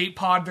 escape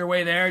pod their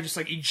way there, just,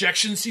 like,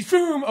 ejection seat,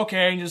 boom,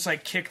 okay, and just,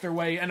 like, kick their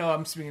way... I know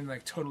I'm speaking,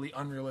 like, totally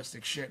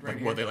unrealistic shit right like,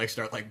 here. Where they, like,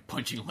 start, like,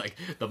 punching, like,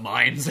 the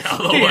mines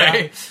out of the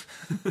way.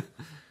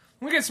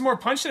 We get some more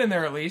punching in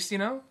there at least, you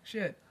know?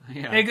 Shit.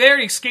 Yeah. They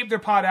already escaped their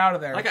pod out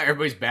of there. I like how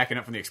everybody's backing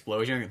up from the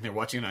explosion and they're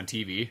watching it on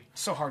TV.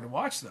 It's so hard to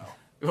watch, though.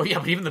 Well, yeah,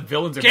 but even the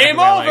villains are Game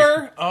back there,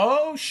 over! Like,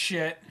 oh,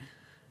 shit.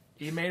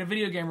 He made a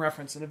video game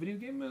reference in a video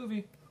game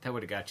movie. That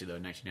would have got you, though,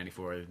 in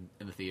 1994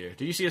 in the theater.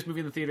 Did you see this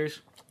movie in the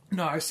theaters?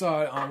 No, I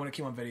saw it when it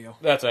came on video.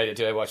 That's what I did,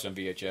 too. I watched it on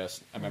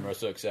VHS. I remember I was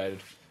so excited.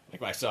 Like,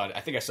 when I saw it,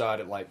 I think I saw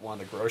it at, like, one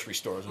of the grocery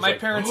stores. My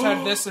parents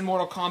had this and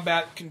Mortal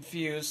Kombat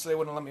confused, so they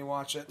wouldn't let me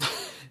watch it.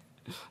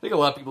 I think a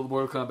lot of people,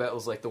 Mortal Kombat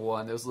was like the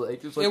one. There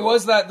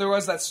was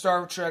that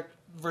Star Trek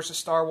versus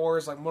Star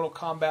Wars, like Mortal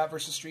Kombat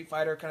versus Street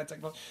Fighter kind of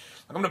technology.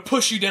 Like, I'm gonna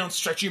push you down,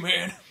 stretchy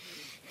man.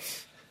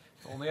 If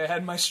only I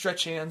had my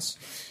stretch hands.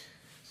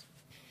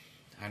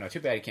 I know. Too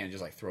bad he can't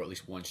just like throw at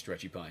least one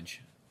stretchy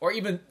punch, or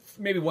even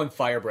maybe one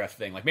fire breath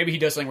thing. Like maybe he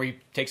does something where he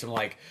takes some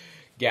like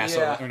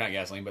gasoline or not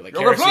gasoline, but like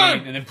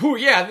kerosene, and then pooh,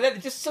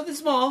 just something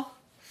small.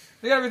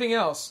 They got everything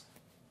else.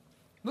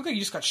 Look like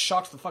you just got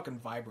shocked with the fucking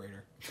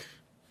vibrator.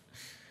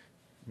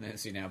 And then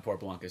see now, poor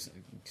Blanca's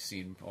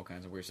seen all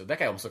kinds of weird stuff. That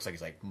guy almost looks like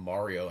he's like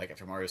Mario. Like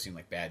after Mario's seen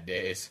like Bad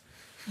Days.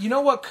 You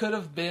know what could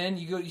have been?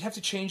 You have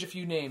to change a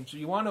few names.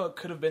 You want to know what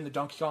could have been the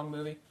Donkey Kong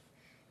movie?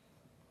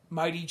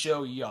 Mighty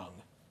Joe Young.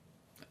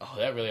 Oh,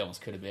 that really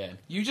almost could have been.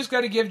 You just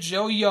got to give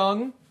Joe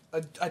Young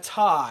a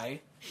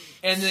tie,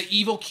 and the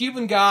evil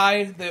Cuban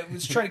guy that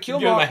was trying to kill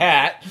him a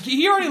hat.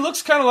 He already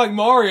looks kind of like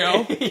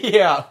Mario.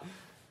 Yeah.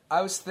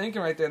 I was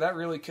thinking right there that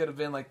really could have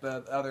been like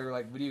the other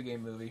like video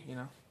game movie, you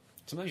know.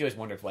 Sometimes you always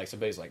wonder if like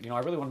somebody's like, you know,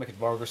 I really want to make a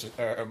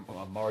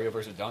Mario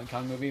versus Donkey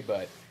Kong movie,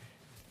 but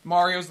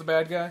Mario's the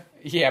bad guy.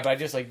 Yeah, but I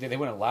just like they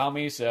wouldn't allow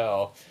me.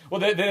 So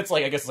then it's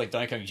like I guess it's like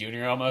Donkey Kong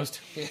Jr. almost.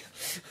 Yeah.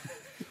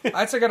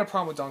 I'd say I got a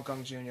problem with Donkey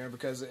Kong Jr.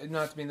 because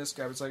not to mean this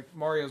guy, but it's like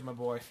Mario's my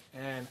boy,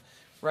 and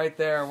right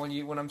there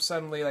when I'm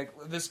suddenly like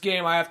this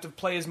game I have to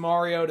play as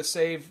Mario to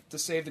save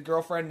the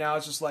girlfriend. Now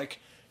it's just like,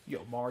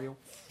 yo Mario,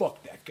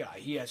 fuck that guy.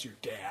 He has your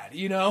dad.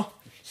 You know,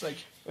 it's like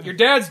your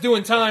dad's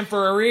doing time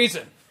for a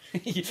reason.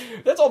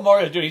 That's all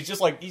Mario's doing.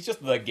 He's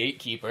just the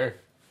gatekeeper.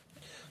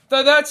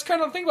 That's kind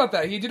of the thing about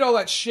that. He did all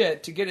that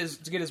shit to get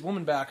his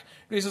woman back.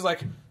 And he's just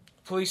like,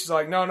 police is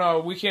like, no,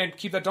 we can't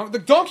keep that donkey.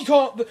 The Donkey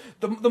Kong,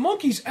 the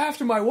monkey's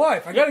after my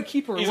wife. I got to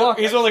keep her locked.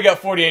 He's only got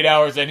 48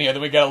 hours in here.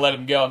 Then we got to let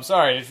him go. I'm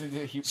sorry.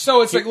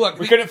 So it's like, look,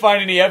 we couldn't find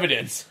any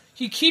evidence.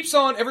 He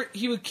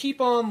would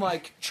keep on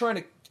like trying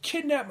to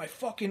kidnap my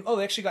fucking. Oh,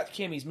 they actually got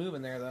Cammy's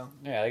moving there though.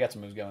 Yeah, they got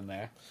some moves going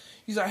there.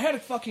 He's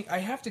like, I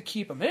have to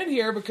keep him in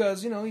here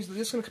because, you know, he's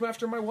just going to come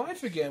after my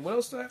wife again. What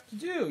else do I have to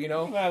do, you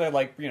know? Well, they're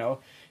like, you know,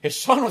 his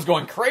son was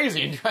going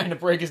crazy and trying to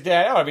break his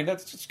dad out. I mean,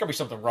 there's got to be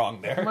something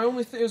wrong there.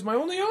 It was my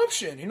only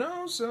option, you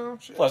know, so...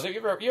 Shit. Plus,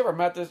 you ever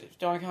met this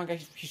Donkey Kong guy?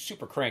 He's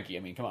super cranky. I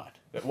mean, come on.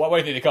 Why do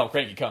you think they call him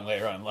Cranky Kong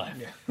later on in life?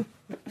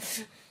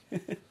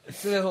 Yeah.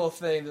 So the whole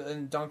thing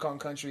in Donkey Kong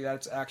Country,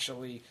 that's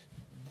actually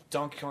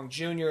Donkey Kong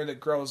Jr. that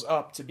grows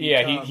up to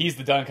become... Yeah, he's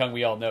the Donkey Kong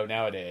we all know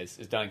nowadays,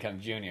 is Donkey Kong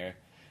Jr.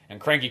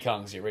 And Cranky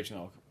Kong's the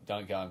original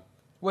Donkey Kong.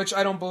 Which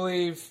I don't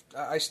believe...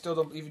 I still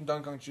don't... Even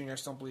Donkey Kong Jr., I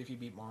still don't believe he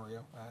beat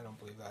Mario. I don't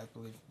believe that. I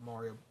believe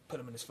Mario put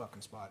him in his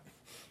fucking spot.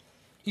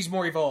 He's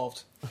more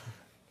evolved.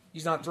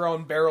 He's not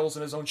throwing barrels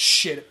and his own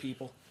shit at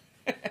people.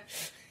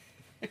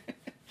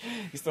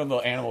 He's throwing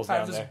little animals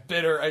down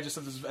there. I just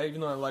have this...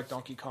 Even though I like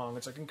Donkey Kong,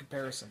 it's like in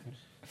comparison.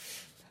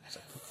 It's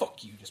like,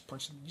 fuck you.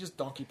 Just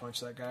donkey punch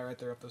that guy right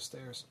there up those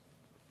stairs.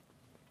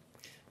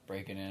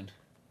 Breaking in.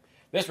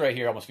 This right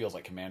here almost feels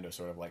like Commando,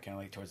 sort of like, kind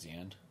of like towards the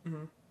end.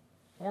 Mm-hmm.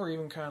 Or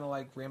even kind of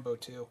like Rambo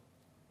 2.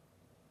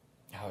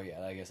 Oh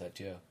yeah, I guess that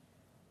too.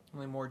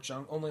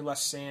 Only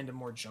less sand and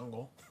more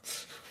jungle.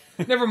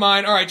 Never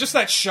mind. All right, just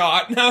that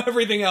shot. Now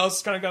everything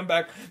else kind of come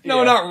back. No,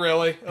 yeah. Not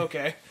really.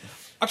 Okay.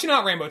 Actually,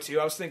 not Rambo 2.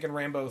 I was thinking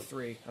Rambo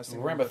 3.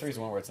 Rambo 3 is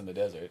the one where it's in the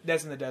desert.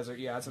 That's in the desert.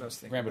 Yeah, that's what I was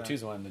thinking. Rambo 2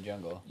 is the one in the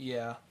jungle.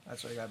 Yeah,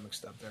 that's why I got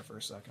mixed up there for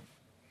a second.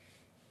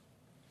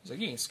 He's like,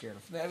 you ain't scared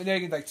of... I mean, they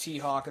get like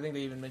T-Hawk. I think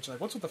they even mentioned,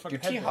 like, what's with the fucking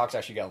headband? T-Hawk's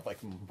actually got, like,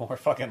 more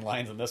fucking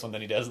lines in this one than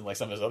he does in, like,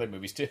 some of his other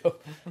movies, too.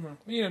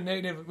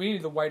 Mm-hmm. We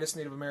need the whitest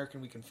Native American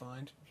we can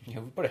find. Yeah,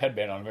 we put a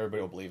headband on him,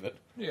 everybody will believe it.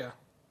 Yeah.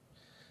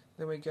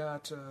 Then we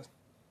got...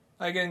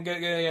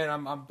 Again,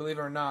 I'm believe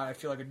it or not, I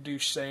feel like a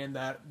douche saying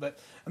that, but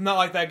I'm not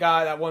like that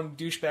guy, that one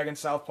douchebag in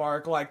South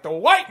Park, like, the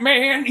white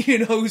man,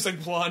 who's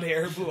like blonde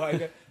hair, blue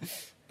eyed.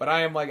 But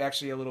I am, like,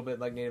 actually a little bit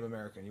like Native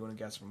American. You wouldn't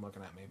guess from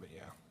looking at me, but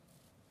yeah.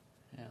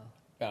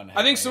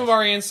 I think some of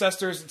our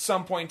ancestors at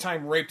some point in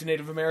time raped a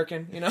Native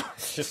American,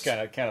 Just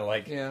kind of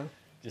like, yeah,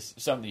 just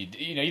something you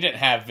didn't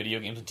have video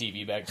games and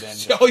TV back then.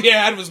 All you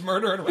had was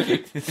murder and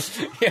rape.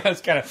 Yeah,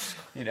 it's kind of,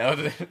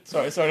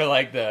 sort of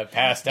like the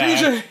pastime.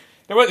 You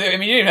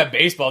didn't even have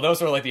baseball. That was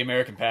sort of like the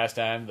American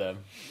pastime.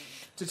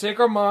 To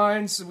take our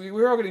minds, we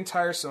were all getting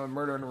tiresome of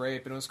murder and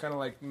rape, and it was kind of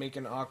like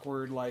making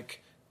awkward,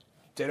 like,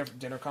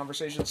 dinner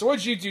conversation. So what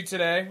did you do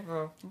today?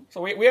 Oh.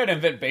 So we had to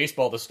invent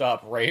baseball to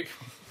stop rape.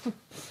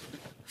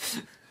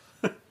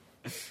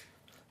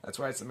 That's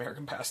why it's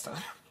American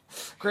pastime.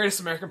 Greatest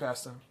American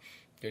pastime.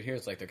 Dude, here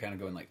it's like they're kind of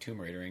going like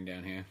Tomb Raidering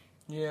down here.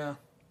 Yeah.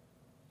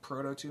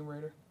 Proto Tomb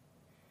Raider.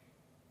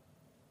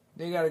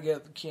 They gotta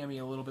get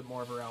Cammy a little bit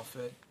more of her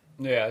outfit.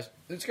 Yeah,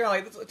 it's kind of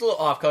like, it's a little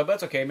off color, but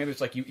that's okay. Maybe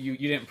it's like you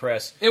didn't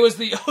press the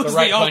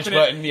right punch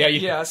button.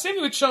 Yeah, same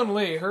with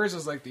Chun-Li. Hers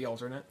is like the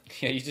alternate.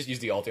 Yeah, you just use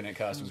the alternate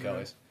costume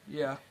colors.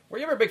 Yeah. Were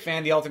you ever a big fan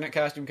of the alternate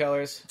costume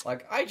colors?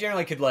 Like, I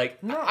generally could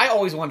I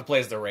always wanted to play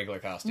as the regular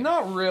costume.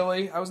 Not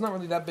really. I was not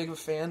really that big of a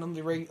fan on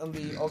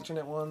the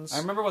alternate ones. I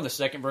remember when the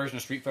second version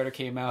of Street Fighter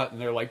came out,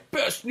 and they're like,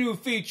 best new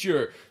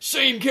feature,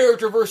 same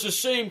character versus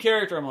same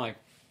character. I'm like,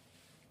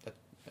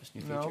 best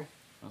new feature? No.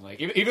 I was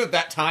like, even at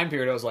that time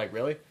period, I was like,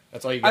 really?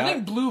 That's all you got? I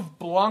think blue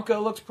Blanca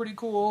looks pretty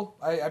cool.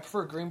 I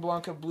prefer green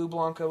Blanca. Blue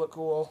Blanca look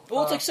cool.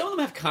 Well, it's like some of them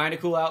have kind of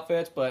cool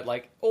outfits, but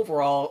like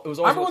overall, it was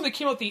always... I remember when they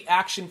came out with the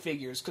action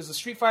figures, because the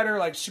Street Fighter,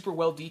 like, super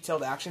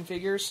well-detailed action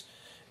figures,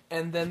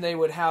 and then they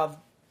would have...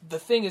 The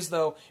thing is,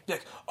 though, be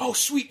like, oh,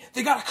 sweet,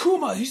 they got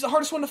Akuma, he's the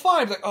hardest one to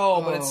find. Like,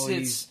 but it's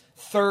his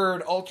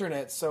third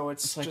alternate, so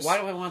it's like, just...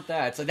 why do I want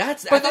that? So I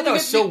thought that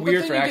was so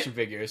weird for action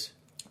figures.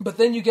 But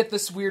then you get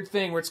this weird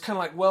thing where it's kind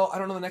of like, well, I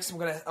don't know the next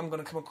time I'm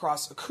gonna come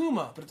across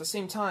Akuma, but at the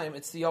same time,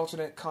 it's the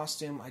alternate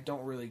costume I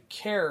don't really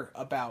care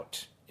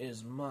about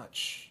as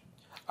much.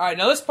 All right,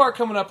 now this part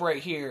coming up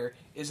right here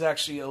is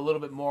actually a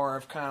little bit more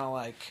of kind of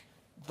like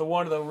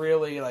one of the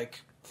really like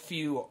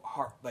few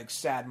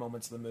sad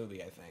moments of the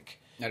movie, I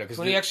think.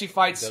 When he actually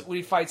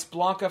fights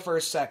Blanca for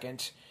a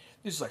second,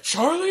 he's like,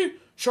 Charlie,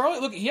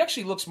 look, he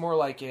actually looks more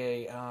like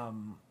a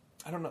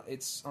I don't know,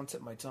 it's on the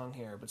tip of my tongue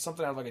here, but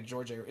something out of like it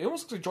almost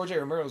looks like a George A.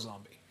 Romero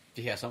zombie.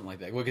 Yeah, something like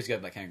that. Well, he's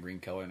got that kind of green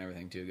color and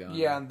everything too going.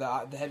 Yeah, and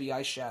the heavy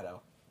eyeshadow.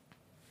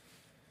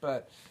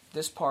 But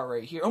this part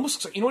right here almost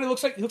looks like, you know what he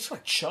looks like? He looks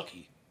like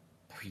Chucky.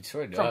 He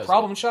sort of does. From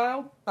Problem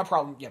Child? Not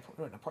Problem, yeah,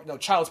 no,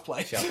 Child's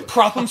Play.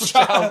 Problem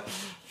Child.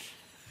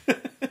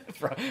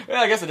 Well,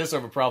 I guess it is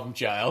sort of a problem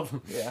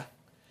child. Yeah.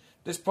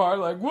 This part,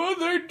 like, what'd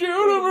they do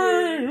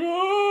to me?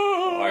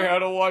 Oh! I had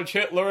to watch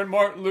Hitler and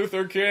Martin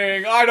Luther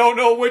King. I don't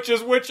know which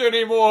is which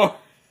anymore.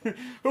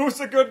 Who's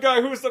the good guy?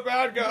 Who's the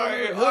bad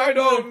guy? I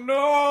don't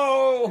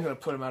know. I'm gonna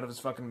put him out of his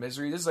fucking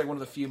misery. This is like one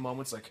of the few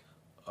moments, like,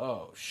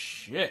 oh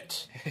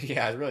shit.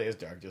 Yeah, it really is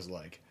dark. Just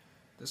like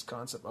this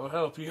concept. I'll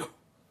help you.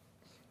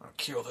 I'll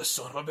kill this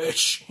son of a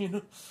bitch.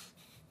 And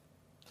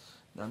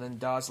then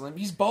Doslim,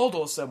 he's bald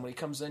all of a sudden when he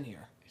comes in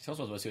here. He's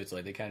also supposed to. It's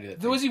like they kind of do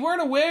that. Was he wearing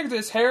a wig? Did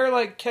his hair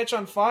like catch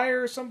on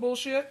fire or some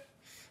bullshit?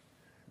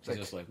 He's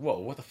just like, whoa,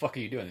 what the fuck are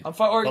you doing? Or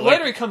but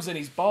later he comes in,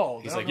 he's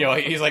bald. He's like, yo,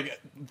 he's like,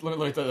 let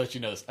me let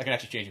you know this. I can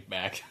actually change it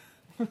back.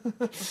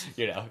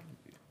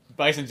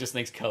 Bison just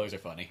thinks colors are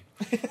funny.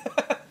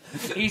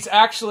 He's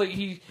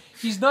actually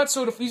he's not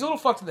he's a little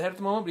fucked in the head at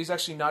the moment, but he's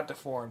actually not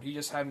deformed. He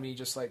just had me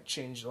just like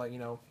change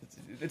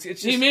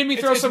he made me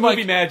throw some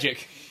movie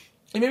magic.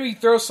 He made me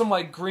throw some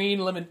like green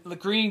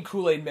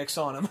Kool-Aid mix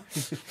on him.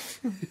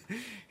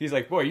 He's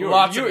like, boy, you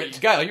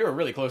were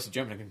really close to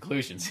jumping to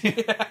conclusions.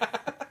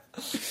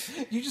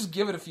 You just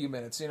give it a few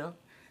minutes,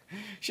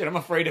 Shit, I'm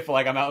afraid if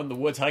like I'm out in the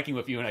woods hiking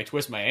with you and I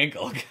twist my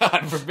ankle,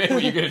 God forbid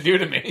what you're gonna do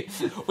to me.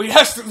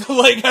 The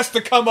leg has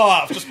to come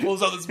off. Just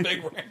pulls out this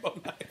big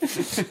Rambo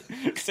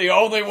knife. It's the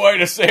only way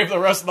to save the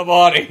rest of the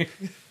body.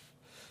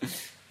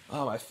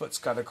 Oh, my foot's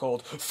kind of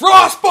cold.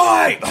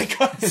 Frostbite! Like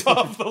cuts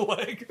off the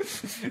leg.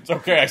 It's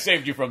okay, I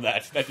saved you from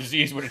that. That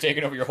disease would have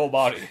taken over your whole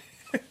body.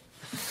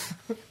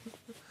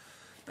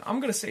 I'm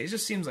gonna say it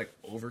just seems like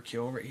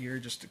overkill right here,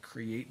 just to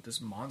create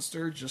this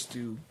monster, just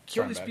to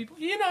kill these people.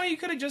 You know, you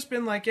could have just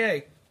been like,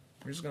 "Hey,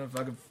 we're just gonna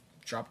fucking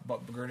drop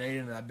a grenade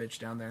into that bitch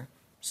down there,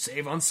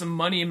 save on some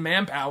money and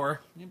manpower."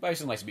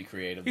 Bison likes to be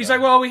creative. He's though.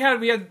 like, "Well,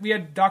 we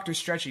had Dr.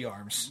 Stretchy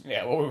Arms."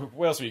 Yeah. Well,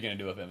 what else are you gonna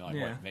do with him? Like,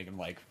 Yeah. what, make him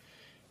like,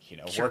 Cure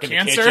work in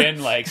cancer? the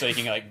kitchen, like so he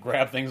can like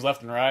grab things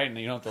left and right, and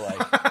you don't have to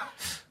like. I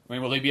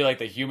mean, will he be like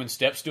the human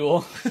step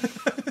stool?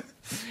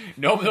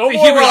 No more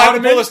will I have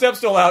to pull the step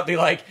stool out. They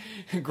like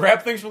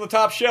grab things from the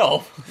top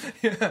shelf.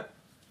 Yeah.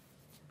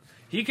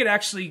 He could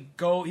actually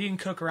go. He can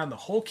cook around the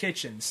whole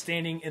kitchen,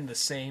 standing in the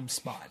same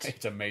spot.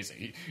 It's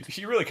amazing.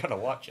 You really gotta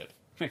watch it.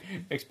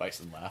 Makes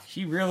Bison laugh.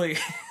 He really.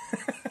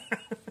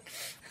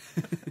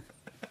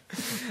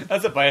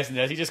 That's what Bison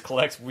does. He just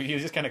collects. He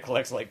just kind of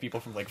collects like people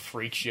from like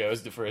freak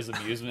shows for his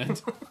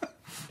amusement.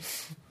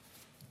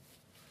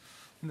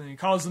 And then he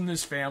calls them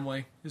his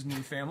family, his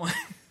new family.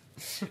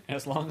 And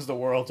as long as the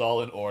world's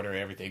all in order,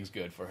 everything's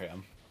good for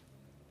him.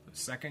 The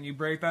second you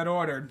break that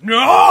order,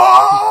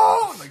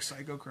 no! Like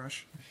Psycho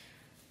Crush.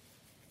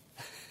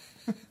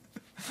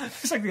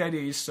 It's like the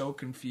idea he's so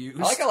confused.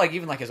 I like how like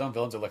even like his own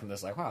villains are looking at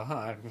this like, wow,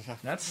 huh?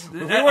 That's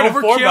We weren't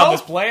informed about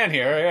this plan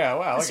here. Yeah,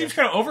 wow. It seems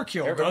kind of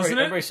overkill, doesn't it?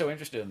 Everybody's so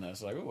interested in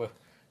this. Like, ooh,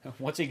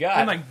 what's he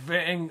got?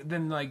 And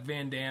then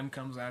Van Damme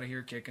comes out of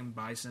here kicking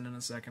Bison in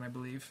a second, I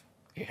believe.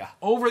 Yeah.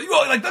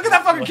 Like look at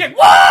that fucking kick!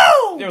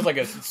 Whoa! There was like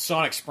a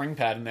sonic spring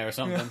pad in there or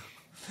something.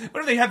 Yeah.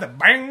 What if they had the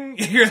bang?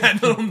 You hear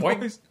that little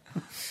noise?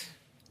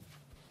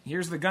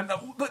 Here's the gun.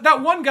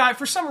 That one guy,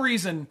 for some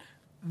reason,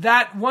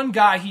 that one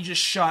guy he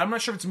just shot, I'm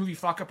not sure if it's a movie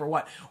fuck up or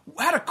what,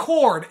 had a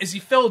cord as he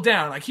fell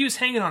down. Like he was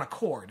hanging on a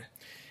cord.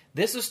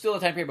 This is still a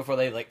time period before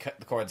they like cut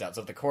the cords out.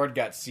 So if the cord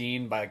got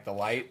seen by like the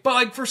light. But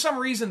like for some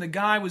reason the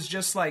guy was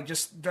just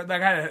that guy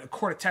had a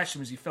cord attached to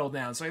him as he fell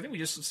down. So I think we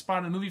just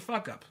spotted a movie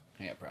fuck up.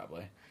 Yeah,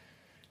 probably.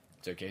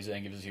 It's okay,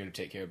 Zangief is here to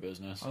take care of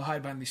business. I'll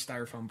hide behind these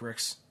styrofoam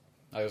bricks.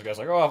 This guy's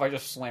like, oh, if I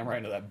just slam right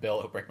into that bill,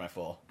 it'll break my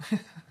fall.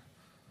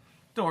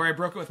 Don't worry, I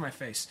broke it with my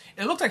face.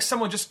 It looked like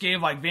someone just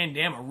gave like Van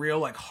Damme a real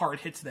like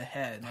hard hit to the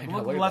head. Like,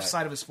 look at the left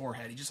side of his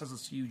forehead. He just has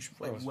this huge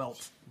like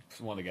welt.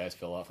 One of the guys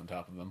fell off on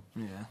top of him.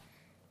 Yeah.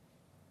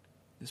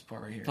 This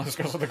part right here.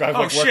 The guy's, oh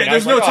like, shit!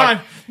 There's no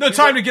time. No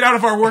time to get out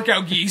of our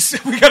workout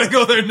geese. We gotta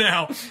go there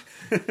now.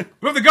 We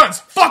have the guns.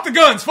 Fuck the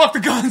guns. Fuck the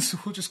guns.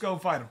 We'll just go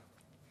fight them.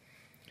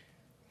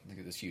 Look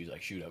at this huge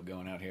like shootout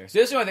going out here. So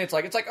this is one thing. It's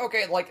like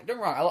okay. Like don't get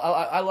me wrong.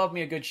 I love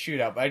me a good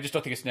shootout, but I just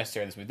don't think it's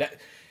necessary in this movie. That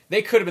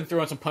they could have been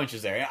throwing some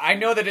punches there. I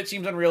know that it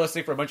seems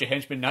unrealistic for a bunch of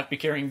henchmen not to be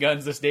carrying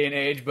guns this day and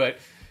age, but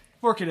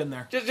work it in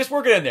there. Just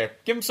work it in there.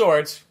 Give them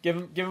swords.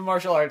 Give them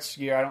martial arts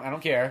gear. I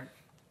don't care.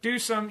 Do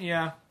some,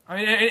 yeah. I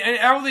mean,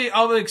 and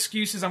all the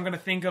excuses I'm going to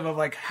think of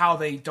like how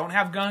they don't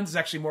have guns is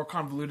actually more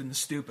convoluted and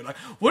stupid. Like,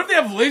 what if they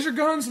have laser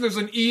guns and there's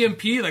an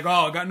EMP? Like,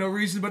 oh, I got no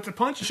reason but to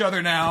punch each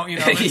other now. You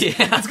know,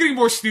 it's getting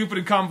more stupid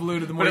and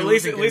convoluted. The more, but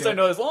at least I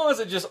know as long as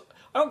it just,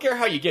 I don't care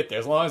how you get there,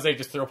 as long as they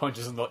just throw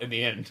punches in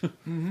the end.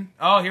 Mm-hmm.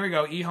 Oh, here we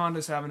go. E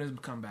Honda's having his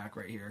comeback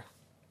right here.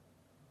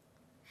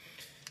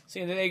 See,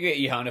 and then they get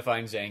E Honda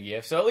find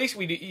Zangief, so at least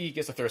he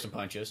gets to throw some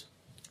punches.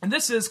 And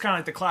this is kind of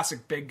like the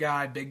classic big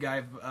guy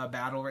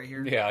battle right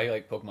here. Yeah, he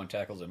like Pokemon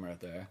tackles him right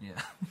there.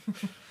 Yeah.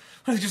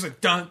 It's just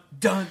like dun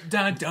dun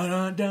dun dun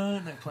dun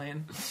dun, like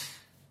playing.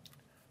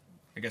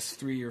 I guess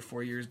 3 or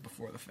 4 years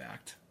before the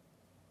fact.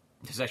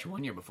 This is actually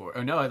 1 year before.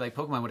 Oh no, like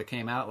Pokemon would have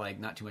came out like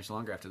not too much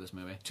longer after this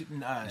movie. Japan.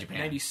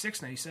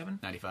 96, 97?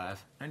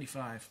 95.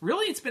 95.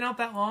 Really? It's been out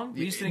that long?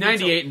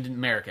 98 in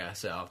America,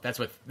 so that's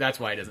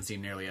why it doesn't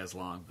seem nearly as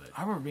long. But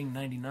I remember being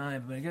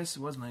 99, but I guess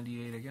it was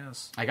 98, I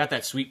guess. I got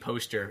that sweet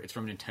poster. It's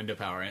from Nintendo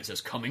Power, and it says,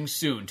 coming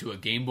soon to a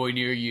Game Boy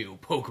near you,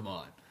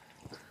 Pokemon.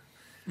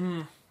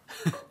 Mm.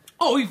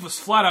 Oh, he was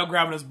flat out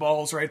grabbing his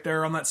balls right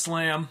there on that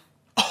slam.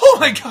 Oh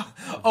my god!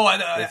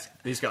 Oh,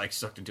 they just got like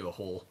sucked into a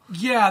hole.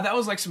 Yeah, that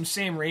was like some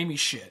Sam Raimi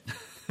shit.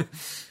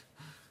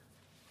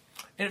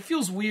 And it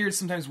feels weird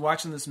sometimes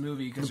watching this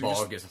movie because the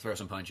ball gets to throw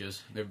some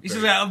punches. He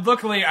says,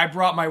 "Luckily, I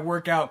brought my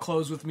workout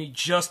clothes with me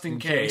just in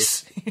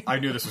case." I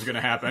knew this was going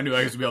to happen. I knew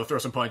I was going to be able to throw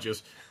some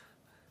punches.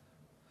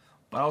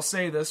 But I'll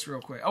say this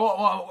real quick. Oh,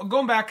 well,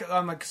 going back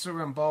on like sort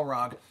of on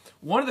Balrog,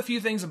 one of the few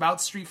things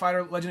about Street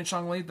Fighter: Legend of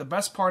Chun-Li, the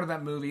best part of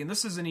that movie, and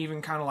this isn't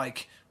even kind of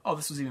like, oh,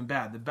 this was even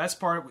bad. The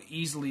best part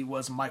easily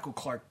was Michael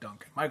Clark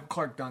Duncan. Michael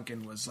Clark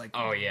Duncan was like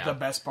the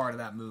best part of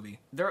that movie.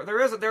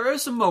 There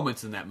is some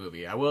moments in that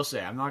movie, I will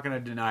say. I'm not going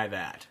to deny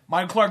that.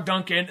 Michael Clark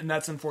Duncan, and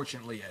that's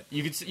unfortunately it.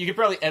 You could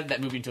probably edit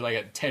that movie into like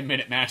a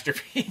 10-minute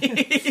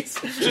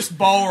masterpiece. Just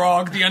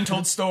Balrog, the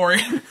untold story.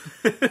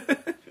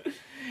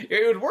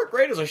 It would work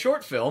great as a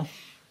short film.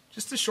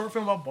 Just a short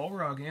film about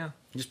Balrog, yeah.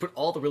 Just put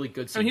all the really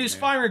good scenes I mean, he was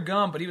in there. firing a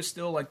gun, but he was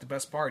still, like, the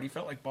best part. He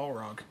felt like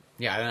Balrog.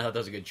 Yeah, I thought that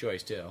was a good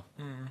choice, too.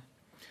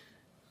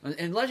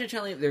 In Legend of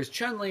Chun-Li, there's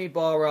Chun-Li,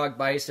 Balrog,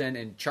 Bison,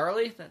 and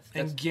Charlie?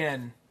 And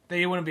Gen.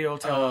 They wouldn't be able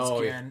to tell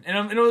it's Gen.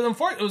 Yeah. And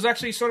it was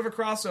actually sort of a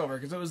crossover,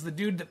 because it was the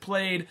dude that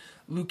played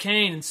Liu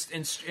Kang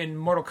in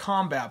Mortal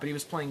Kombat, but he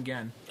was playing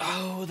Gen.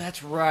 Oh,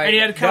 that's right. And he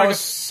had that was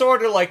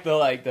sort of like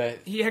the...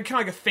 He had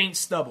kind of like a faint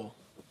stubble.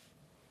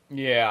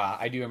 Yeah,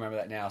 I do remember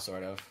that now,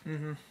 sort of.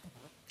 Mm-hmm.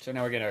 So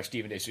now we're getting our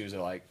Steven De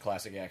Souza, like,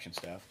 classic action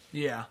stuff.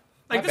 Yeah.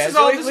 Like, Not this bad. is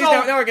all... At least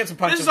now we're getting some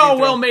punches. This is all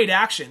well-made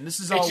action.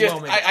 This is all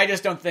well-made. I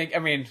just don't think... I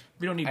mean...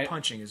 We don't need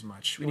punching as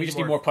much. We just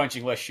need more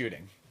punching, less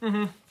shooting.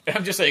 Mm-hmm.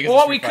 I'm just saying... Well,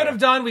 what we could have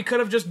done, we could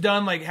have just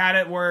done, like, had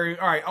it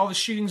where, all right, all the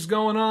shooting's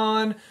going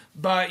on,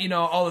 but, you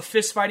know, all the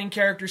fist-fighting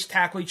characters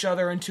tackle each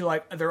other into,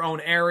 like, their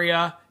own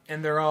area,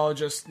 and they're all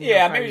just...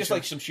 Yeah, maybe just,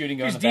 like, some shooting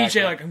going on. Here's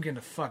DJ, like, I'm getting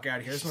the fuck out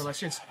of here. This is my last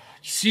chance.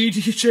 See,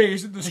 DJ,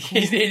 isn't this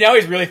cool? Now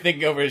he's really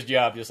thinking over his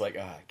job, just like, oh,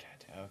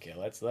 God, okay,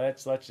 let's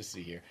just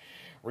see here.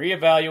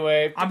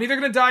 Reevaluate. I'm either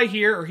going to die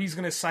here, or he's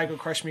going to psycho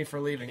crush me for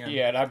leaving him.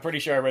 Yeah, and I'm pretty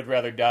sure I would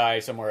rather die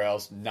somewhere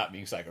else, not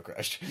being psycho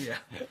crushed. Yeah.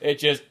 It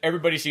just,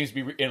 everybody seems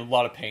to be in a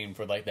lot of pain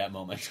for, like, that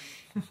moment.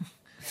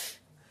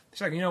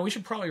 It's like, you know, we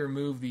should probably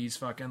remove these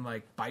fucking,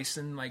 like,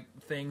 bison, like,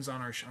 things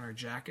on our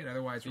jacket,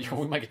 otherwise we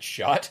might get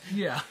shot.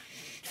 Yeah.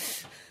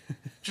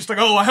 Just like,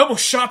 oh, I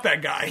almost shot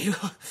that guy.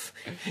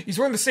 He's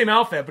wearing the same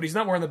outfit, but he's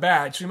not wearing the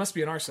badge, so he must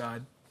be on our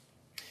side.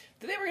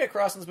 Did they ever get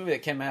across in this movie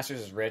that Ken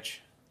Masters is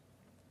rich?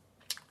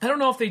 I don't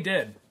know if they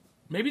did.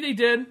 Maybe they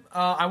did.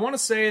 I want to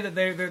say that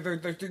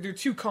they're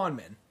two con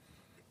men.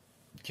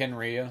 Ken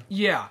Ryu?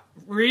 Yeah.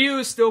 Ryu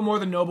is still more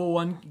the noble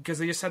one, because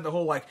they just had the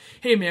whole, like,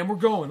 hey, man, we're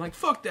going. Like,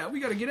 fuck that. We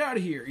got to get out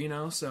of here, you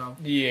know, so.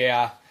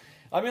 Yeah.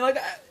 I mean, like,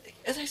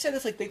 as I said,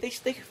 it's like, they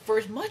for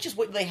as much as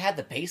what they had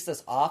to base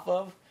this off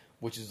of,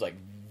 which is, like,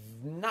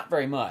 not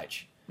very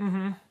much.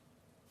 Mm-hmm.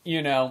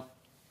 You know,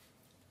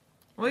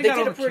 well, they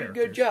did a pretty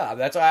good job.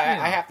 That's what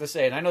I have to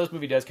say. And I know this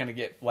movie does kind of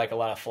get, like, a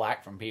lot of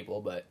flack from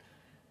people, but,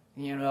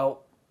 you know,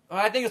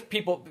 I think it's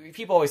people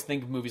always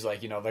think of movies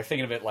like, you know, they're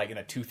thinking of it, like, in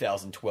a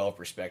 2012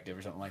 perspective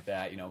or something like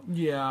that, you know.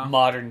 Yeah.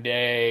 Modern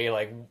day,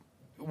 like,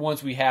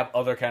 once we have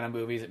other kind of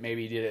movies that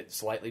maybe did it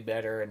slightly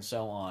better and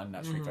so on.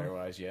 Not Street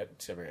Fighter-wise yet,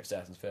 except for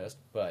Assassin's Fist,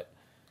 but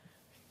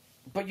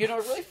you know,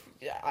 really,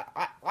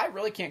 I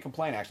really can't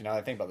complain, actually, now that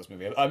I think about this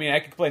movie. I mean, I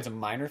could complain some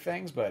minor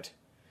things, but,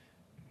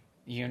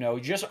 you know,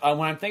 just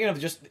when I'm thinking of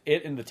just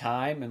it in the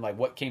time and, like,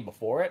 what came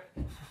before it.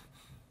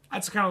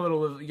 That's kind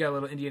of you got a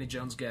little Indiana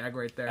Jones gag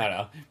right there. I don't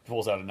know.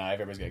 Pulls out a knife,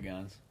 everybody's got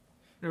guns.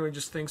 Everyone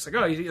just thinks, like,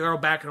 oh, they're all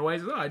backing away.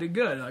 He's like, oh, I did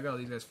good. Like, oh,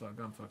 these guys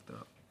I'm fucked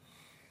up.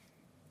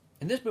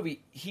 In this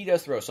movie, he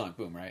does throw a sonic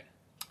boom, right?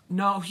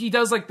 No, he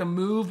does, like, the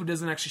move, but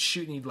doesn't actually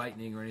shoot any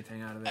lightning or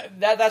anything out of it.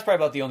 That's probably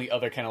about the only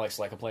other kind of, like,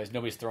 Psycho plays.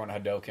 Nobody's throwing a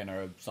Hadoken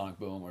or a Sonic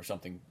Boom or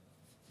something,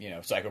 you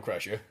know, Psycho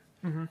Crusher.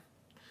 Mm-hmm.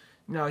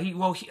 No,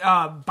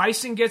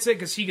 Bison gets it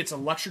because he gets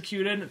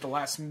electrocuted at the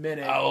last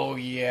minute. Oh,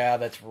 yeah,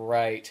 that's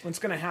right. What's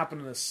going to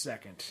happen in a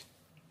second?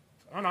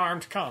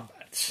 Unarmed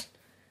combat.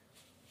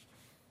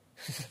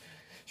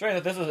 Sorry,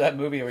 this is that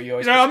movie where you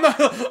always... No, I'm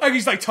not... Like,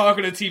 he's, like,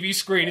 talking to the TV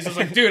screen. He's just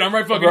like, dude, I'm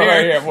right fucking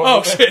here.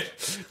 Well, shit.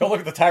 Don't look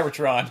at the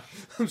Tyrotron.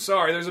 I'm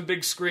sorry, there's a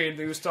big screen.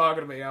 He was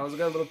talking to me. I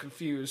got a little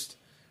confused.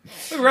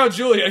 Look around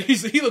Julia.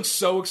 He looks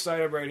so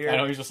excited right here. I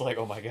know, he's just like,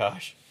 oh my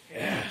gosh.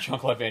 Yeah.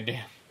 Jean-Claude Van Damme.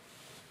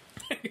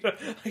 He's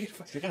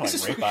kind of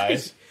like rape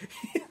eyes.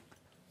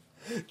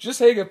 Just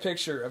take a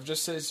picture of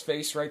just his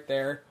face right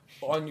there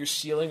on your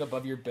ceiling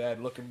above your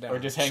bed looking down. Or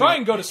just try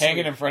and go to sleep. Hang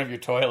it in front of your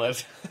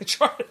toilet.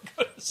 Try to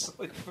go to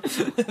sleep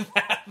with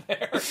that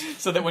there.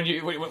 So that when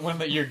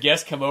your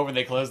guests come over and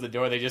they close the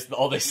door,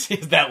 all they see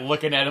is that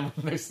looking at him.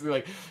 They're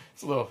like,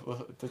 it's a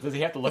little, does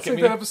he have to look at me?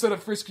 It's like that episode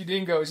of Frisky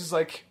Dingo. It's just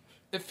like,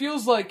 it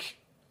feels like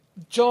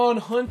John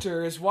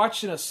Hunter is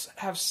watching us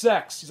have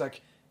sex. He's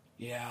like,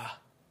 yeah,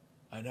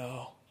 I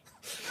know.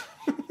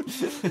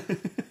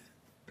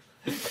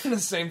 The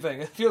same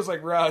thing. It feels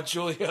like Raul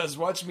Julia is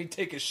watching me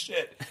take a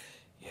shit.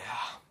 Yeah,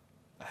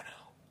 I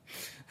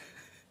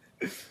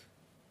know.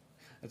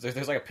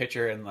 There's like a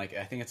picture in, like,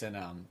 I think it's in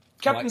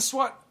Captain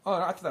SWAT. Oh,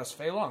 I thought that was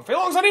Fei Long. Fei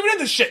Long's not even in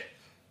this shit.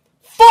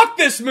 Fuck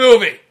this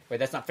movie. Wait,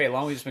 that's not Fei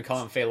Long. We've just been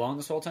calling him Fei Long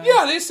this whole time.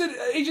 Yeah, they said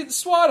Agent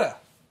SWATA.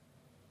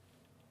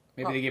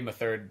 Maybe they gave him a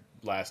third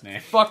last name.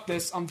 Fuck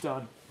this. I'm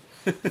done.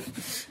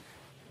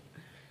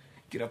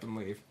 Get up and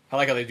leave. I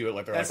like how they do it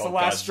like they're That's like the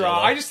last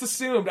straw. I just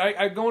assumed,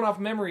 I going off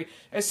memory,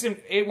 I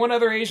assumed one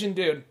other Asian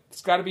dude.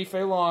 It's got to be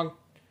Fei Long.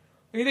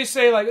 They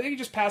say, like, they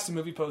just pass the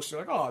movie poster,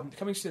 like, oh, I'm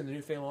coming soon, the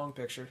new Fei Long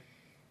picture.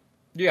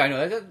 Yeah, I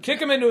know. Kick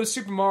him into a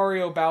Super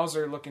Mario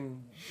Bowser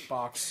looking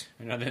box.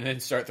 And then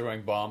start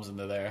throwing bombs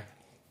into there.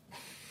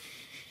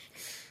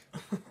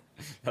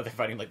 Now they're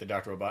fighting like the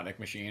Dr. Robotnik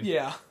machine.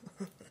 Yeah.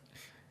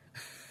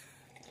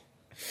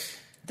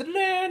 You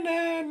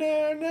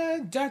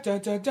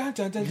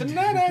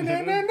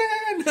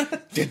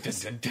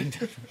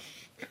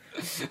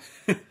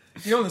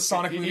know when the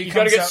Sonic movie you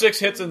gotta get 6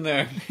 hits in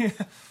there.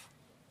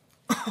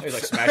 He's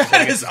like smashing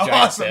That against is his giant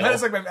awesome. tail. That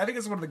is like I think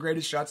it's one of the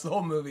greatest shots of the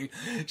whole movie.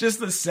 Just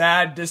the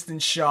sad,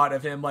 distant shot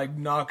of him like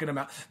knocking him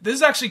out. This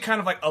is actually kind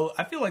of like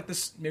I feel like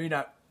this maybe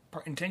not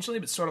intentionally,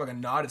 but sort of like a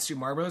nod at Super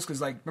Mario Bros.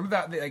 Because like remember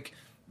that like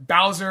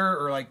Bowser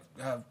or like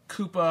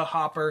Koopa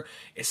Hopper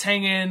is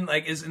hanging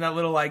like is in that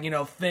little like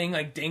thing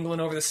like dangling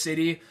over the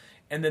city,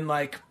 and then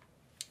like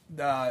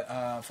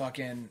the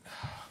fucking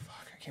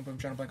I can't believe I'm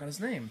trying to blank on his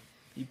name.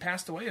 He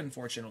passed away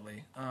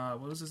unfortunately.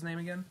 What was his name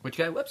again? Which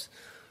guy? Whoops.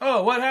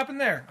 Oh, what happened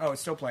there? Oh,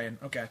 it's still playing.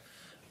 Okay.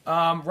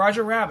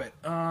 Roger Rabbit.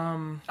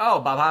 Oh,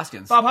 Bob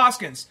Hoskins. Bob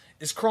Hoskins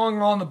is crawling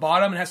along the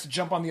bottom and has to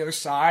jump on the other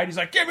side. He's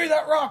like, "Give me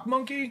that rock,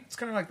 monkey!" It's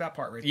kind of like that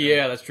part right there.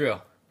 Yeah, that's true.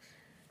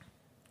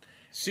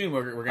 Soon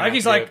we're gonna have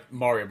he's to do like- a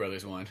Mario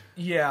Brothers one.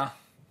 Yeah.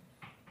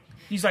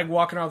 He's like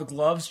walking around with the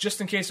gloves just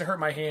in case I hurt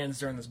my hands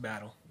during this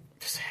battle.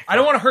 I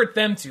don't want to hurt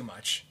them too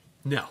much.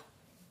 No.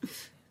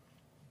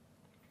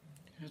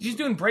 He's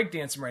doing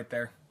breakdancing right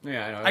there.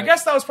 Yeah, I know. I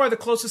guess that was probably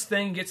the closest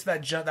thing he gets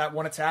to that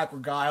one attack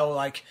where Guile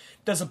like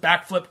does a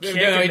backflip kick.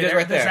 No, he and does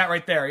right there. Does that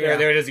right there. Yeah,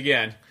 There it is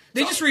again.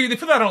 They they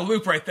put that on a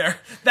loop right there.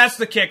 That's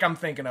the kick I'm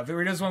thinking of.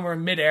 He does one where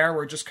in midair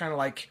where it just kind of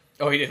like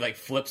Oh, he did like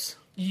flips.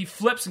 he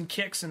flips and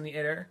kicks in the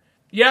air.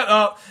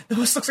 Yeah,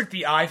 this looks like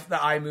the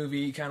eye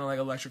movie kind of like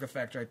electric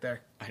effect right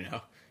there. I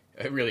know.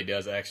 It really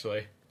does,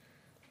 actually.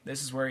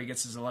 This is where he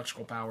gets his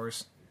electrical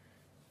powers.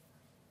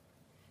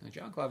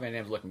 John Claude Van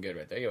Damme's looking good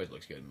right there. He always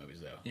looks good in movies,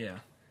 though. Yeah,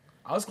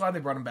 I was glad they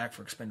brought him back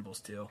for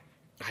Expendables 2.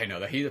 I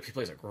know that he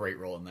plays a great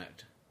role in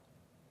that.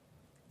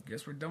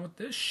 Guess we're done with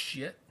this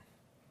shit.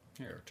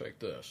 Here, take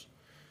this.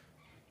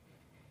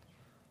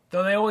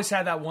 Though they always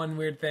had that one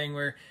weird thing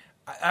where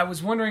I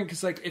was wondering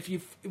because like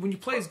when you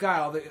play as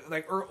Guile,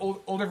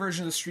 older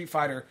version of the Street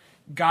Fighter,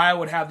 Guile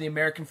would have the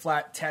American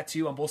flag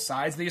tattoo on both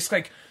sides. They just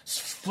like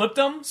flipped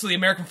them so the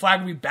American flag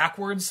would be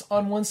backwards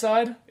on one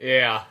side.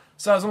 Yeah.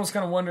 So I was almost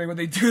kind of wondering would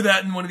they do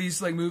that in one of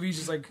these like movies,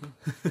 just like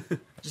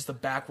just the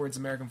backwards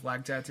American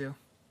flag tattoo.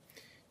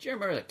 Do you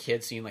remember that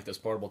kid seeing like those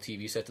portable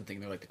TV sets and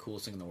thinking they're like the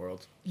coolest thing in the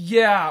world?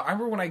 Yeah, I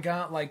remember when I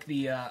got like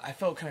the I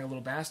felt kind of a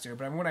little bastard,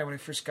 but I remember when I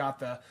first got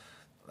the.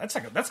 That's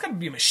got to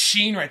be a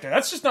machine right there.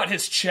 That's just not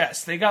his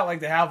chest. They got like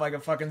to have like a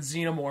fucking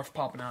xenomorph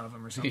popping out of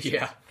him or something.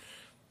 Yeah.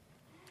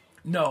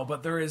 No,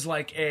 but there is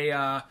like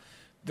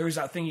there's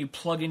that thing you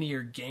plug into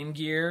your Game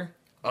Gear.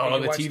 Oh,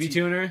 the TV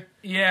tuner?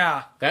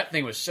 Yeah. That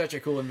thing was such a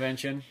cool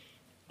invention.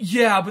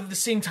 Yeah, but at the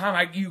same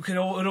time, it would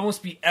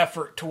almost be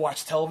effort to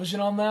watch television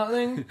on that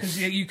thing because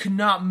you could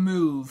not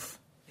move.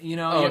 You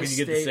know, Oh, because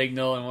you get the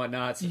signal and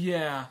whatnot. So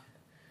Yeah.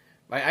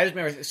 I just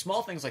remember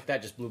small things like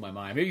that just blew my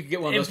mind. Maybe you could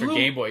get one of those for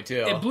Game Boy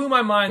too. It blew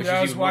my mind Which that is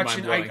I was even more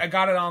watching. mind-blowing. I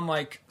got it on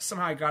like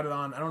somehow I got it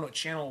on. I don't know what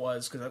channel it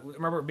was because I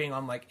remember it being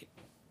on like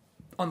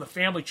on the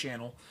Family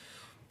Channel,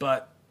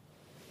 but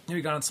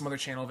maybe got on some other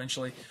channel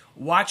eventually.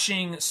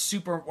 Watching the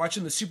Super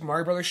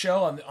Mario Brothers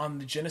show on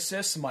the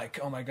Genesis. I'm like,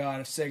 oh my god!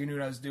 If Sega knew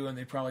what I was doing,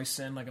 they'd probably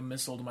send like a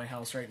missile to my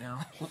house right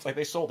now. It's like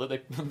they sold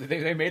it.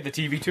 They made the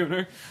TV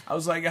tuner. I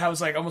was like,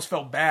 I almost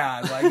felt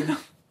bad. Like, you know.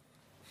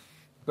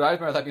 But I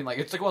remember that being like,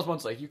 it's like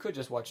once like you could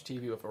just watch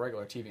TV with a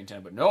regular TV antenna,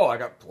 but no, I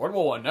got a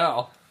portable one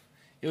now.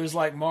 It was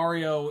like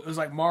Mario. It was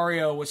like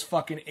Mario was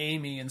fucking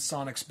Amy in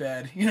Sonic's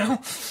bed. You know.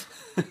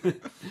 I just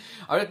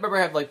remember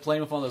I had like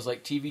playing with one of those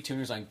like TV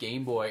tuners on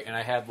Game Boy, and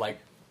I had like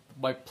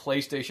my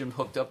PlayStation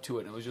hooked up to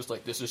it, and it was just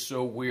like, this is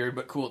so weird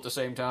but cool at the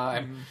same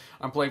time. Mm-hmm.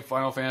 I'm playing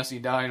Final Fantasy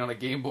IX on a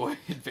Game Boy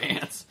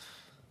Advance.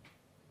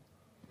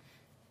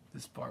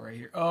 This part right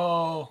here.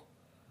 Oh.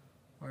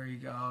 Where you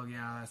go? Oh,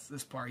 yeah, that's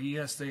this part. He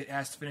has to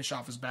finish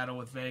off his battle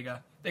with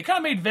Vega. They kind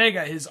of made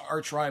Vega his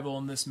arch rival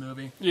in this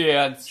movie.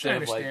 Yeah, I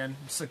instead of like understand.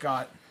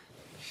 Sagat.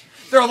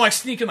 They're all like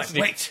sneaking, like,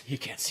 wait. He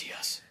can't see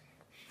us.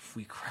 If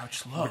we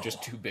crouch low, We're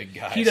just two big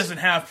guys. He doesn't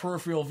have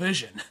peripheral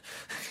vision.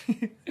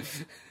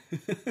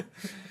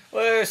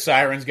 Well, there's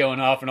sirens going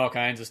off and all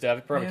kinds of stuff.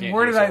 It probably And can't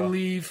where hear did I so well.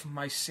 leave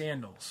my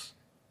sandals?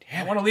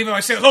 Damn I want to leave my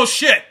sandals. Oh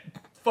shit!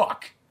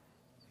 Fuck.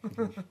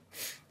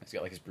 He's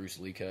got like his Bruce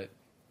Lee cut.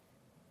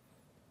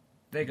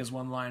 Vega's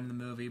one line in the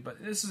movie, but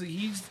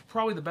he's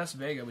probably the best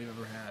Vega we've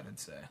ever had, I'd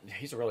say. Yeah,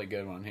 he's a really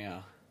good one,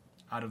 yeah.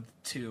 Out of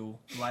two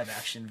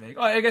live-action Vega.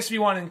 Oh, I guess if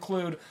you want to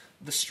include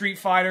the Street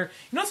Fighter.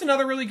 You know what's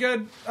another really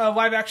good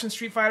live-action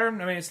Street Fighter? I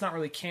mean, it's not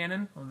really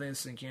canon. Well, this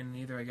isn't canon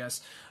either, I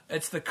guess.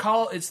 It's the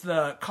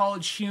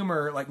College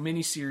Humor like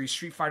miniseries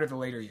Street Fighter the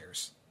later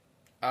years.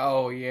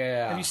 Oh,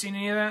 yeah. Have you seen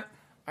any of that?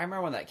 I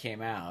remember when that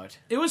came out.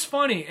 It was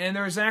funny, and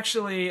there was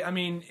actually, I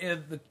mean,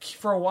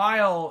 for a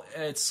while,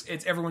 it's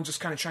everyone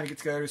just kind of trying to get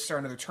together to start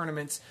another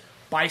tournament.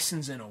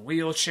 Bison's in a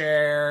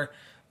wheelchair.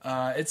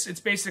 It's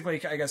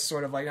basically, I guess,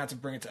 sort of like, not to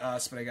bring it to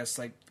us, but I guess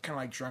like kind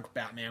of like drunk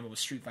Batman, but with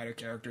Street Fighter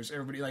characters.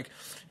 Everybody like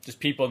just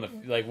people in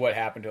the like what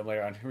happened to him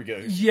later on. Here we go.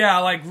 Yeah,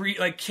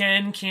 like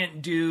Ken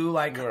can't do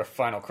like we're a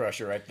Final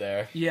Crusher right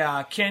there.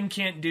 Yeah, Ken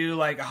can't do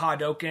like a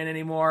Hadouken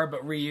anymore,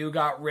 but Ryu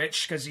got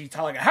rich because he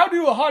taught like how to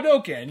do a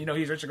Hadouken. You know,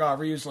 he's rich. Like,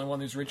 Ryu's the only one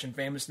who's rich and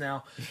famous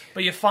now.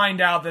 But you find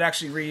out that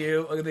actually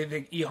Ryu, they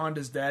think E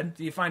Honda's dead.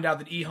 You find out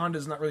that E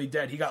Honda's not really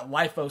dead. He got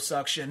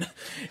liposuction,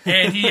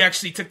 and he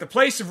actually took the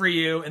place of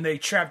Ryu, and they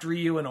trapped trapped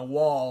Ryu in a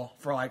wall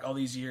for like all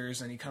these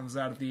years, and he comes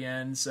out at the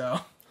end. So,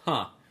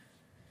 Huh.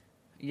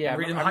 Yeah, I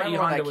remember when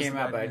Honda that was came the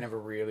out, bad but I guy. never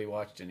really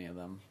watched any of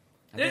them.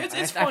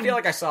 It's I funny. feel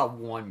like I saw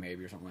one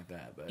maybe or something like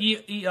that. But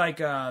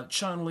Like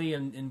Chun-Li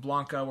and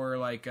Blanca were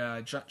like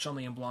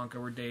Chun-Li and Blanca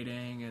were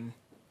dating, and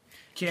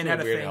Ken had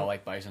a weird thing. how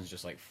like Bison's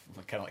just like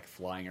kind of like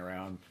flying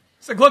around.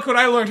 It's like, look what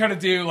I learned how to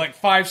do like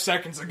 5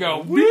 seconds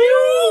ago.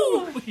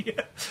 Woo!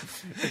 Yeah.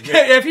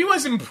 If he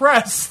was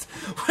impressed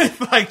with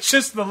like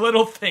just the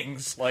little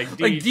things, Like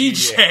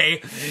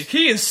DJ,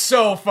 he is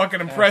so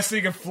fucking impressed that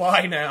he can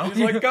fly now. He's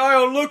like,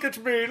 Guile, look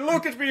at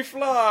me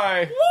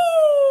fly.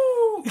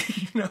 Woo!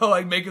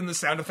 Like making the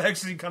sound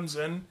effects as he comes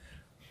in.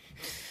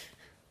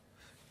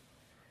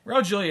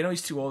 Raul Julia,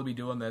 he's too old to be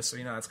doing this, so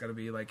that's got to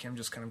be like him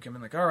just kind of coming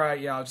like, all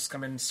right, yeah, I'll just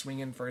come in and swing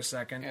in for a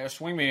second. Yeah,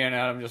 swing me in,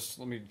 Adam. Just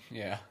let me,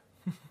 yeah.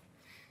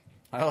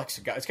 I like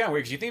Sagat. It's kind of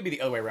weird because you think it'd be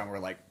the other way around, where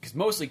like, because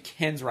mostly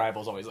Ken's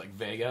rival is always like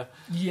Vega.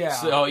 Yeah.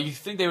 So you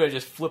think they would have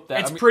just flipped that?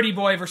 It's Pretty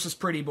Boy versus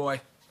Pretty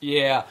Boy.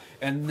 Yeah,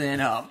 and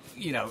then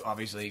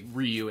obviously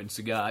Ryu and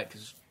Sagat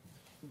because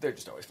they're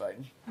just always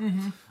fighting.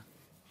 Mm-hmm.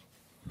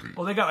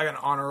 Well, they got like an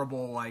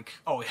honorable like.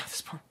 Oh yeah,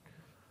 this part.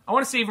 I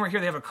want to see even right here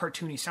they have a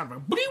cartoony sound like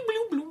bloop,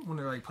 bloop, bloop, when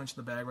they're like punching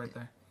the bag right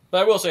there.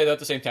 But I will say that at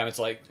the same time, it's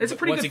like it's a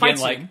pretty once good again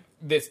fight like scene.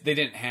 this. They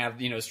didn't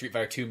have Street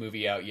Fighter 2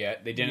 movie out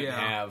yet. They didn't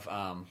have.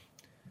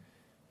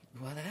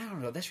 Well, I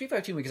don't know. That Street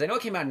Fighter 2 movie because I know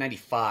it came out in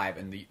 '95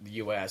 in the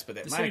U.S., but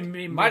it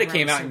might have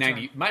came out in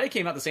 '90. Might have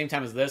came out the same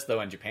time as this though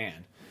in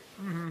Japan.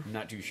 Mm-hmm. I'm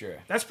not too sure.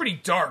 That's pretty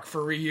dark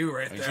for Ryu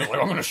right there. Like,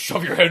 I'm gonna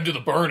shove your head into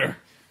the burner.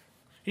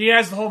 He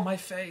has the whole my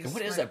face. And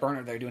what is that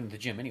burner they're doing in the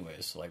gym,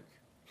 anyways? Like,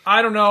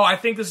 I don't know. I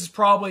think this is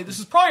probably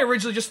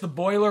originally just the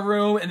boiler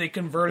room, and they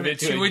converted it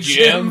to a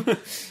gym.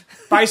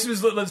 Bison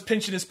was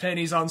pinching his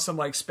pennies on some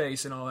like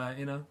space and all that.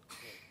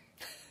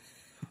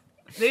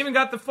 They even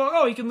got the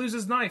he can lose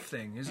his knife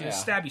thing. His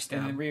stabby stab.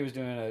 And then Ryu was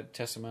doing a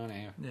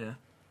testimony. Yeah.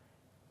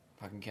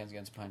 Fucking Ken's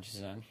getting some punches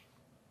in.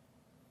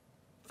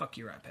 Fuck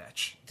you, Rat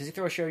Patch. Does he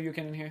throw a Shoryuken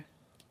in here?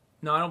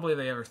 No, I don't believe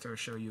they ever throw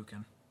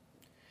Shoryuken.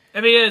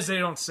 If he is, they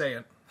don't say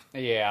it.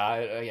 Yeah,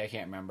 I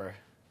can't remember.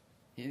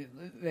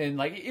 And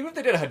like, even if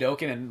they did a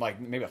Hadoken and like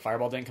maybe a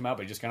fireball didn't come out,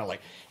 but he just kind of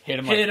like hit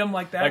him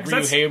like that, like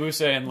Ryu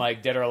Hayabusa and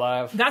like Dead or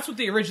Alive. That's what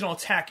the original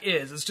attack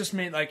is. It's just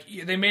made like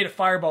they made a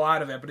fireball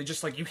out of it, but it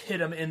just like you hit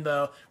him in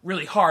the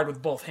really hard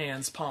with both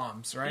hands,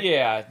 palms, right?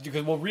 Yeah,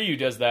 because Ryu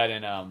does that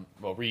in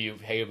Ryu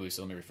Hayabusa.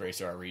 Let me rephrase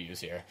so our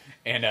Ryu's here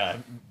and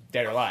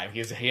Dead or Alive. He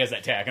has that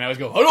attack, and I always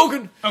go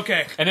Hadoken.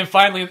 Okay, and then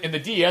finally in the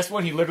DS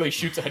one, he literally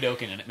shoots a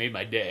Hadoken, and it made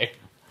my day.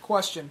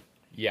 Question.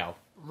 Yeah.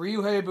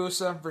 Ryu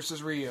Hayabusa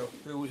versus Ryu.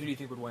 Who do you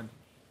think would win?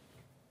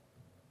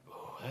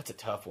 Oh, that's a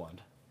tough one.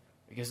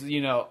 Because,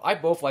 I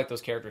both like those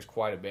characters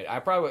quite a bit.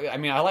 I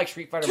like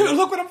Street Fighter. Dude,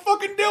 look what I'm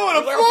fucking doing!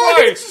 I'm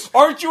flying!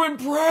 Aren't you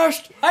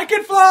impressed? I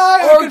can fly!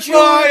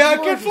 I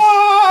can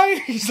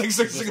fly! He's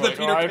like singing the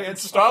Peter Pan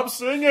song. Stop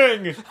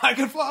singing! I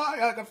can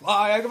fly!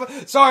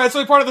 Sorry, that's the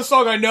only part of the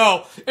song I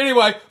know.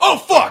 Anyway, oh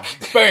fuck!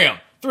 Bam!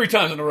 3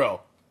 times in a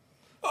row.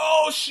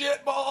 Oh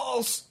shit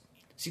balls!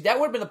 See, that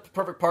would have been the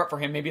perfect part for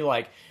him. Maybe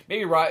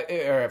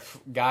if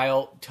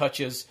Guile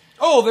touches.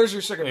 Oh, there's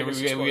your second. We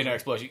get an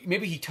explosion.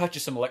 Maybe he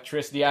touches some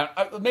electricity.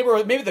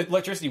 Maybe the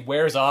electricity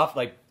wears off,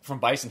 like from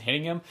Bison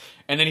hitting him,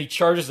 and then he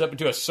charges up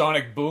into a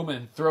sonic boom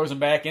and throws him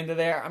back into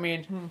there. I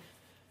mean,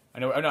 I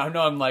know.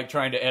 I'm like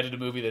trying to edit a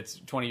movie that's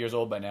 20 years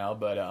old by now,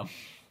 but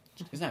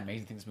isn't that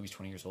amazing? To think this movie's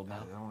 20 years old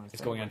now.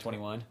 It's going on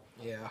 21.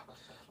 Yeah.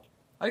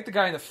 I like the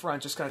guy in the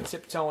front just kind of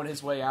tiptoeing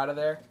his way out of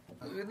there.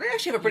 They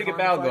actually have a pretty good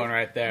battle going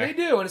right there. They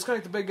do, and it's kind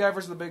of like the big guy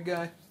versus the big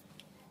guy.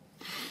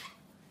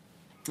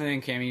 And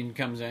then Cammy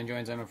comes in,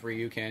 joins them with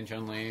Ryu, Ken,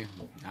 Chun-Li,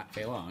 not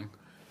Fei Long.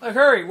 Like,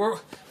 hurry, all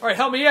right,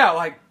 help me out.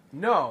 Like,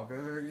 no,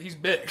 he's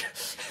big.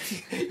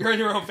 You're on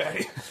your own,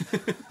 fatty.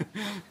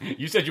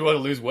 You said you want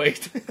to lose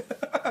weight.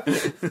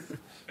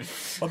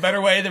 What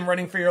better way than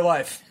running for your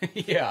life?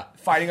 Yeah.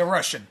 Fighting a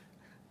Russian.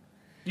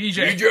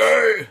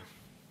 DJ!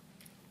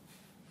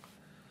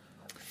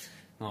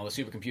 Oh,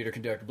 the supercomputer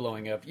conductor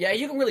blowing up. Yeah,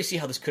 you can really see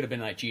how this could have been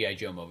like G.I.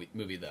 Joe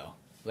movie though.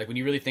 Like when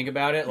you really think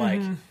about it, like,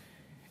 and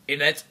maybe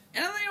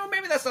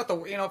that's not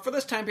the for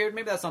this time period,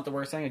 maybe that's not the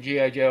worst thing. A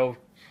G.I. Joe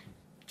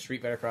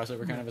Street Fighter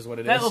crossover kind of is what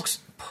it is. That looks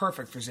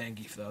perfect for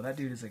Zangief though. That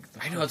dude is like.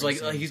 I know it's like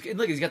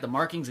he's got the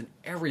markings and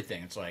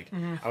everything. It's like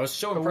I was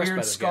so impressed by weird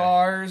this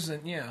scars guy.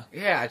 and yeah.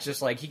 Yeah, it's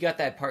just like he got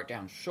that part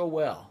down so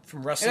well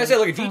from wrestling. And I said,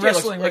 like, DJ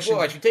looks like,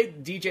 I should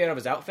take DJ out of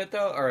his outfit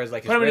though, or as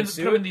like his red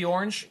suit. Put him in the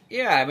orange.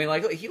 Yeah, I mean,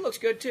 like he looks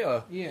good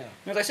too. Yeah.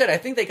 As I said, I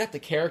think they got the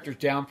characters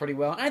down pretty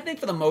well, and I think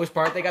for the most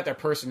part they got their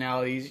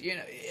personalities.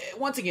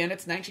 Once again,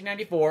 it's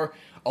 1994.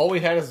 All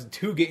we've had is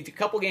a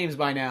couple games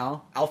by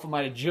now. Alpha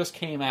might have just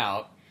came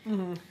out.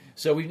 Mm-hmm.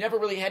 So we've never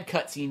really had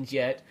cutscenes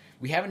yet.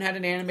 We haven't had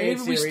an animated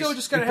series. We still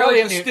just kind of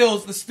have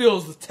the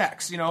stills, the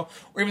text, or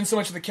even so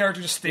much of the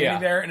character just standing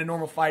there in a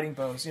normal fighting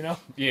pose,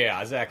 Yeah,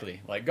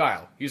 exactly. Like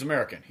Guile, he's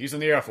American. He's in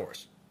the Air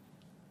Force.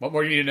 What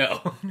more do you need to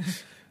know?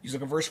 He's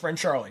looking for his friend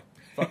Charlie.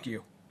 Fuck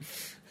you.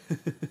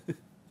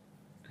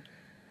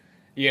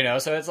 You know,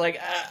 so it's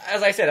like,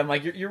 as I said, I'm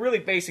like, you're really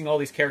basing all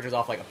these characters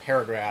off like a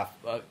paragraph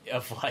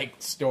of like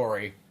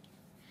story.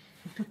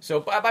 So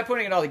by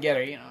putting it all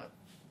together, you know,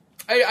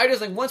 I just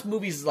think once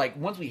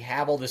we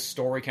have all this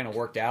story kind of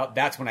worked out,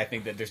 that's when I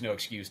think that there's no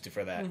excuse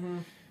for that. Mm-hmm.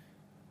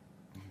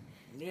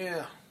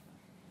 Yeah.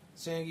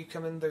 Saying you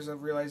come in,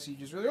 realize you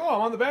just really,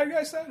 I'm on the bad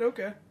guy side?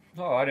 Okay.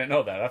 Oh, I didn't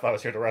know that. I thought I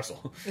was here to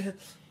wrestle.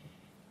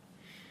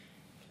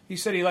 He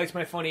said he liked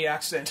my funny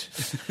accent.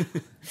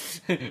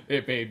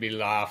 It made me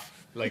laugh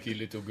like a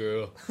little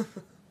girl.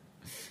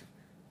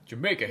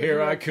 Jamaica,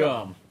 here I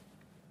come.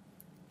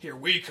 Here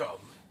we come.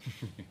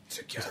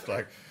 Together.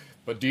 Like,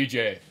 but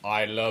DJ,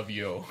 I love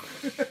you.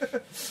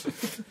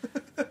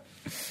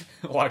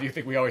 Why do you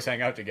think we always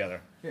hang out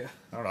together? Yeah.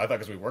 I don't know. I thought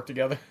because we work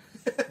together.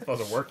 That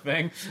was a work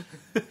thing.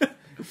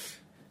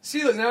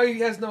 See, look, now he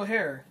has no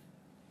hair.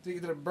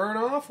 Did it burn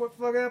off? What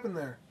the fuck happened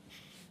there?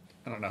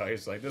 I don't know.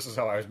 He's like, this is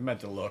how I was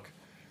meant to look.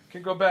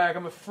 Can go back.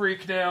 I'm a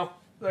freak now.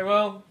 Like,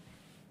 well,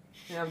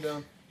 yeah, I'm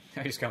done.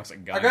 He just kind of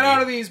looks like I got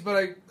out of these,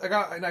 but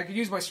I could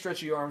use my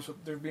stretchy arms,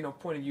 but there'd be no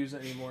point in using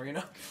it anymore, you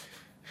know?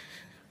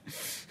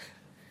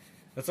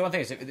 That's the one thing.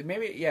 Is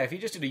maybe, yeah, if you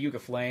just did a Yuga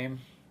Flame,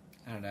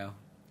 I don't know.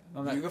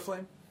 Yuga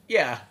Flame?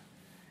 Yeah.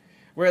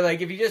 Where, like,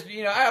 if you just,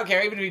 you know, I don't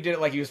care. Even if you did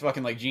it like he was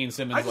fucking, like, Gene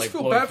Simmons, I just like,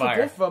 feel blowing bad fire.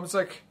 for both of them. It's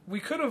like, we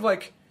could have,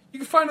 like, you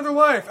could find another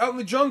life out in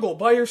the jungle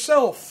by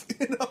yourself,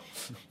 you know?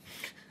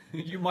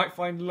 You might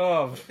find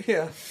love.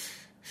 Yeah.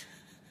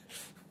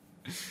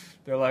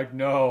 They're like,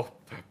 no,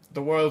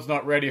 the world's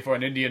not ready for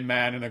an Indian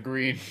man and a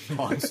green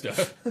monster.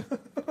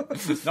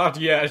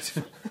 Not yet.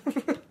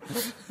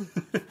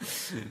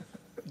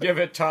 Give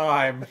it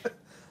time. Oh,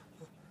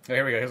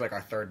 here we go. Here's like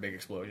our third big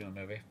explosion in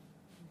the movie.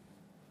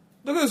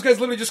 Look at those guys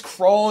literally just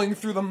crawling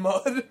through the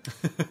mud.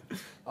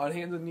 On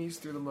hands and knees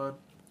through the mud.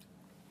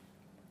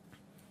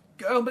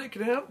 Go make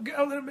it out.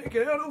 Go let him make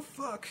it out. Oh,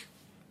 fuck.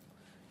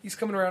 He's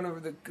coming around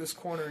over this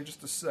corner in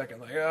just a second.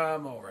 Like,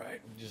 I'm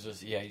alright. He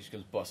just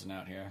goes busting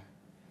out here.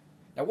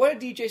 Now, what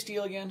did DJ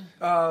steal again?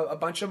 A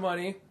bunch of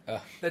money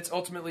that's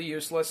ultimately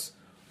useless.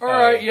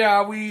 Alright,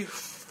 yeah,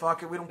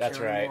 fuck it, we don't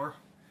care anymore.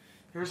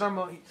 Here's our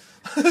money.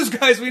 Those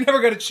guys, we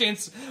never got a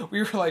chance.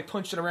 We were like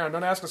punching around.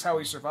 Don't ask us how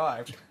we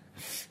survived.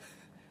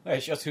 Hey,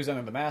 it's just who's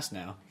under the mask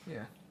now.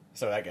 Yeah.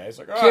 So that guy's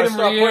like, Kid and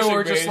Ryu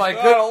were just like,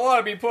 I don't want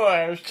to be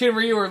pushed. Kid and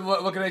Ryu were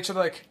looking at each other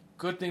like,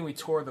 good thing we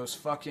tore those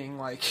fucking,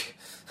 like,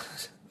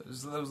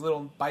 those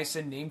little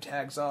bison name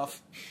tags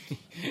off.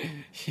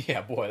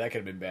 Yeah, boy, that could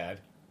have been bad.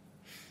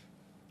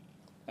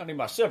 I need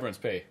my severance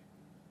pay.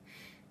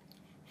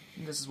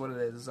 This is what it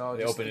is. It's all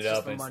they just, open it just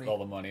up the and money. it's all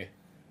the money.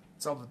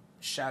 It's all the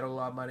Shadow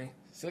Law money.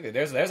 So look,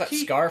 there's that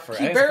scarf for it.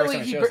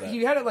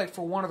 He had it like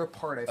for one other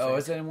part, I think. Oh,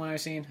 is that in one I've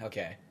seen?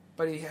 Okay.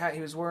 But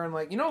he was wearing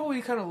like, you know who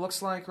he kind of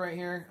looks like right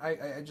here?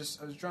 I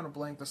was drawing a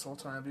blank this whole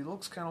time, but he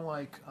looks kind of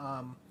like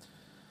God,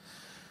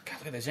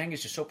 look at the Zang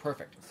is just so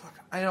perfect. Fuck,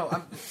 I know.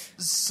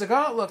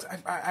 Sagat looked.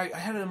 I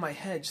had it in my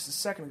head just a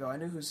second ago. I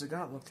knew who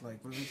Sagat looked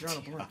like, but I was drawing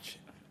a blank.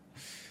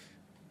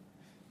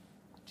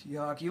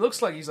 Yuck. He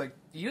looks like he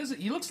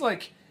looks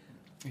like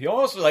he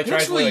almost like he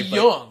looks tries really to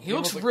young. He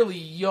looks really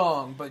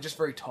young, but just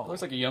very tall.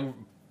 Looks like a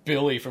young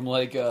Billy from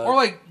like or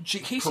like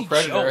Casey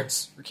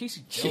Jones or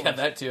Casey Jones. Yeah,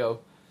 that too.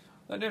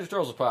 That Ninja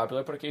Turtles was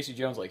popular. I put a Casey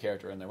Jones like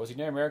character in there. Was he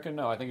Native American?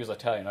 No, I think he was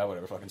Italian. Oh,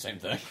 whatever, fucking same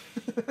thing.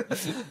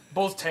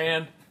 Both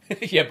tan.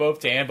 Yeah, both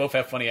tan. Both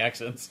have funny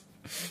accents.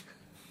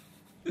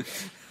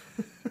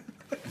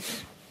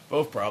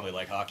 Both probably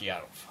like hockey. I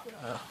don't.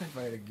 If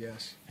I had to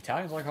guess.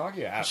 Italians like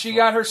hockey. She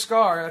got her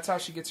scar. That's how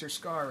she gets her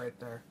scar right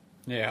there.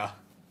 Yeah.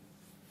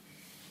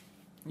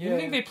 You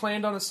think they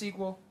planned on a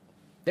sequel?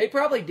 They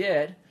probably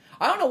did.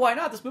 I don't know why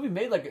not. This movie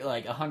made like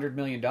 $100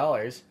 million.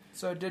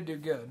 So it did do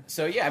good.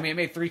 So yeah, I mean, it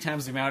made 3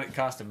 times the amount it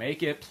cost to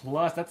make it.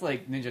 Plus, that's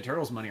like Ninja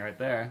Turtles money right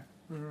there.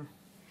 Mm-hmm.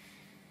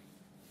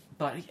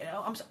 But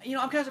I'm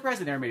kind of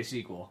surprised they never made a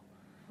sequel.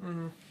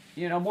 Mm-hmm.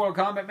 You know,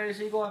 Mortal Kombat made a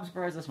sequel. I'm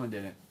surprised this one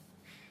didn't.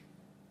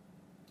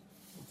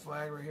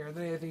 Flag right here. I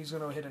think he's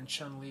going to hit on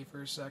Chun-Li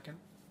for a second.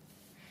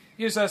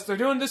 Yes, they're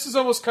doing. This is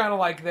almost kind of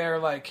like their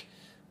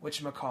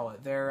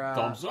whatchamacallit. Their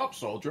thumbs up,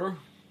 soldier.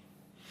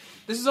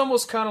 This is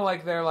almost kind of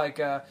like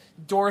their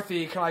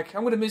Dorothy. Kind of like,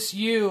 I'm going to miss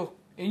you.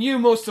 And you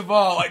most of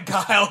all, like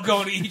Guile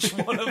going to each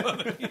one of them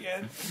at the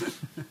end.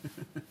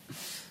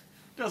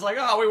 Just like,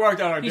 we worked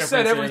out our differences. He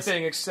said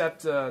everything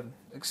except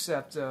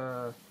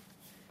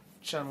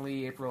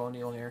Chun-Li, April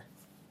O'Neil here.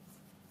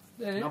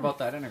 How about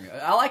that interview?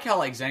 I like how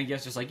like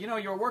Zangief's just like, you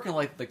were working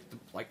like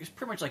it's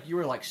pretty much like you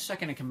were like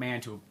second in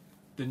command to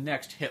the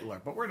next Hitler,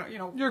 but we're not,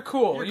 You're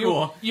cool. You're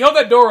cool. You held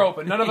that door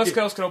open. None of us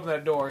else could open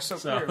that door, so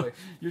clearly.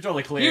 You're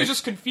totally clear. He was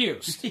just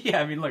confused.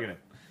 Yeah, I mean, look at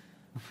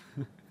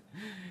him.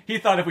 He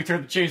thought if we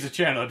change the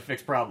channel, it'd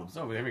fix problems.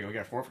 Oh, there we go. We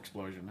got a 4th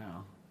explosion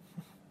now.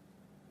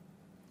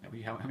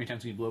 How many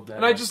times can you blow up that?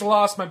 And I just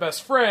lost my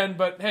best friend,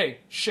 but hey,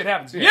 shit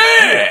happens.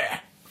 Yeah!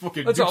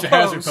 Fucking Let's Dukes all of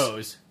Hazzard pose.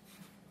 pose.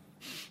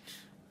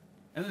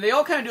 And they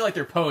all kind of do like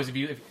their pose. If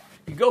you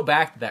go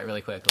back to that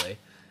really quickly.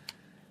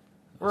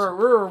 We're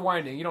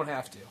rewinding. You don't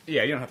have to.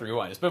 Yeah, you don't have to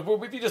rewind this. But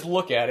if you just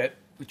look at it,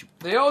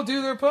 They all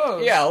do their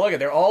pose. Yeah, look at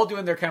they're all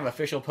doing their kind of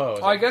official pose.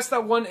 Oh, I guess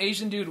that one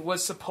Asian dude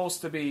was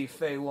supposed to be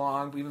Fei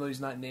Long, even though he's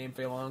not named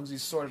Fei Long.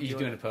 He's sort of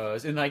doing a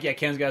pose, and like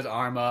Ken's got his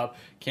arm up.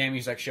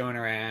 Cammy's like showing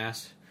her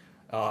ass.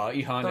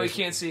 Ihan, no, you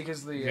can't see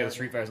because the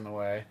Street Fighter's in the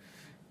way.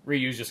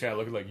 Ryu's just kind of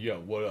looking like, "Yo,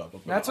 what up?"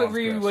 That's what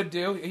Ryu would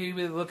do. He'd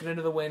be looking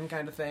into the wind,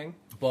 kind of thing.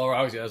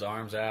 Balrog's got his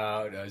arms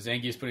out.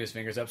 Zangief's putting his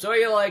fingers up. So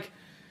you're like,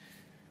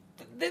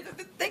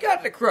 they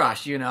got the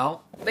crush, you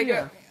know. They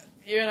got,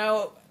 you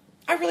know.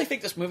 I really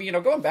think this movie, you know,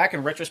 going back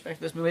in retrospect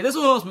to this movie, this is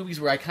one of those movies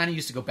where I kind of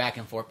used to go back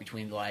and forth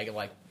between man,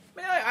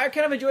 I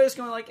kind of enjoy this,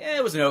 going like,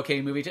 it was an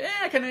okay movie, to,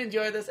 I kind of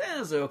enjoy this, it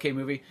was an okay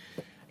movie.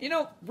 You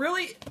know,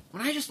 really,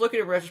 when I just look at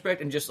it in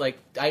retrospect and just like,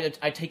 I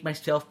take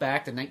myself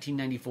back to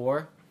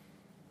 1994,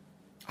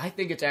 I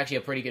think it's actually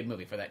a pretty good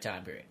movie for that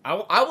time period.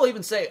 I will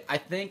even say, I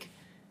think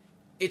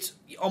it's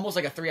almost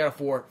like a 3 out of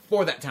 4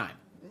 for that time.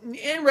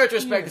 In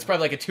retrospect, it's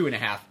probably like a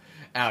 2.5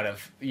 out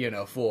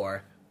of,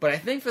 4. But I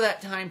think for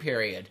that time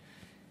period,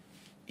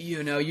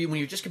 you know, when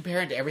you're just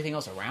comparing to everything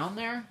else around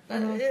there,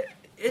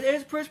 it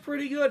is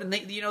pretty good. And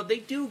they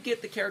do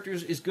get the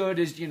characters as good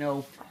as,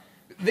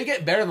 they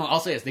get better than,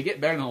 I'll say this, they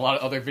get better than a lot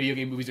of other video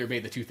game movies that were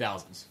made in the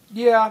 2000s.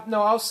 Yeah,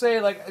 no, I'll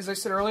say, like, as I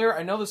said earlier,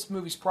 I know this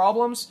movie's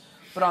problems,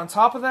 but on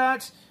top of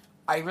that,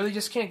 I really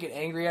just can't get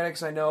angry at it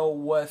because I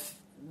know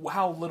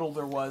how little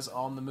there was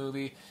on the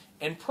movie.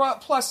 And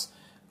plus,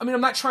 I mean,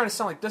 I'm not trying to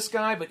sound like this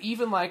guy, but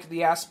even, like,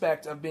 the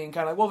aspect of being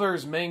kind of like, well,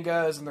 there's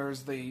mangas and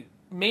there's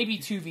maybe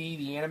 2V,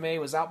 the anime,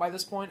 was out by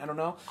this point. I don't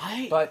know.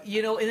 But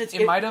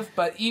it might have.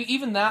 But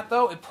even that,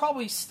 though, it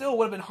probably still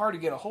would have been hard to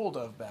get a hold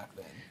of back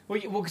then. Well,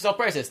 because I'll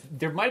probably say this.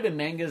 There might have been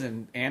mangas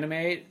and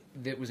anime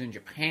that was in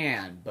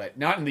Japan, but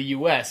not in the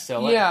U.S.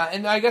 So yeah,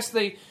 and I guess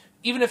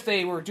even if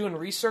they were doing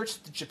research,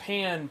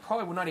 Japan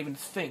probably would not even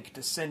think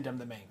to send them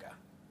the manga.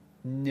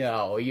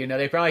 No,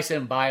 they probably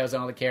sent them bios on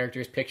all the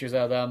characters, pictures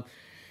of them.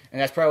 And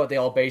that's probably what they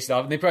all based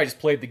off. And they probably just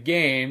played the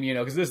game,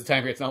 because this is the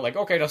time period. It's not like,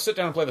 okay, now sit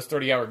down and play this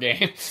 30-hour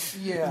game.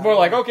 Yeah. It's more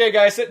like, okay,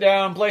 guys, sit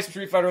down, play some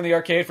Street Fighter in the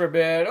arcade for a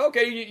bit.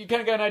 Okay, you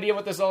kind of got an idea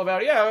what this is all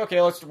about. Yeah,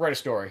 okay, let's write a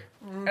story.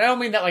 Mm-hmm. And I don't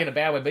mean that like in a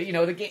bad way, but,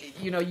 the game,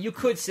 you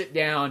could sit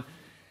down.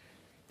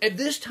 At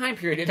this time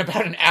period, in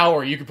about an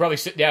hour, you could probably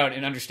sit down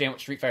and understand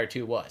what Street Fighter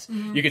 2 was.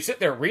 Mm-hmm. You could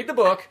sit there, read the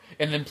book,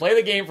 and then play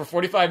the game for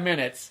 45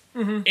 minutes,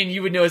 and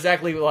you would know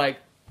exactly, like...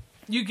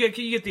 You get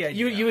the idea.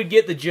 You would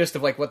get the gist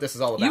of, like, what this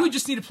is all about. You would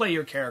just need to play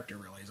your character,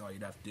 really, is all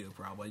you'd have to do,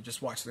 probably.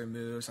 Just watch their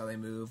moves, how they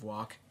move,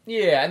 walk.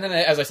 Yeah, and then,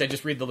 as I said,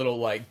 just read the little,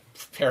 like,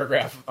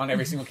 paragraph on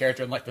every single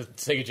character in, like, the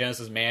Sega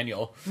Genesis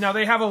manual. Now,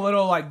 they have a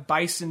little, like,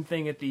 bison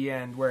thing at the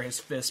end where his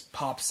fist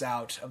pops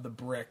out of the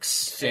bricks.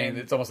 Saying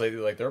it's almost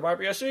like, there might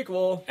be a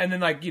sequel. And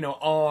then, like,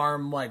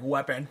 arm, like,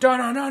 weapon,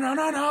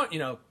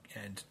 no,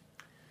 and...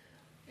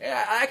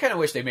 Yeah, I kind of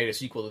wish they made a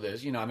sequel to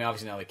this. I mean,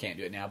 obviously now they can't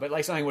do it now, but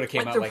like something would have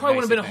came out. There like probably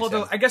would have been a whole.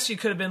 97. I guess you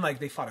could have been like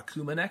they fought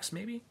Akuma next,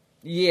 maybe.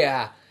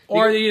 Yeah,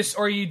 or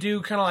you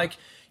do kind of like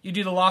you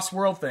do the Lost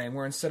World thing,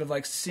 where instead of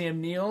like Sam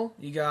Neill,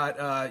 you got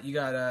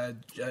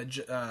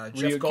Jeff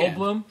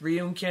Goldblum,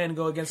 Ryu and Ken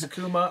go against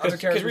Akuma. Other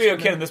characters. Because Ryu and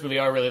Ken in this movie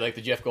are really like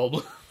the Jeff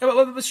Goldblum.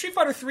 Yeah, but Street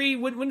Fighter 3.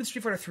 When did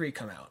Street Fighter 3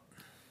 come out?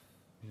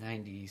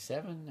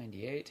 97,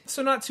 98.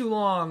 So not too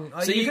long.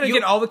 So you're going to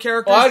get all the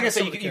characters. Well, I was going to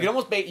say, you could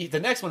almost the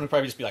next one would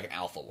probably just be like an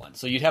alpha one.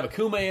 So you'd have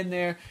Akuma in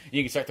there.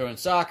 You could start throwing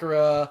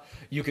Sakura.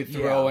 You could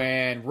throw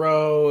in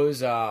Rose.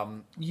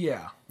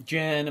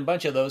 Jin, a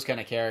bunch of those kind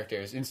of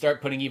characters. And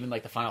start putting even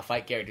like the Final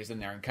Fight characters in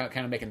there and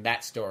kind of making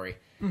that story.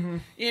 Mm-hmm.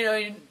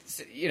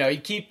 You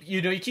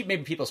keep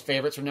maybe people's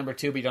favorites from number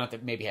 2, but you don't have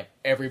to maybe have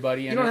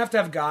everybody in it. You don't have to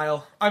have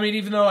Guile. I mean,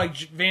 even though like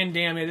Van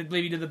Damme, I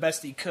believe he did the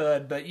best he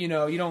could, but you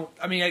don't.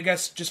 I mean, I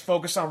guess just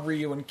focus on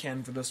Ryu and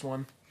Ken for this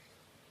one.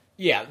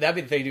 Yeah, that'd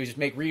be the thing to do. Is just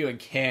make Ryu and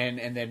Ken,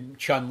 and then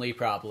Chun-Li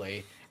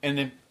probably, and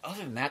then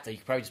other than that, though, you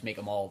could probably just make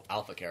them all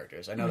alpha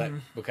characters. I know that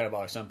would kind of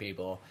bother some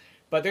people,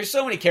 but there's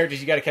so many characters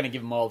you got to kind of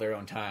give them all their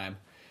own time.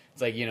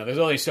 It's like there's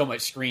only so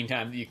much screen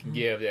time that you can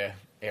give to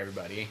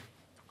everybody.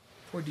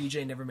 Poor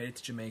DJ never made it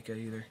to Jamaica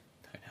either.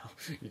 I know.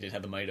 You didn't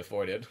have the money to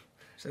afford it.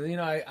 So,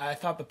 I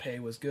thought the pay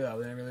was good. I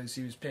didn't realize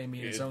he was paying me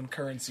his own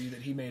currency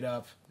that he made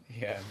up.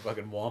 Yeah,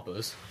 fucking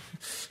wampas.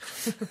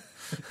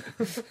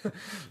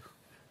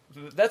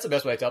 That's the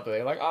best way to tell people.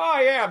 They're like, oh,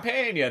 yeah, I'm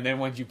paying you. And then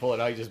once you pull it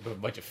out, you just put a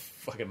bunch of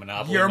fucking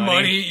Monopoly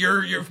money.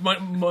 Your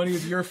money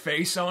with your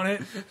face on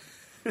it.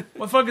 What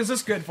the fuck is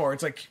this good for?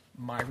 It's like,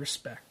 my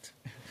respect.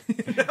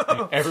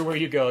 Everywhere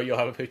you go, you'll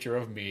have a picture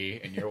of me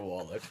in your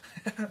wallet.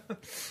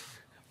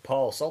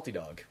 Paul, Salty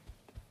Dog.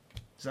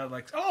 Is that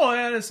like, oh,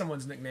 that is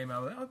someone's nickname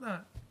out of that?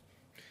 Not.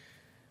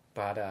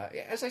 But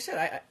as I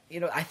said,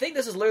 I think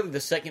this is literally the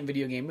second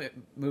video game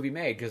movie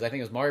made because I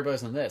think it was Mario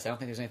Bros. And this. I don't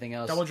think there's anything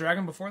else. Double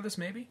Dragon before this,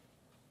 maybe.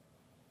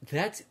 I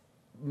guess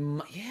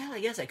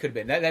that could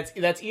have been.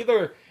 That's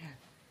either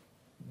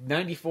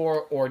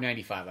 94 or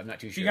 95. I'm not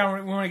too sure.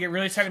 We want to get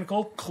really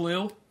technical.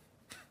 Clue.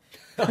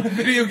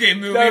 Video game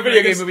movie. Not a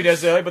video game movie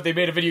necessarily, but they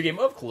made a video game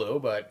of Clue.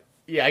 But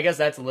yeah, I guess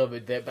that's a little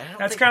bit. But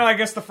that's kind of, I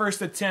guess, the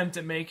first attempt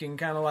at making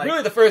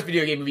really the first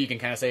video game movie you can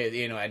kind of say,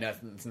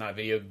 it's not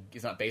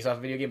based off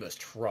a video game, but it's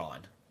Tron.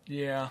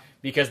 Yeah.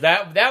 Because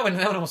that one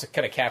almost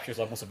kind of captures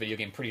almost a video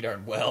game pretty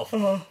darn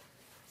well.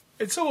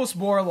 It's almost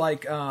more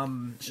like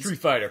Street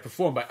Fighter,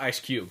 performed by Ice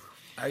Cube.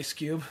 Ice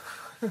Cube.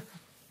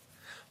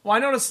 Well, I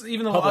noticed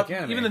even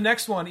the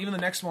next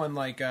one,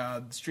 like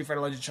Street Fighter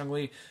Legend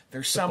Chun-Li,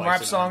 there's some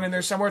rap song in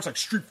there somewhere. It's like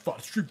Street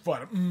Fighter, Street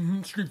Fighter.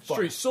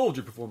 Street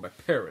Soldier, performed by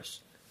Paris.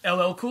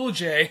 LL Cool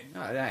J.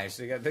 Oh, nice.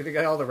 They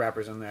got all the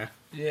rappers in there.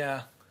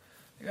 Yeah.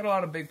 They got a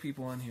lot of big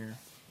people in here.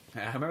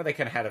 I remember they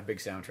kind of had a big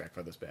soundtrack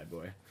for this bad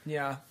boy.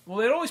 Yeah. Well,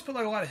 they'd always put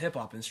like a lot of hip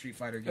hop in Street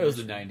Fighter games. It was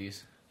the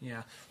 90s.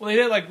 Yeah. Well, they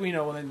did like, when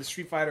in the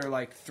Street Fighter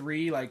like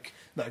 3, like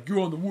you're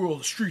on the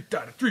world of Street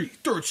Fighter 3,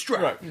 third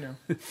strike.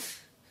 Right.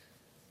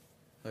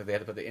 Like they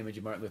had to put the image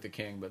of Martin Luther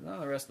King, but none of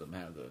the rest of them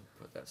had to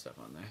put that stuff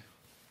on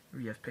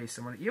there. You have to pay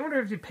someone. You wonder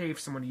if you pay for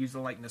someone to use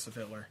the likeness of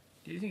Hitler.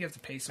 Do you think you have to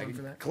pay someone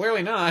for that?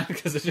 Clearly not,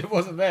 because the shit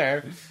wasn't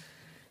there.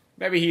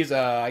 Maybe he's,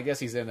 I guess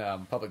he's in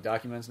public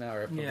documents now,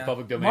 or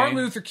public domain. Martin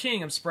Luther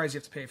King, I'm surprised you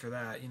have to pay for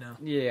that,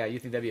 Yeah, you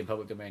think that'd be in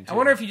public domain, too. I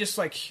wonder if you just,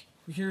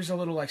 here's a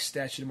little,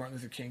 statue to Martin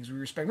Luther King, so we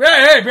respect,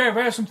 hey, man,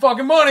 have some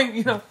fucking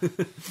money,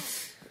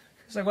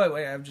 It's like,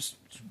 wait, I'm just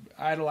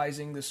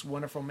idolizing this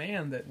wonderful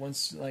man that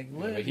once, lived.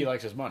 Yeah, he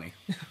likes his money.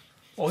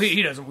 Well,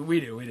 he doesn't. We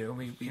do. We own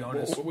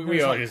his...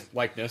 We own his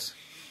likeness.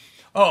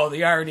 Oh,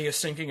 the irony is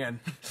sinking in.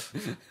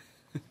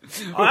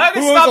 Who owns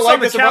the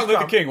likeness of Martin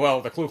Luther King?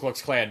 Well, the Ku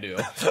Klux Klan do.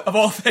 Of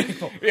all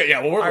things.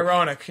 Yeah, well, we're...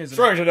 Ironic, isn't it?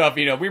 Strange enough,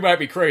 we might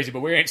be crazy,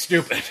 but we ain't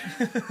stupid.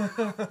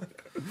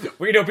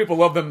 We know people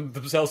love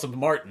themselves some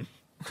Martin.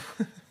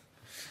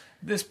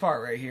 This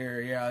part right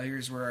here,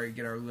 here's where I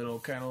get our little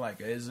kind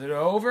of is it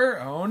over?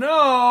 Oh,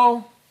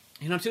 no.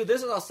 Too,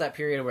 this is also that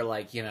period where,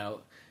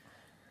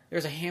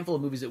 there's a handful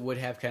of movies that would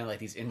have kind of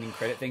these ending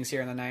credit things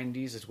here in the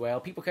 90s as well.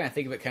 People kind of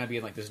think of it kind of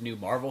being this new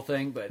Marvel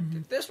thing, but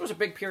this was a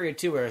big period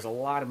too where there's a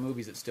lot of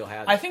movies that still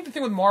have it. I think the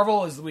thing with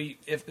Marvel is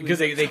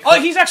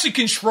he's actually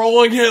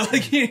controlling it,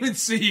 you can't even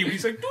see him.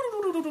 He's like...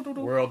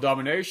 World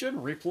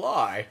domination,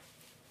 reply.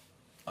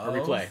 Or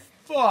replay.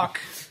 Fuck.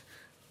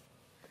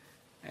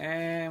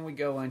 And we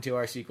go into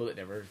our sequel that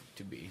never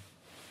to be.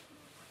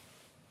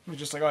 We're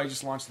just like, he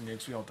just launched the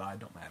nukes, we all died,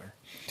 don't matter.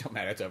 Don't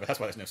matter, it's over. That's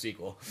why there's no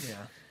sequel. Yeah.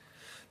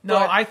 No,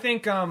 but I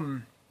think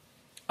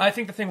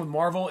the thing with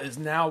Marvel is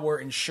now we're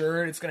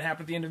insured it's going to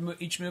happen at the end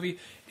of each movie,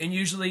 and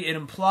usually it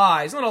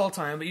implies, not all the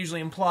time, but usually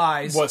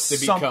implies what's to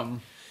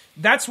become.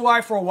 That's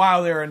why for a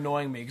while they were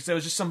annoying me, because there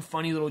was just some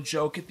funny little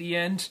joke at the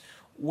end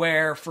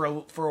where for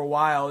a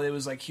while it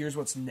was here's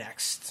what's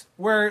next.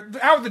 Where the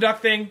Howard the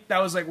Duck thing, that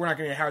was we're not going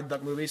to get a Howard the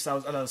Duck movie, so I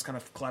thought that was kind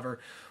of clever.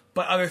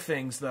 But other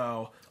things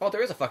though. Oh,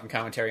 there is a fucking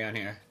commentary on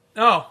here.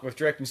 Oh. With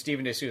directing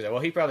Steven D'Souza.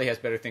 Well, he probably has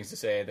better things to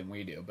say than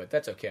we do, but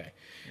that's okay.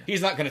 Yeah. He's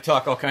not going to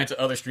talk all kinds of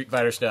other Street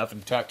Fighter stuff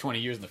and talk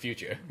 20 years in the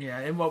future. Yeah,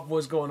 and what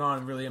was going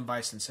on really in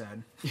Bison's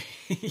head.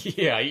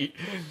 Yeah, he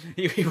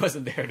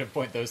wasn't there to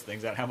point those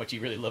things out, how much he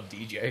really loved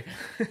DJ.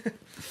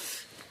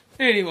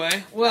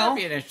 Anyway, well... That'd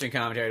be an interesting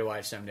commentary to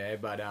watch someday,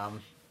 but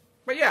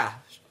yeah.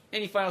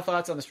 Any final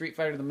thoughts on the Street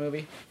Fighter the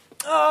movie?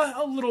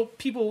 A little...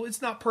 People...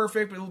 It's not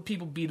perfect, but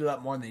people beat it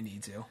up more than they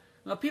need to.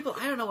 Well, people,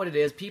 I don't know what it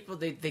is. People,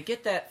 they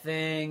get that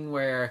thing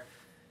where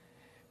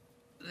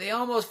they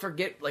almost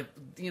forget,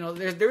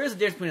 there is a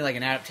difference between,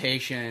 an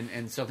adaptation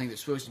and something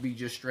that's supposed to be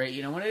just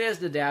straight. When it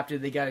is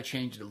adapted, they got to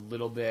change it a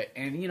little bit.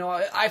 And,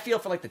 I feel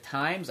for, the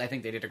times, I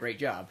think they did a great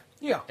job.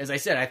 Yeah. As I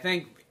said, I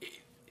think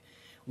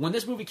when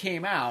this movie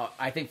came out,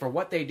 I think for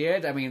what they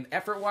did,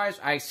 effort-wise,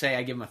 I say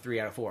I give them a 3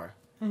 out of 4.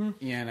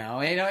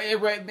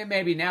 Mm-hmm.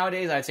 Maybe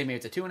nowadays, I'd say maybe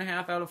it's a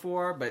 2.5 out of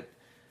 4, but...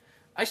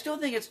 I still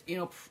think it's,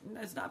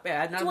 it's not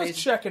bad. It's worth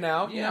checking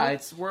out. Yeah,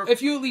 it's worth...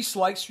 If you at least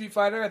like Street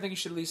Fighter, I think you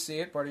should at least see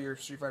it. Part of your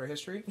Street Fighter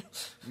history.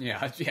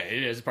 yeah,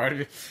 it is part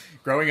of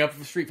growing up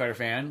a Street Fighter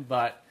fan,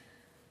 but,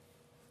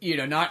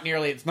 not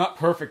nearly... It's not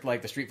perfect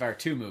like the Street Fighter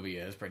 2 movie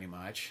is, pretty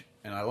much.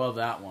 And I love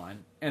that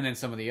one. And then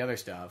some of the other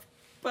stuff.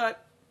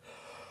 But,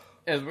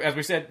 as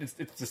we said,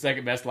 it's the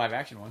second best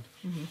live-action one.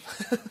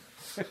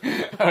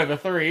 Mm-hmm. Out of the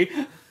 3.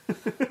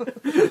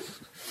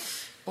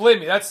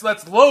 Believe me, that's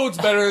loads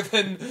better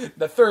than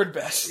the third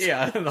best.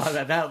 Yeah,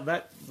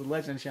 that the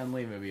Legend of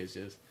Chun-Li movie is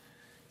just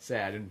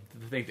sad, and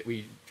to think that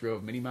we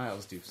drove many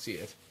miles to see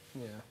it.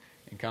 Yeah,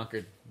 and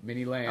conquered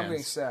many lands. I'm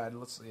getting sad.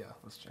 Let's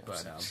change.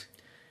 But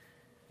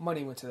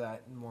money went to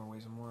that in more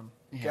ways than one.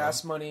 Yeah.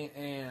 Gas money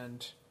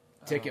and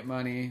ticket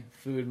money,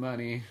 food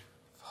money.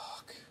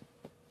 Fuck,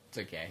 it's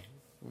okay.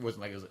 It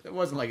wasn't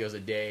like it was a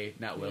day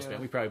not well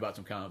spent. We probably bought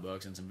some comic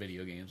books and some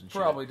video games and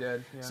shit. Probably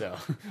did. Yeah. So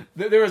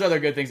there was other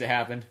good things that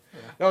happened. Yeah.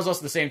 That was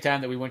also the same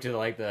time that we went to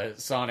the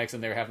Sonics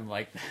and they were having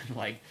like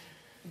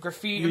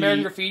graffiti,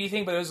 American graffiti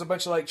thing. But there was a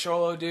bunch of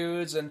cholo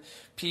dudes and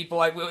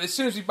people as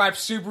soon as my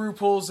Subaru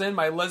pulls in,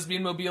 my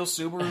lesbian mobile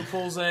Subaru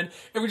pulls in,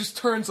 everyone just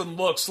turns and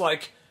looks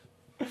like.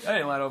 I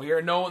didn't let over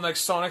here. No one,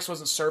 Sonics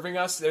wasn't serving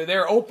us.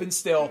 They're open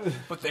still,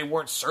 but they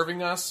weren't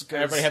serving us.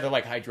 Everybody had their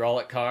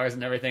hydraulic cars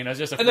and everything. I was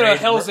just afraid. And then a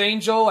Hell's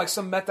Angel,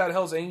 some met that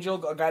Hell's Angel,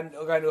 got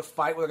into a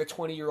fight with a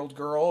 20-year-old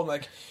girl.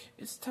 I'm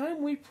it's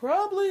time we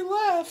probably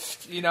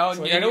left. And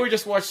I know we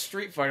just watched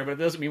Street Fighter, but it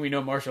doesn't mean we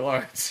know martial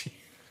arts.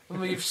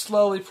 When you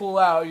slowly pull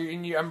out,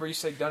 and you remember you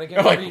say, done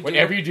again? Like,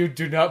 whatever you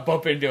do not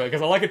bump into it.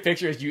 Because all I can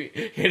picture is you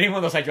hitting one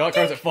of those hydraulic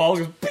cars that falls,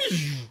 goes,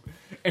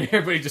 and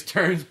everybody just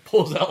turns,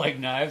 pulls out like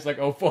knives, like,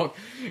 oh fuck,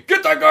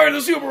 get that guy in the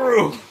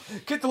Subaru!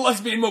 Get the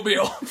lesbian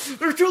mobile!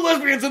 There's 2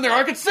 lesbians in there,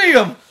 I can see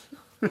them!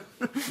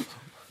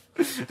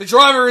 The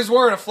driver is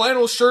wearing a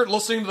flannel shirt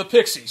listening to the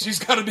Pixies. He's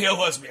got to be a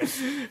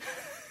lesbian.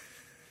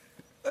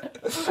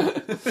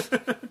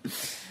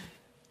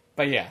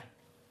 But yeah,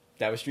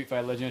 that was Street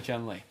Fighter Legend of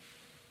Chun-Li.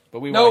 But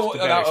we watched the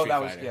better Street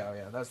Fighter.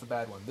 Yeah, that's the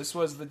bad one. This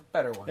was the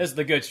better one. This is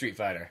the good Street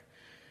Fighter.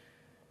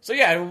 So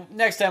yeah,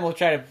 next time we'll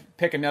try to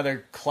pick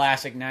another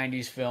classic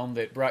 90s film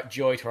that brought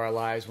joy to our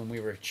lives when we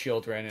were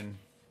children and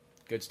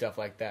good stuff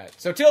like that.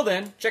 So till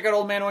then, check out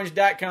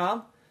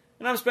oldmanorange.com.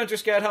 And I'm Spencer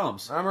Scott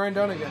Holmes. I'm Ryan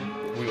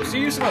Donegan. We will see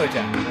you some other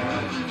time.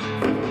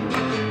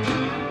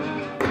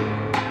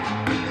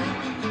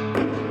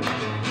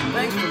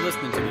 Thanks for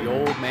listening to the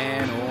Old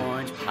Man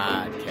Orange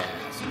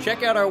podcast.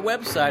 Check out our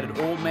website at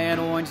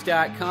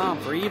oldmanorange.com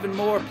for even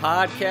more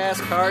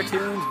podcasts,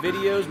 cartoons,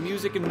 videos,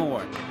 music, and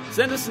more.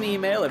 Send us an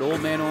email at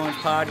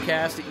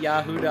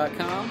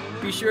oldmanorangepodcast@yahoo.com.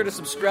 Be sure to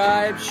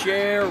subscribe,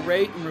 share,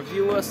 rate, and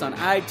review us on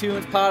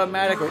iTunes,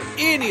 Podomatic, or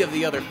any of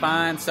the other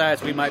fine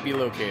sites we might be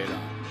located on.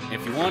 And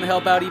if you want to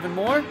help out even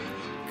more,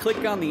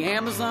 click on the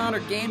Amazon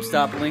or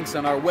GameStop links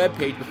on our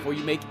webpage before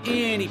you make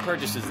any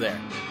purchases there.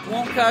 It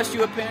won't cost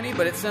you a penny,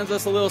 but it sends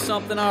us a little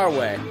something our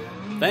way.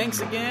 Thanks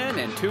again,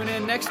 and tune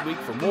in next week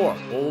for more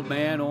Old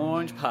Man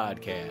Orange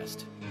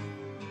Podcast.